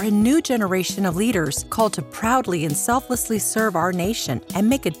Guard are a new generation of leaders called to proudly and selflessly serve our nation and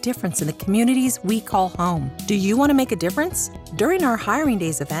make a difference in the communities we call home. Do you want to make a difference? During our Hiring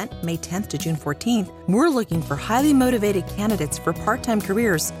Days event, May 10th to June 14th, we're looking for highly motivated candidates for part-time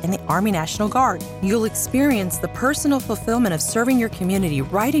careers in the Army National Guard. You'll experience the personal fulfillment of serving your community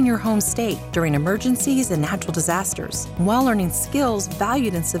right in your home state during emergencies and natural disasters, while learning skills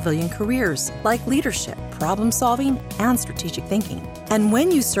valued in civilian careers like leadership, problem solving, and strategic thinking. And when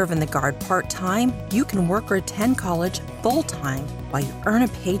you serve in the Guard part-time, you can work or attend college full-time while you earn a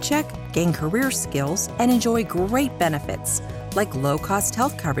paycheck, gain career skills, and enjoy great benefits like low-cost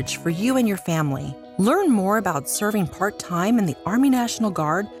health coverage for you and your family. Learn more about serving part-time in the Army National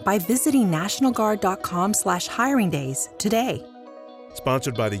Guard by visiting nationalguard.com/hiring days today.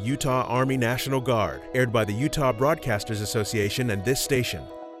 Sponsored by the Utah Army National Guard, aired by the Utah Broadcasters Association and this station.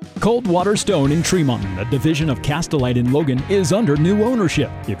 Coldwater Stone in Tremont, a division of Castellite in Logan, is under new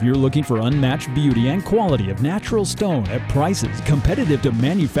ownership. If you're looking for unmatched beauty and quality of natural stone at prices competitive to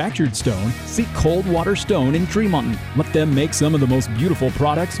manufactured stone, see Coldwater Stone in Tremont. Let them make some of the most beautiful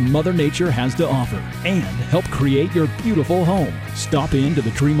products Mother Nature has to offer and help create your beautiful home. Stop into the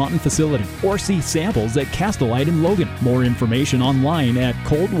Tremont facility or see samples at Castellite in Logan. More information online at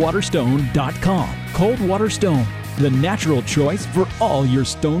coldwaterstone.com. Coldwater Stone, the natural choice for all your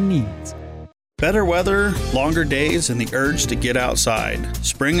stone needs. Better weather, longer days, and the urge to get outside.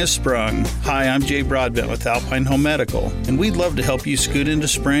 Spring has sprung. Hi, I'm Jay Broadbent with Alpine Home Medical, and we'd love to help you scoot into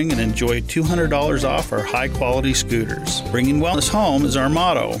spring and enjoy $200 off our high-quality scooters. Bringing wellness home is our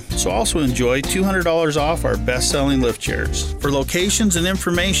motto, so also enjoy $200 off our best-selling lift chairs. For locations and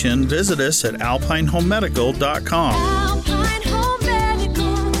information, visit us at alpinehomemedical.com. Alpine Home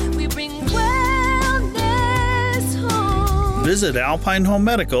Medical, we bring wellness home. Visit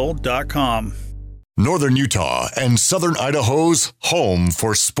alpinehomemedical.com. Northern Utah and Southern Idaho's home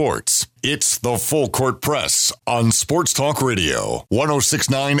for sports. It's the Full Court Press on Sports Talk Radio,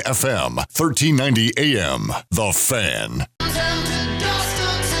 106.9 FM, 1390 AM. The Fan.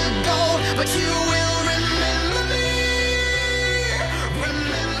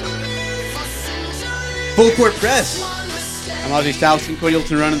 Full Court Press. I'm Ajay Salvesen, Cody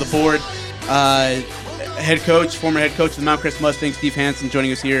Hilton running the board. Former head coach of the Mount Crest Mustang, Steve Hansen,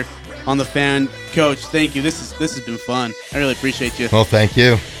 joining us here on The Fan. Coach, thank you. This has been fun. I really appreciate you. Well, thank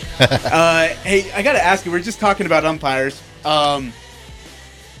you. Hey, I got to ask you, we're just talking about umpires. What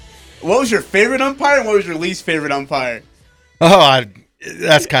was your favorite umpire and what was your least favorite umpire?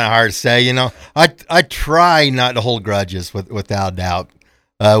 That's kind of hard to say. You know, I try not to hold grudges without doubt.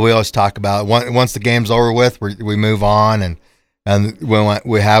 We always talk about it. Once the game's over with, we move on, and when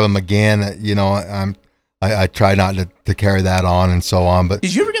we have them again, you know, I try not to carry that on and so on. But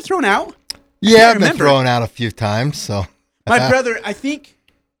did you ever get thrown out? Yeah, I've been thrown out a few times. So my brother, I think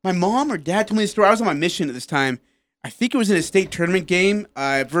my mom or dad told me the story. I was on my mission at this time. I think it was in a state tournament game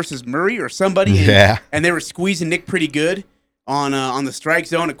versus Murray or somebody. And they were squeezing Nick pretty good on the strike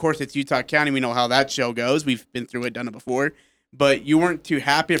zone. Of course, it's Utah County. We know how that show goes. We've been through it, done it before. But you weren't too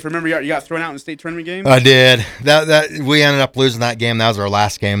happy. If I remember, you got thrown out in the state tournament game. I did. That we ended up losing that game. That was our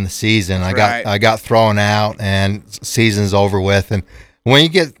last game of the season. I got thrown out, and season's over with. And when you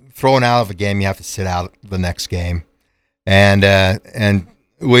get thrown out of a game, you have to sit out the next game. And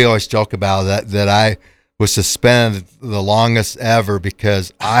we always joke about that I was suspended the longest ever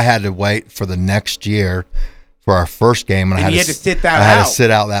because I had to wait for the next year for our first game, and I had to sit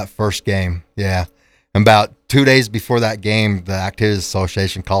out that first game. Yeah. And about 2 days before that game, the Activities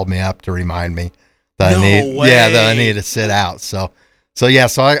Association called me up to remind me that I needed to sit out. So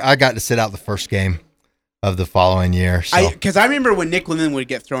I got to sit out the first game of the following year. Because I remember when Nick Linden would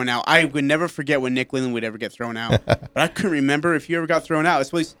get thrown out. I would never forget when Nick Linden would ever get thrown out. But I couldn't remember if you ever got thrown out.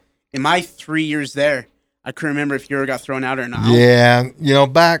 Especially in my 3 years there, I couldn't remember if you ever got thrown out or not. Yeah, you know,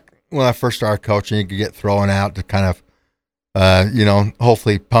 back when I first started coaching, you could get thrown out to kind of,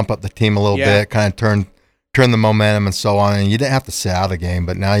 hopefully pump up the team a little bit, kind of turn the momentum and so on. And you didn't have to sit out a game,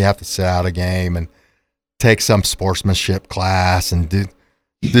 but now you have to sit out a game and take some sportsmanship class and do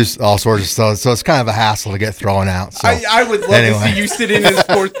all sorts of stuff. So it's kind of a hassle to get thrown out. So, I would love to see you sit in a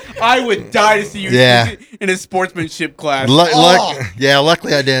sports. I would die to see you sit in a sportsmanship class.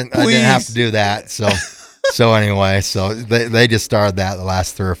 Luckily I didn't have to do that. So So anyway, so they just started that the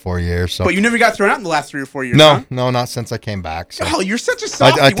last 3 or 4 years. So, but you never got thrown out in the last 3 or 4 years. No, huh? no, not since I came back. So. Oh, you're such a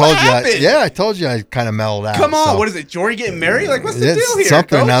softie. I told what happened? I told you I kind of mellowed out. Come on, so. what is it? Jory getting married? Like, what's the deal here?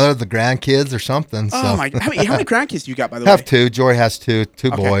 Something or Coach? another, the grandkids or something. Oh so. my! How many grandkids do you got, by the Have way? 2. Jory has two Okay.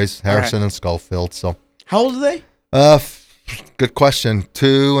 boys, Harrison All right. and Schofield. So. How old are they? Good question.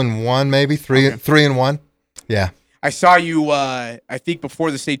 2 and 1, maybe 3. Okay. 3 and 1. Yeah. I saw you. I think before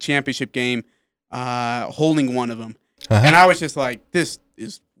the state championship game, holding one of them, and I was just like, "This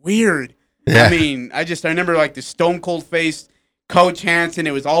is weird." Yeah. I mean, I remember like the stone cold face Coach Hansen.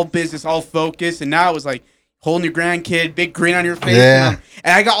 It was all business, all focus, and now it was like holding your grandkid, big grin on your face. Yeah.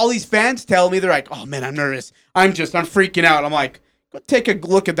 And I got all these fans telling me they're like, "Oh man, I'm nervous. I'm freaking out." I'm like, go take a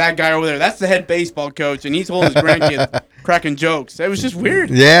look at that guy over there. That's the head baseball coach, and he's holding his grandkids, cracking jokes. It was just weird.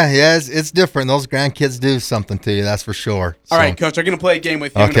 Yeah, it's different. Those grandkids do something to you, that's for sure. All right, Coach, I'm going to play a game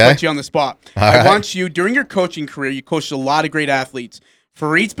with you. I'm Okay. going to put you on the spot. All I right. want you, during your coaching career, you coached a lot of great athletes.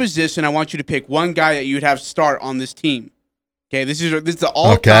 For each position, I want you to pick one guy that you would have start on this team. Okay, this is the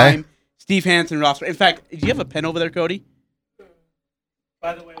all-time Steve Hansen roster. In fact, do you have a pen over there, Cody?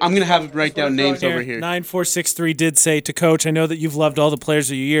 By the way, I'm going to have it write down names over here. 9463 did say to Coach, I know that you've loved all the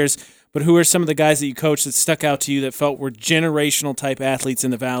players of your years, but who are some of the guys that you coached that stuck out to you that felt were generational type athletes in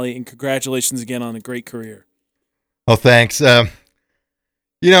the Valley? And congratulations again on a great career. Oh, thanks.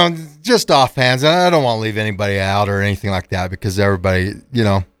 Just offhand, I don't want to leave anybody out or anything like that because everybody,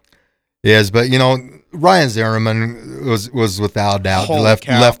 is. But, Ryan Zimmerman was without a doubt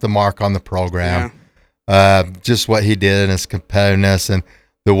left the mark on the program. Yeah. Just what he did and his competitiveness and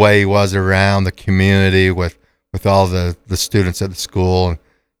the way he was around the community with all the students at the school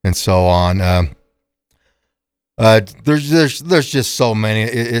and so on. There's just so many.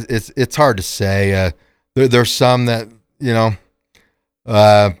 It's hard to say. There's some that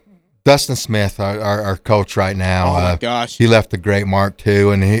Dustin Smith, our coach right now. Oh my gosh, he left a great mark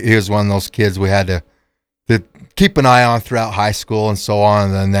too, and he was one of those kids we had to keep an eye on throughout high school and so on.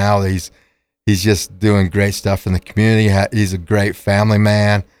 And then now he's just doing great stuff in the community. He's a great family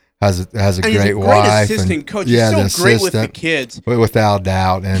man. Has a great wife. He's a great assistant coach. Yeah, He's so great with the kids. Without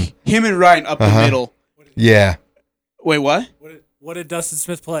doubt. And him and Ryan up the middle. Yeah. Wait, what? What did Dustin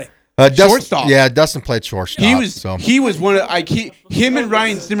Smith play? Shortstop. Yeah, Dustin played shortstop. He was one of him and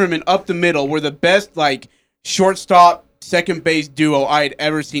Ryan Zimmerman up the middle were the best shortstop second base duo I had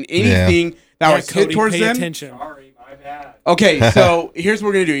ever seen. Anything that was hit towards them. Attention. Sorry, my bad. Okay, so here's what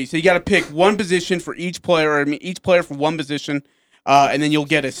we're gonna do. So you got to pick one position for each player. Each player for one position, and then you'll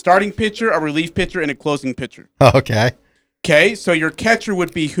get a starting pitcher, a relief pitcher, and a closing pitcher. Okay. Okay, so your catcher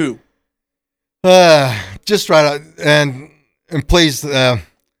would be who? Just right out, and please.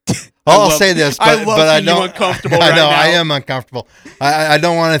 I'll say this, but I don't. Uncomfortable I know right now. I am uncomfortable. I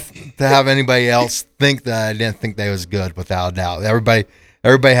don't want to have anybody else think that I didn't think they was good. Without a doubt, everybody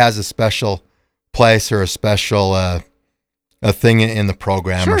has a special place or a special a thing in the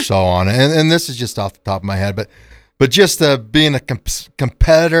program or so on. And this is just off the top of my head, but just being a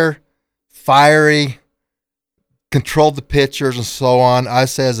competitor, fiery, controlled the pitchers and so on. I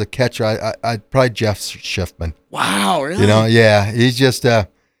say as a catcher, I'd probably Jeff Schiffman. Wow, really? Yeah, he's just. I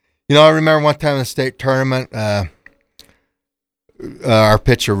remember one time in the state tournament, our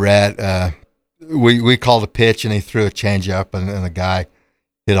pitcher Rhett, we called a pitch and he threw a changeup and the guy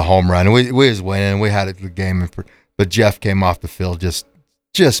hit a home run. And we was winning. We had the game, but Jeff came off the field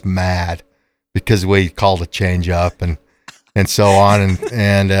just mad because we called a changeup and so on. But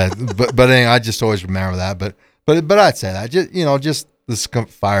anyway, I just always remember that. But I'd say that just this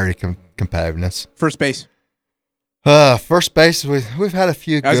fiery competitiveness. First base. First base, we've had a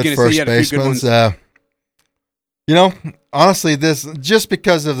few good first basemen. Honestly, this just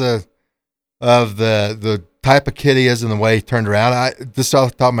because of the type of kid he is and the way he turned around. Just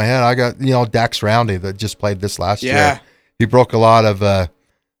off the top of my head, I got Dax Roundy that just played this last year. He broke a lot of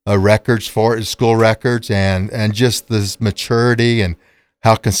records for his school records and just this maturity and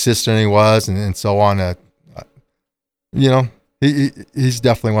how consistent he was and so on. He's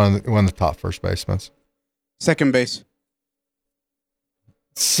definitely one of the top first basemen. Second base.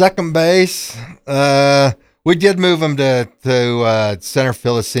 We did move him to center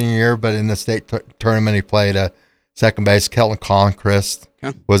field his senior year, but in the state tournament he played second base. Kelton Conquest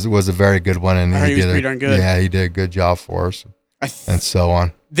was a very good one, and he was pretty darn good. Yeah, he did a good job for us, and so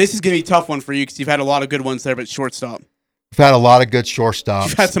on. This is gonna be a tough one for you because you've had a lot of good ones there, but shortstop. We've had a lot of good shortstops.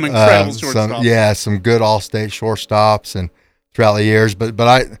 You've had some incredible shortstops. Some good all-state shortstops and throughout the years. But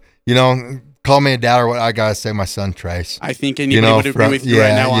I, call me a dad or what, I gotta say my son Trace. I think anybody would agree with you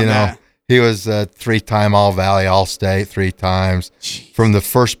right now on that. He was a 3-time All-Valley, All-State 3 times. Jeez. From the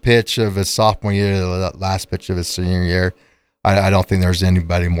first pitch of his sophomore year to the last pitch of his senior year. I don't think there's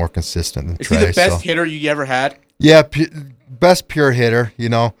anybody more consistent than Trey. Is he the best hitter you ever had? Yeah, best pure hitter,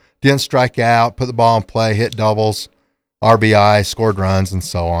 Didn't strike out, put the ball in play, hit doubles, RBI, scored runs, and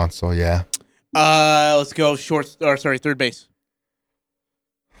so on. So, yeah. Let's go third base.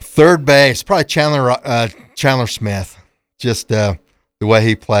 Third base, probably Chandler Smith. Just the way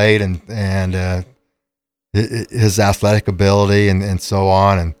he played and his athletic ability and so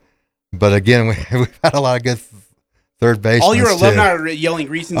on. But again, we've had a lot of good third basemen. All your alumni are yelling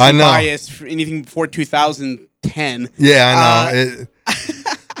recency bias for anything before 2010. Yeah, I know.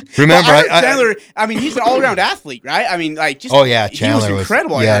 Remember, Chandler. He's an all-around athlete, right? Chandler was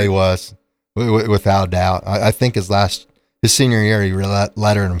incredible. He was, without a doubt. I think his senior year, he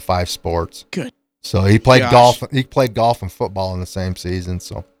lettered in 5 sports. Good. So he played golf. He played golf and football in the same season.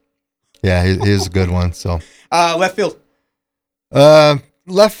 So, yeah, he was a good one. So, left field.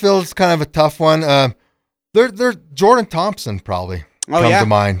 Left field's kind of a tough one. They're Jordan Thompson probably comes to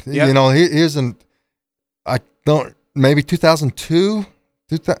mind. Yep. He isn't. Maybe 2002.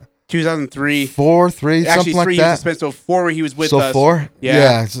 2003, 4, 3, something like that. So 4 where he was with us. So 4,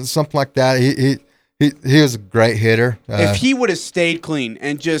 yeah, something like that. He was a great hitter. If he would have stayed clean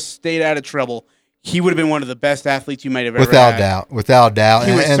and just stayed out of trouble, he would have been one of the best athletes you might have ever had. Without doubt.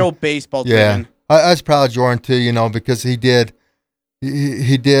 He was so baseball driven. Yeah, I was proud of Jordan too. Because he did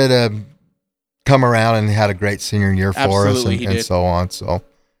come around and had a great senior year for us and so on. So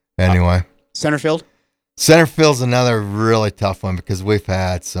anyway, center field. Center field's another really tough one because we've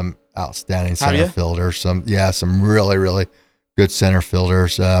had some outstanding center fielders. Some really, really good center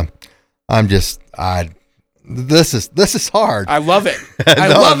fielders. This is hard. I love it. I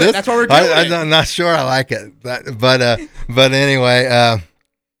love it. That's what we're doing. I'm not sure I like it, but anyway,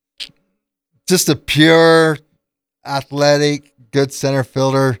 just a pure athletic, good center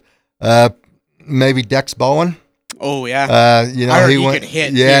fielder. Maybe Dex Bowen. Oh yeah. He could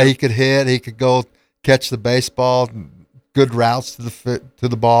hit. Yeah, he could hit. He could go catch the baseball, good routes to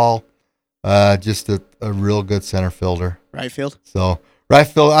the ball. Just a real good center fielder. Right field. So right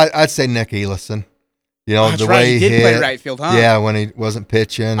field, I'd say Nick Elison. The way he did play right field, huh? Yeah, when he wasn't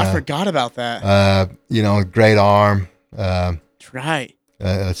pitching. I forgot about that. Great arm. That's right.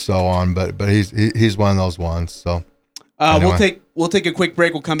 So on, but he's one of those ones. So anyway. We'll take a quick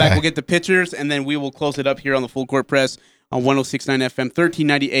break. We'll come back. We'll get the pitchers, and then we will close it up here on the Full Court Press on 106.9 FM,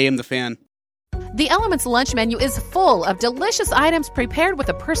 1390 AM. The Fan. The Elements lunch menu is full of delicious items prepared with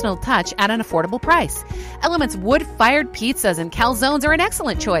a personal touch at an affordable price. Elements wood-fired pizzas and calzones are an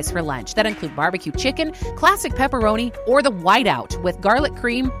excellent choice for lunch that include barbecue chicken, classic pepperoni, or the whiteout with garlic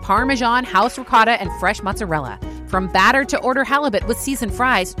cream, parmesan, house ricotta, and fresh mozzarella. From batter to order halibut with seasoned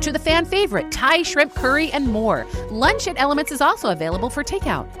fries to the fan favorite Thai shrimp curry and more. Lunch at Elements is also available for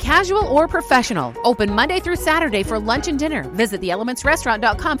takeout. Casual or professional. Open Monday through Saturday for lunch and dinner. Visit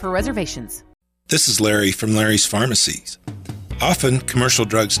theelementsrestaurant.com for reservations. This is Larry from Larry's Pharmacies. Often, commercial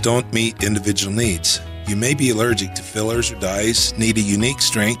drugs don't meet individual needs. You may be allergic to fillers or dyes, need a unique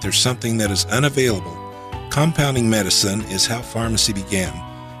strength, or something that is unavailable. Compounding medicine is how pharmacy began.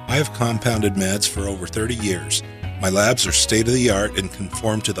 I have compounded meds for over 30 years. My labs are state-of-the-art and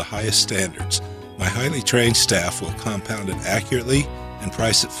conform to the highest standards. My highly trained staff will compound it accurately and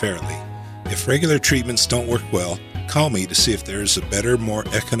price it fairly. If regular treatments don't work well, call me to see if there is a better, more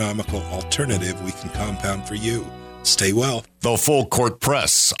economical alternative we can compound for you. Stay well. The Full Court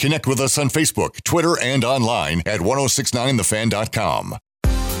Press. Connect with us on Facebook, Twitter, and online at 1069thefan.com.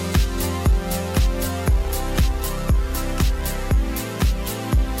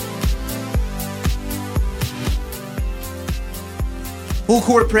 Full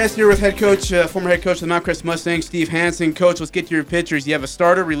Court Press here with head coach, former head coach of the Mount Crest Mustang, Steve Hansen. Coach, let's get to your pitchers. You have a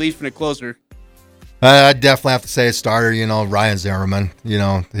starter, relief, and a closer. I definitely have to say a starter. Ryan Zimmerman.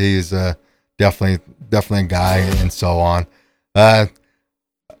 He's definitely a guy, and so on. I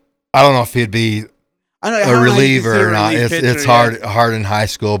don't know if he'd be a reliever or not. It's hard in high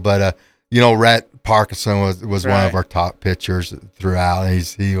school, but Rhett Parkinson was one of our top pitchers throughout.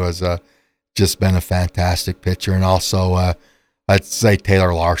 He was just been a fantastic pitcher, and also I'd say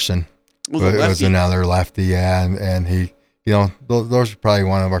Taylor Larson was another lefty. Yeah, and he, those are probably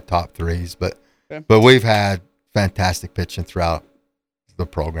one of our top threes, but. Okay. But we've had fantastic pitching throughout the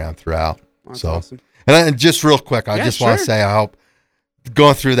program That's awesome. And just real quick, I just want to say I hope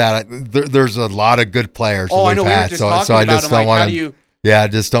going through that there's a lot of good players that we've had. So I just don't want to. Yeah, I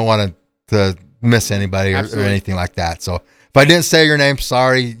just don't want to miss anybody or anything like that. So if I didn't say your name,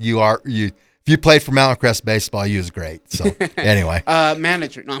 sorry. if you played for Mountain Crest baseball, you was great. So anyway,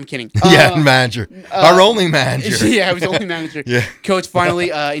 manager. No, I'm kidding. Manager. Our only manager. Yeah, I was the only manager. Yeah. Coach,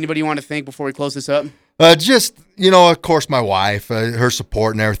 finally, anybody you want to thank before we close this up? Just, of course, my wife, her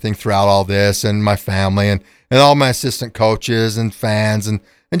support and everything throughout all this, and my family, and all my assistant coaches and fans, and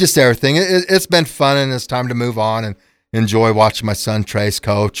just everything. It's been fun, and it's time to move on and enjoy watching my son Trace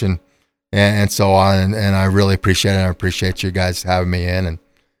coach and so on. And I really appreciate it. I appreciate you guys having me in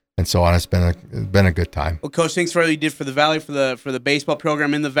and so on. It's been a good time. Well, Coach, thanks for all you did for the Valley, for the baseball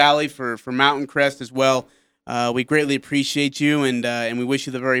program in the Valley, for Mountain Crest as well. We greatly appreciate you, and we wish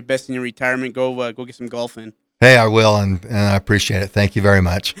you the very best in your retirement. Go get some golf in. Hey, I will, and I appreciate it. Thank you very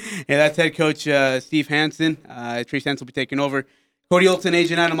much. Yeah, that's head coach Steve Hansen. Trace Hansen will be taking over. Cody Olson,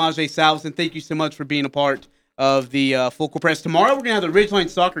 Agent Adam, Ajay Salvesen, thank you so much for being a part of the Full Court Press. Tomorrow, we're going to have the Ridgeline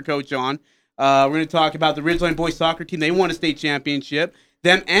soccer coach on. We're going to talk about the Ridgeline boys soccer team. They won a state championship.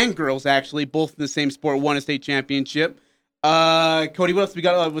 Them and girls, actually, both in the same sport, won a state championship. Cody, what else we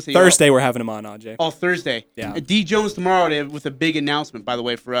got? Thursday, we're having him on, Ajay. Oh, Thursday. Yeah. D. Jones tomorrow with a big announcement, by the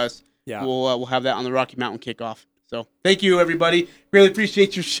way, for us. Yeah. We'll have that on the Rocky Mountain kickoff. So thank you, everybody. Really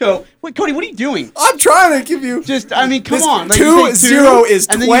appreciate your show. Wait, Cody, what are you doing? I'm trying to give you come on. Like 2-0 is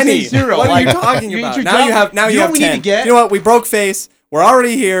and 20. Then you say 0. What are you talking about? Now you have 10. You know what? We broke face. We're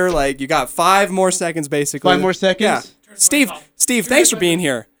already here. Like, you got 5 more seconds, basically. 5 more seconds? Yeah. Steve, thanks for being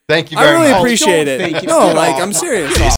here. Thank you very much. I really appreciate it. Thank you. No, I'm serious.